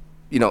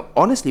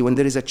 honestly, when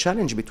there is a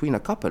challenge between a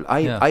couple,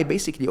 I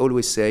basically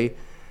always say,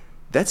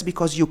 that's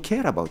because you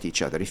care about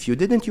each other. If you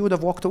didn't, you would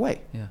have walked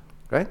away.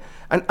 Right?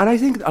 And I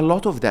think a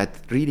lot of that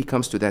really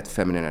comes to that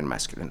feminine and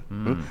masculine.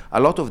 A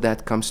lot of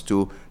that comes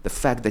to the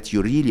fact that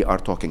you really are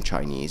talking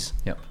Chinese,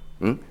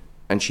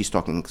 and she's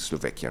talking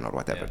Slovakian or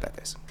whatever that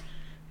is.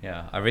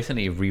 Yeah, I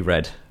recently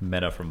reread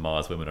Men Are From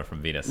Mars, Women Are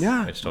From Venus.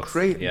 Yeah, which talks,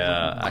 great,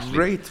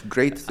 actually,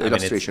 great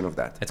illustration of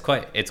that.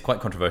 It's quite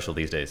controversial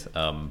these days,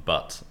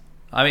 but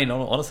I mean,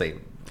 honestly,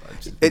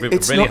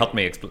 it's really not, helped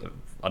me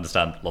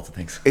understand lots of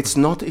things. It's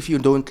not if you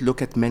don't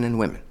look at men and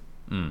women.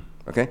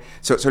 Okay,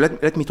 so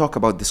let me talk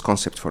about this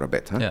concept for a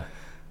bit. Yeah.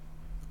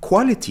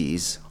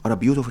 Qualities are a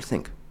beautiful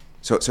thing.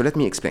 So let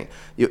me explain.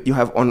 You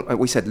have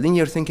we said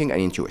linear thinking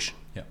and intuition.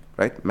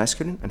 Right,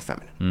 masculine and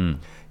feminine.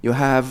 You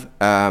have,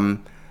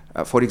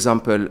 for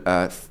example,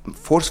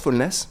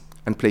 forcefulness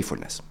and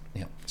playfulness.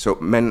 So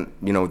men,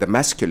 the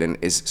masculine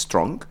is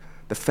strong,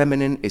 the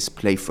feminine is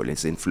playful,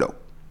 is in flow.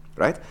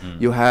 Right.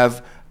 You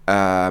have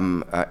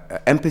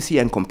empathy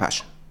and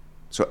compassion.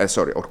 So,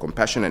 or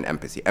compassion and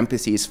empathy.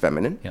 Empathy is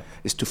feminine,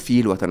 is to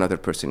feel what another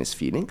person is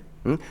feeling.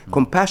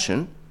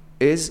 Compassion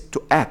is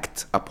to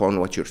act upon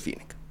what you're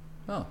feeling.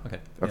 Oh, okay.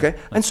 Okay,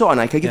 and so on.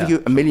 I can give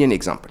you a million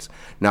examples.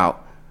 Now,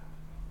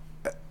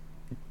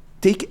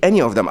 take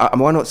any of them.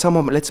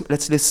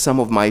 Let's list some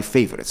of my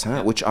favorites,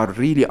 which are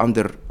really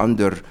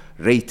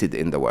underrated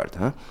in the world.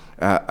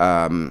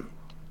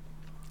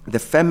 The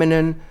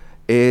feminine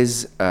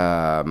is,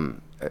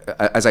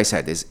 as I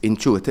said, is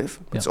intuitive.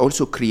 It's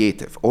also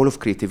creative. All of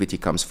creativity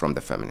comes from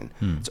the feminine.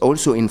 It's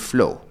also in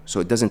flow, so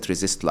it doesn't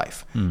resist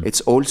life.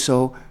 It's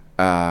also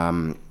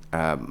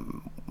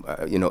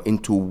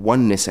into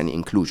oneness and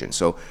inclusion.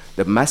 So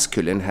the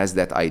masculine has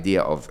that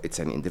idea of it's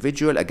an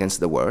individual against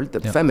the world. The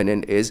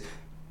feminine is,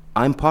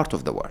 I'm part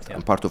of the world.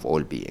 I'm part of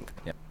all being.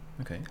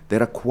 Okay.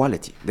 They're a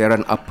quality. They're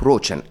an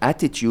approach, an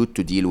attitude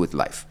to deal with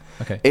life.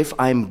 Okay. If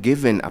I'm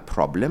given a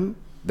problem,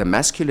 the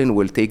masculine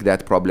will take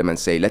that problem and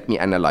say, let me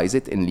analyze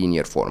it in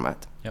linear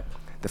format.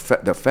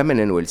 The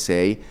feminine will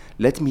say,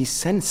 let me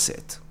sense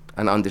it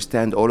and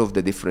understand all of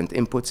the different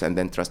inputs and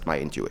then trust my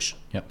intuition.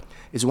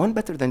 Is one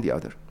better than the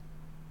other?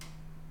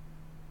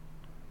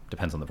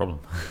 Depends on the problem.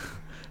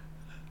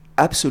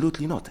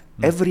 Absolutely not.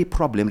 Every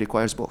problem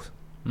requires both.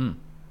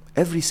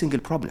 Every single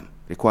problem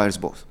requires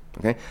both.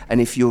 Okay,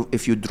 and if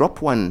you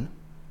drop one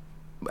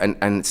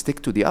and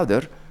stick to the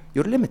other,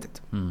 you're limited.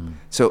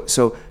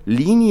 So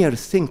linear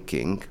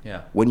thinking,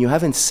 when you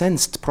haven't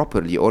sensed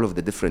properly all of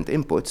the different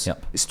inputs,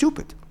 is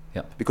stupid.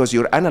 Because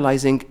you're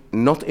analyzing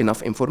not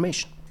enough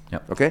information.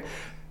 Okay,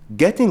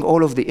 getting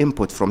all of the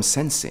input from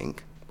sensing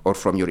or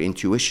from your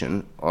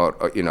intuition,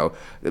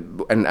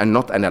 and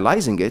not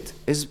analyzing it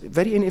is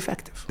very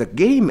ineffective. The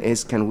game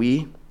is, can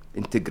we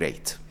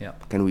integrate?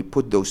 Can we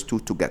put those two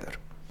together?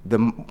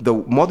 The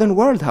modern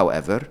world,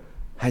 however,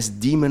 has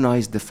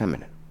demonized the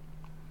feminine.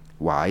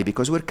 Why?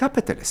 Because we're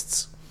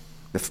capitalists.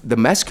 The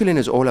masculine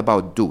is all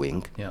about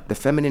doing. The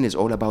feminine is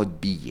all about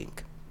being.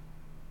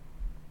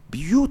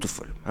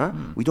 Beautiful.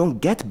 We don't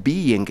get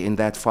being in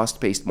that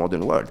fast-paced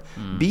modern world.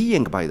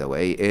 Being, by the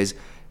way, is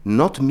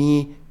not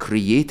me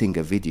creating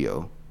a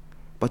video,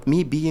 but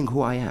me being who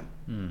I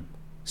am.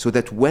 So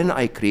that when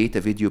I create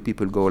a video,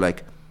 people go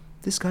like,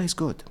 this guy is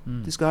good.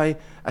 This guy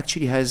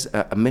actually has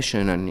a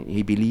mission and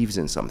he believes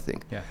in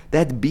something.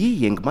 That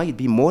being might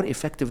be more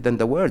effective than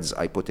the words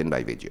I put in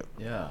my video.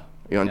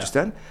 You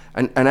understand?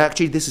 And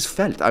actually this is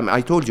felt.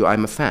 I told you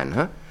I'm a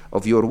fan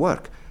of your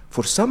work.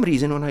 For some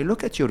reason, when I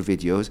look at your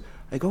videos,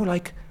 I go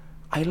like,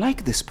 I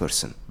like this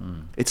person.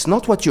 It's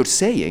not what you're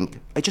saying.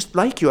 I just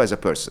like you as a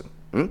person.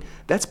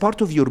 That's part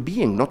of your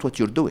being, not what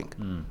you're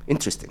doing.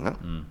 Interesting, huh?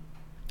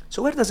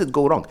 So where does it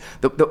go wrong?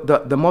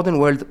 The modern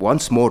world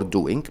wants more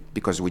doing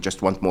because we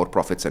just want more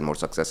profits and more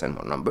success and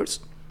more numbers,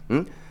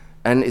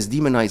 and is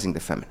demonizing the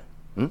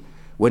feminine.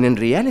 When in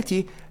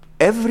reality,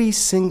 every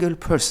single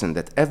person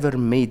that ever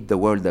made the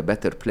world a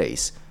better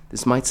place,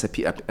 this might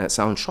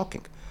sound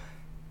shocking,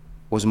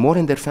 was more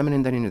in their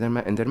feminine than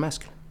in their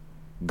masculine.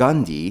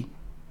 Gandhi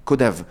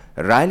could have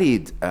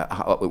rallied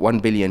 1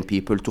 billion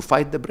people to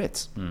fight the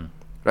Brits,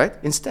 right?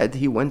 Instead,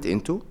 he went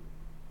into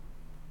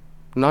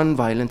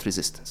non-violent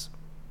resistance.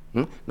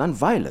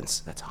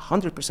 Non-violence, that's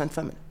 100%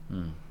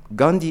 feminine.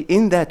 Gandhi,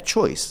 in that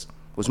choice,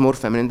 was more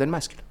feminine than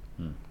masculine.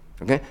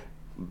 Okay?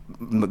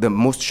 The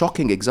most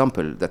shocking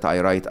example that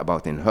I write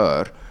about in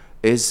Her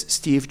is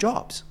Steve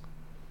Jobs.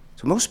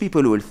 So most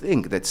people will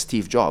think that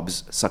Steve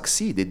Jobs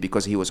succeeded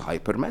because he was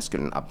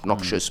hyper-masculine,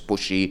 obnoxious,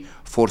 pushy,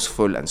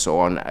 forceful, and so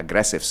on,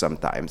 aggressive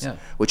sometimes,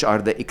 which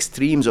are the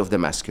extremes of the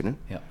masculine.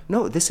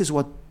 No, this is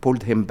what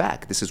pulled him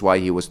back. This is why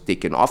he was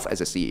taken off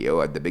as a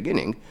CEO at the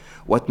beginning.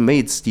 What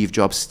made Steve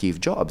Jobs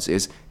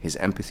is his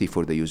empathy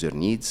for the user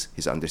needs,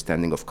 his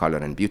understanding of color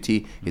and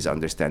beauty, his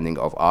understanding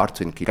of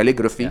art and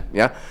calligraphy,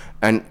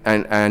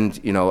 and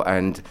you know,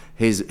 and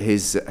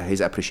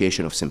his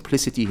appreciation of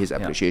simplicity, his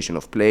appreciation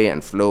of play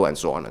and flow, and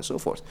so on and so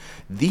forth.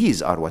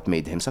 These are what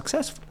made him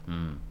successful.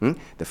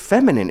 The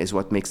feminine is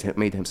what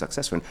made him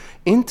successful.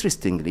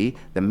 Interestingly,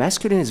 the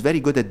masculine is very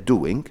good at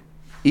doing,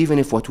 even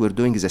if what we're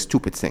doing is a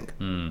stupid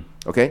thing.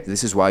 Okay?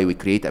 This is why we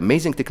create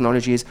amazing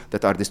technologies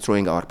that are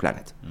destroying our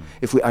planet.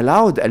 If we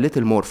allowed a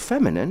little more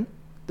feminine,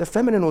 the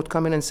feminine would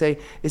come in and say,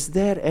 is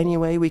there any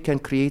way we can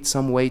create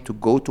some way to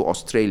go to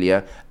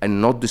Australia and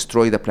not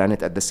destroy the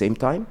planet at the same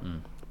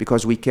time?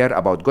 Because we care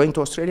about going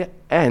to Australia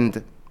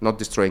and not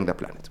destroying the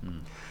planet.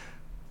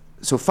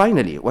 So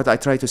finally, what I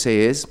try to say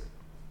is,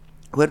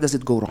 where does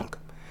it go wrong?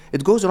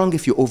 It goes wrong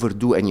if you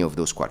overdo any of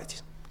those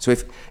qualities. So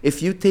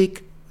if you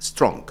take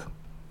strong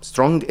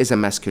is a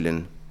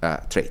masculine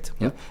trait.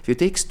 If you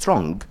take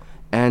strong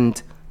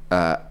and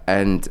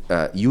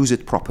use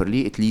it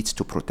properly, it leads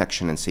to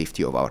protection and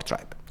safety of our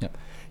tribe.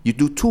 You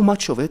do too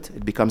much of it,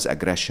 it becomes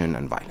aggression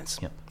and violence.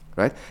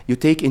 Right? You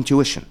take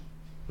intuition.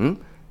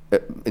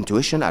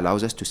 Intuition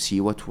allows us to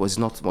see what is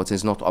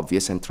not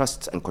obvious and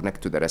trust and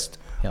connect to the rest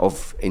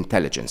of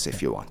intelligence,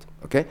 if you want.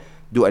 Okay?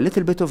 Do a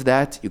little bit of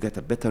that, you get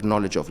a better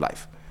knowledge of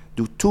life.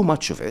 Do too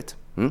much of it,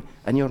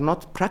 and you're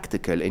not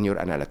practical in your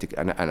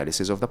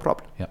analysis of the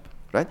problem.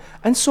 Right?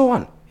 And so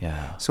on.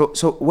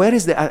 So where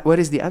is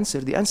the answer?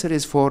 The answer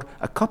is for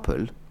a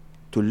couple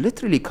to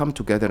literally come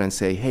together and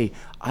say, hey,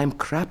 I'm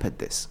crap at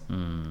this.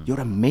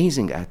 You're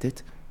amazing at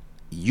it.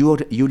 You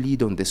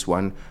lead on this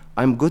one.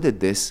 I'm good at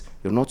this.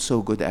 You're not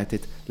so good at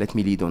it. Let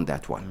me lead on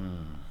that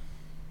one.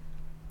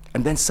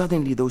 And then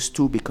suddenly those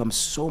two become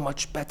so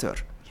much better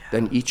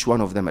than each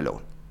one of them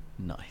alone.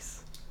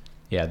 Nice.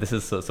 Yeah, this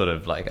is sort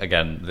of like,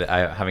 again,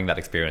 having that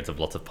experience of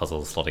lots of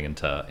puzzles slotting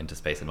into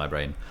space in my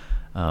brain.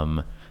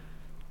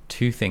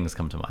 Two things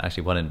come to mind.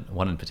 Actually,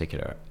 one in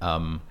particular,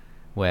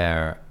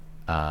 where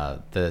I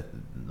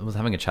was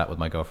having a chat with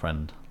my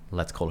girlfriend.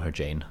 Let's call her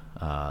Jane.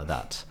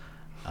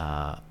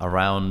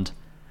 Around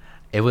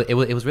it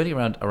was really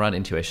around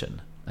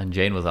intuition. And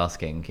Jane was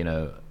asking, you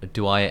know,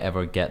 do I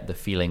ever get the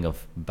feeling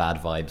of bad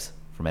vibes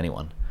from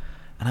anyone?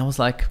 And I was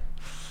like,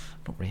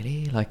 not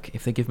really. Like,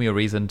 if they give me a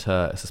reason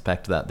to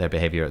suspect that their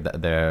behavior,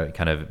 that their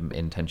kind of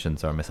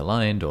intentions are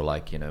misaligned, or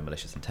like, you know,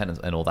 malicious intent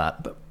and all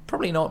that, but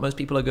probably not. Most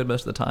people are good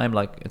most of the time.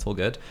 Like, it's all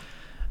good.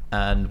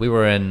 And we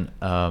were on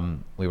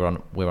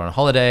a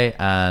holiday,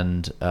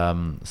 and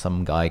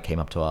some guy came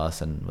up to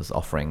us and was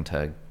offering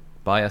to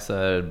buy us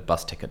a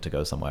bus ticket to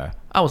go somewhere.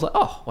 I was like,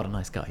 oh, what a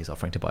nice guy. He's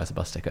offering to buy us a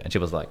bus ticket. And she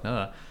was like,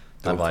 no,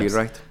 don't feel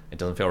right. It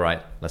doesn't feel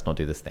right. Let's not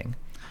do this thing.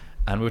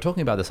 And we were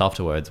talking about this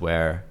afterwards,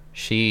 where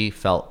she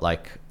felt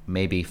like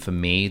maybe for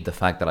me, the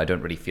fact that I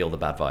don't really feel the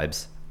bad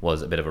vibes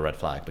was a bit of a red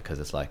flag, because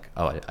it's like,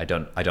 oh, I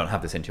don't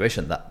have this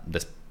intuition that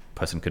this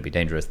person could be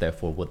dangerous.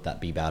 Therefore, would that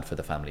be bad for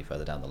the family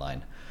further down the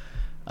line?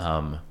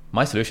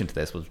 My solution to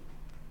this was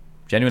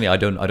genuinely, I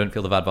don't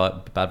feel the bad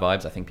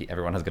vibes. I think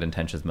everyone has good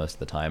intentions most of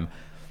the time.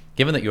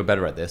 Given that you're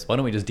better at this, why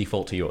don't we just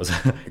default to yours?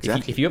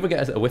 Exactly. If you ever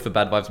get a whiff of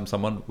bad vibes from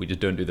someone, we just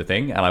don't do the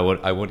thing, and I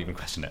won't even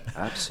question it.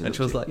 Absolutely. And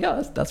she was like,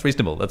 yeah, that's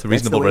reasonable. That's a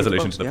reasonable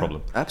resolution to the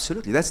problem.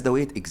 Absolutely. That's the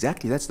way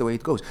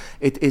it goes.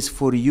 It is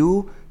for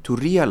you to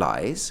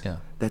realize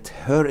that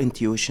her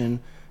intuition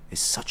is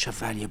such a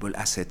valuable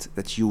asset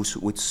that you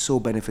would so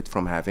benefit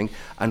from having,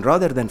 and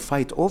rather than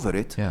fight over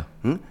it,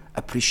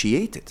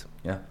 appreciate it.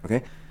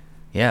 Okay.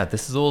 Yeah,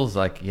 this is all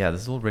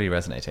really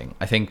resonating.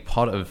 I think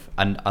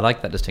and I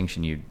like that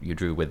distinction you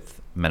drew with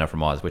Men Are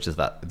From Mars, which is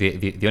that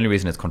the only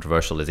reason it's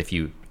controversial is if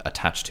you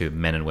attach to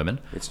men and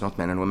women. It's not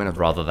men and women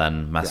rather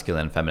than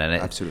masculine and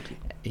feminine. Absolutely.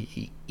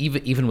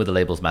 Even with the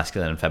labels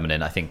masculine and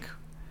feminine, I think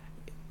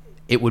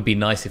it would be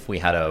nice if we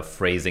had a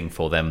phrasing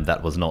for them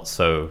that was not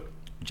so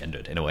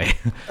gendered in a way,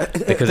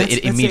 because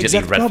it immediately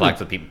red flags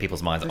with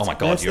people's minds. Oh my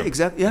God, that's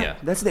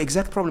that's the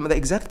exact problem. The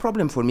exact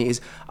problem for me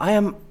is I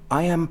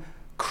am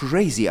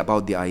crazy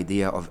about the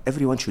idea of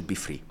everyone should be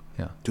free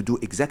to do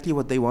exactly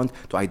what they want,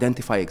 to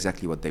identify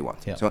exactly what they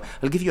want. So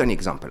I'll give you an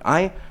example.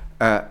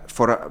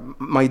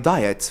 My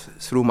diet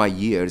through my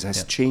years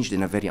has changed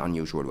in a very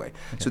unusual way.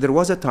 So there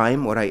was a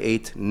time where I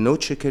ate no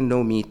chicken,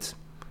 no meat,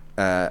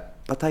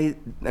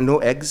 no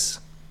eggs,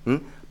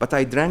 but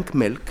I drank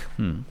milk,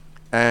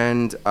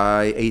 and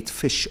I ate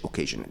fish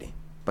occasionally,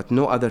 but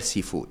no other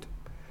seafood.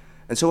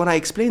 And so when I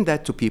explained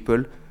that to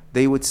people,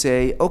 they would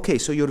say, okay,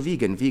 so you're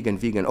vegan.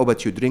 Oh,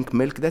 but you drink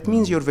milk. That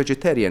means you're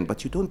vegetarian,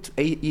 but you don't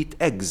eat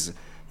eggs.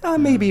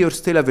 Maybe you're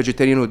still a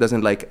vegetarian who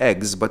doesn't like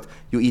eggs, but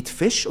you eat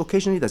fish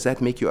occasionally. Does that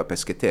make you a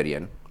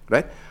pescatarian,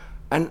 right?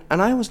 And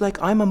I was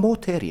like, I'm a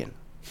motarian,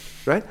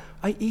 right?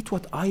 I eat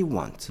what I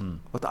want,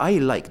 what I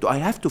like. Do I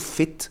have to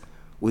fit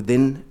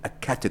within a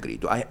category?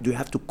 Do you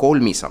have to call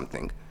me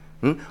something?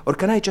 Or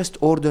can I just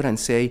order and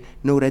say,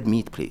 no red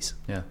meat, please?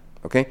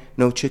 Okay?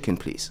 No chicken,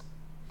 please.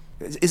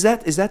 Is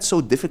that so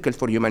difficult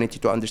for humanity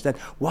to understand?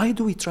 Why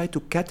do we try to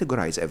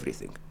categorize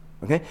everything?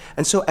 Okay?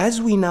 And so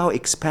as we now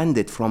expand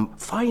it from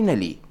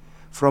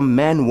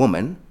man,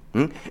 woman,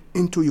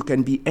 into you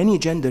can be any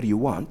gender you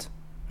want,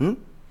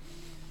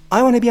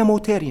 I want to be a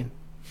Motarian.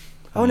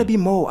 I want to be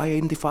Mo. I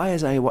identify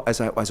as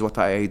what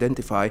I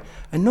identify,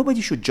 and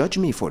nobody should judge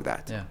me for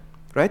that.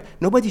 Right?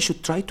 Nobody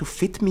should try to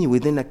fit me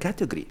within a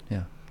category.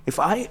 If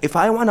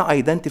I want to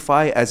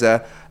identify as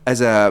a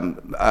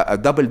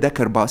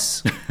double-decker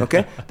bus,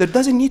 okay, there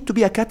doesn't need to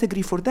be a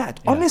category for that.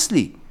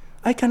 Honestly,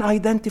 I can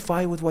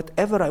identify with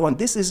whatever I want.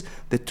 This is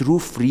the true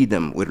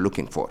freedom we're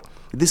looking for.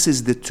 This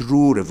is the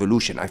true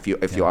revolution, if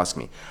you ask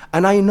me.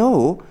 And I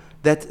know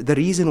that the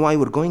reason why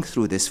we're going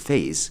through this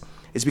phase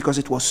is because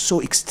it was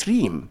so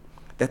extreme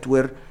that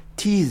we're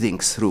teething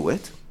through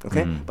it.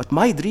 Okay, but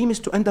my dream is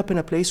to end up in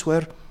a place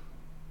where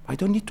I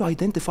don't need to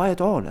identify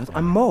at all.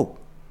 I'm Mo.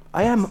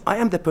 I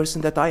am the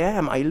person that I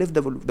am. I live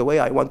the way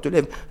I want to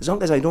live. As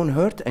long as I don't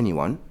hurt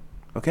anyone,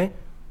 okay?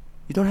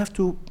 You don't have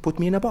to put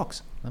me in a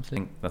box.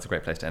 Absolutely. That's a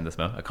great place to end this,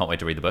 Mo. I can't wait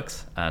to read the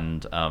books.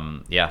 And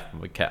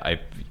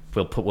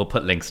we'll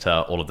put links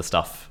to all of the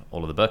stuff,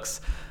 all of the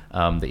books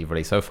that you've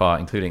released so far,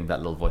 including That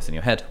Little Voice in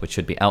Your Head, which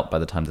should be out by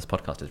the time this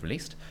podcast is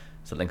released.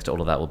 So links to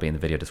all of that will be in the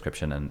video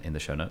description and in the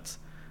show notes.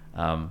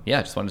 I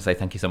just wanted to say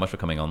thank you so much for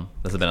coming on.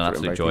 This has been an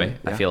absolute joy.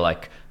 I feel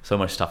like so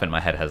much stuff in my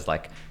head has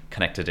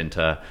connected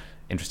into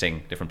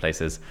interesting different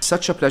places.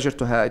 Such a pleasure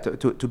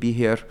to be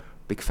here.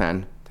 Big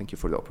fan. Thank you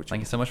for the opportunity.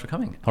 Thank you so much for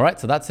coming. All right,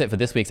 so that's it for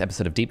this week's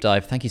episode of Deep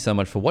Dive. Thank you so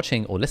much for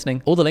watching or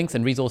listening. All the links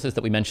and resources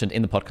that we mentioned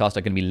in the podcast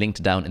are going to be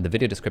linked down in the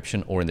video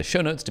description or in the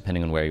show notes,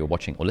 depending on where you're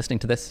watching or listening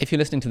to this. If you're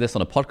listening to this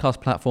on a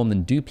podcast platform,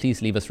 then do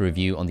please leave us a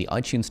review on the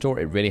iTunes store.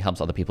 It really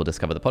helps other people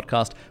discover the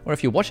podcast. Or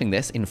if you're watching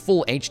this in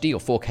full HD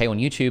or 4K on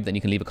YouTube, then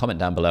you can leave a comment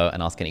down below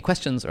and ask any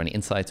questions or any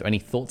insights or any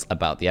thoughts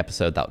about the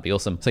episode. That would be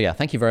awesome. So yeah,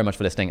 thank you very much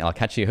for listening. I'll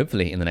catch you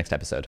hopefully in the next episode.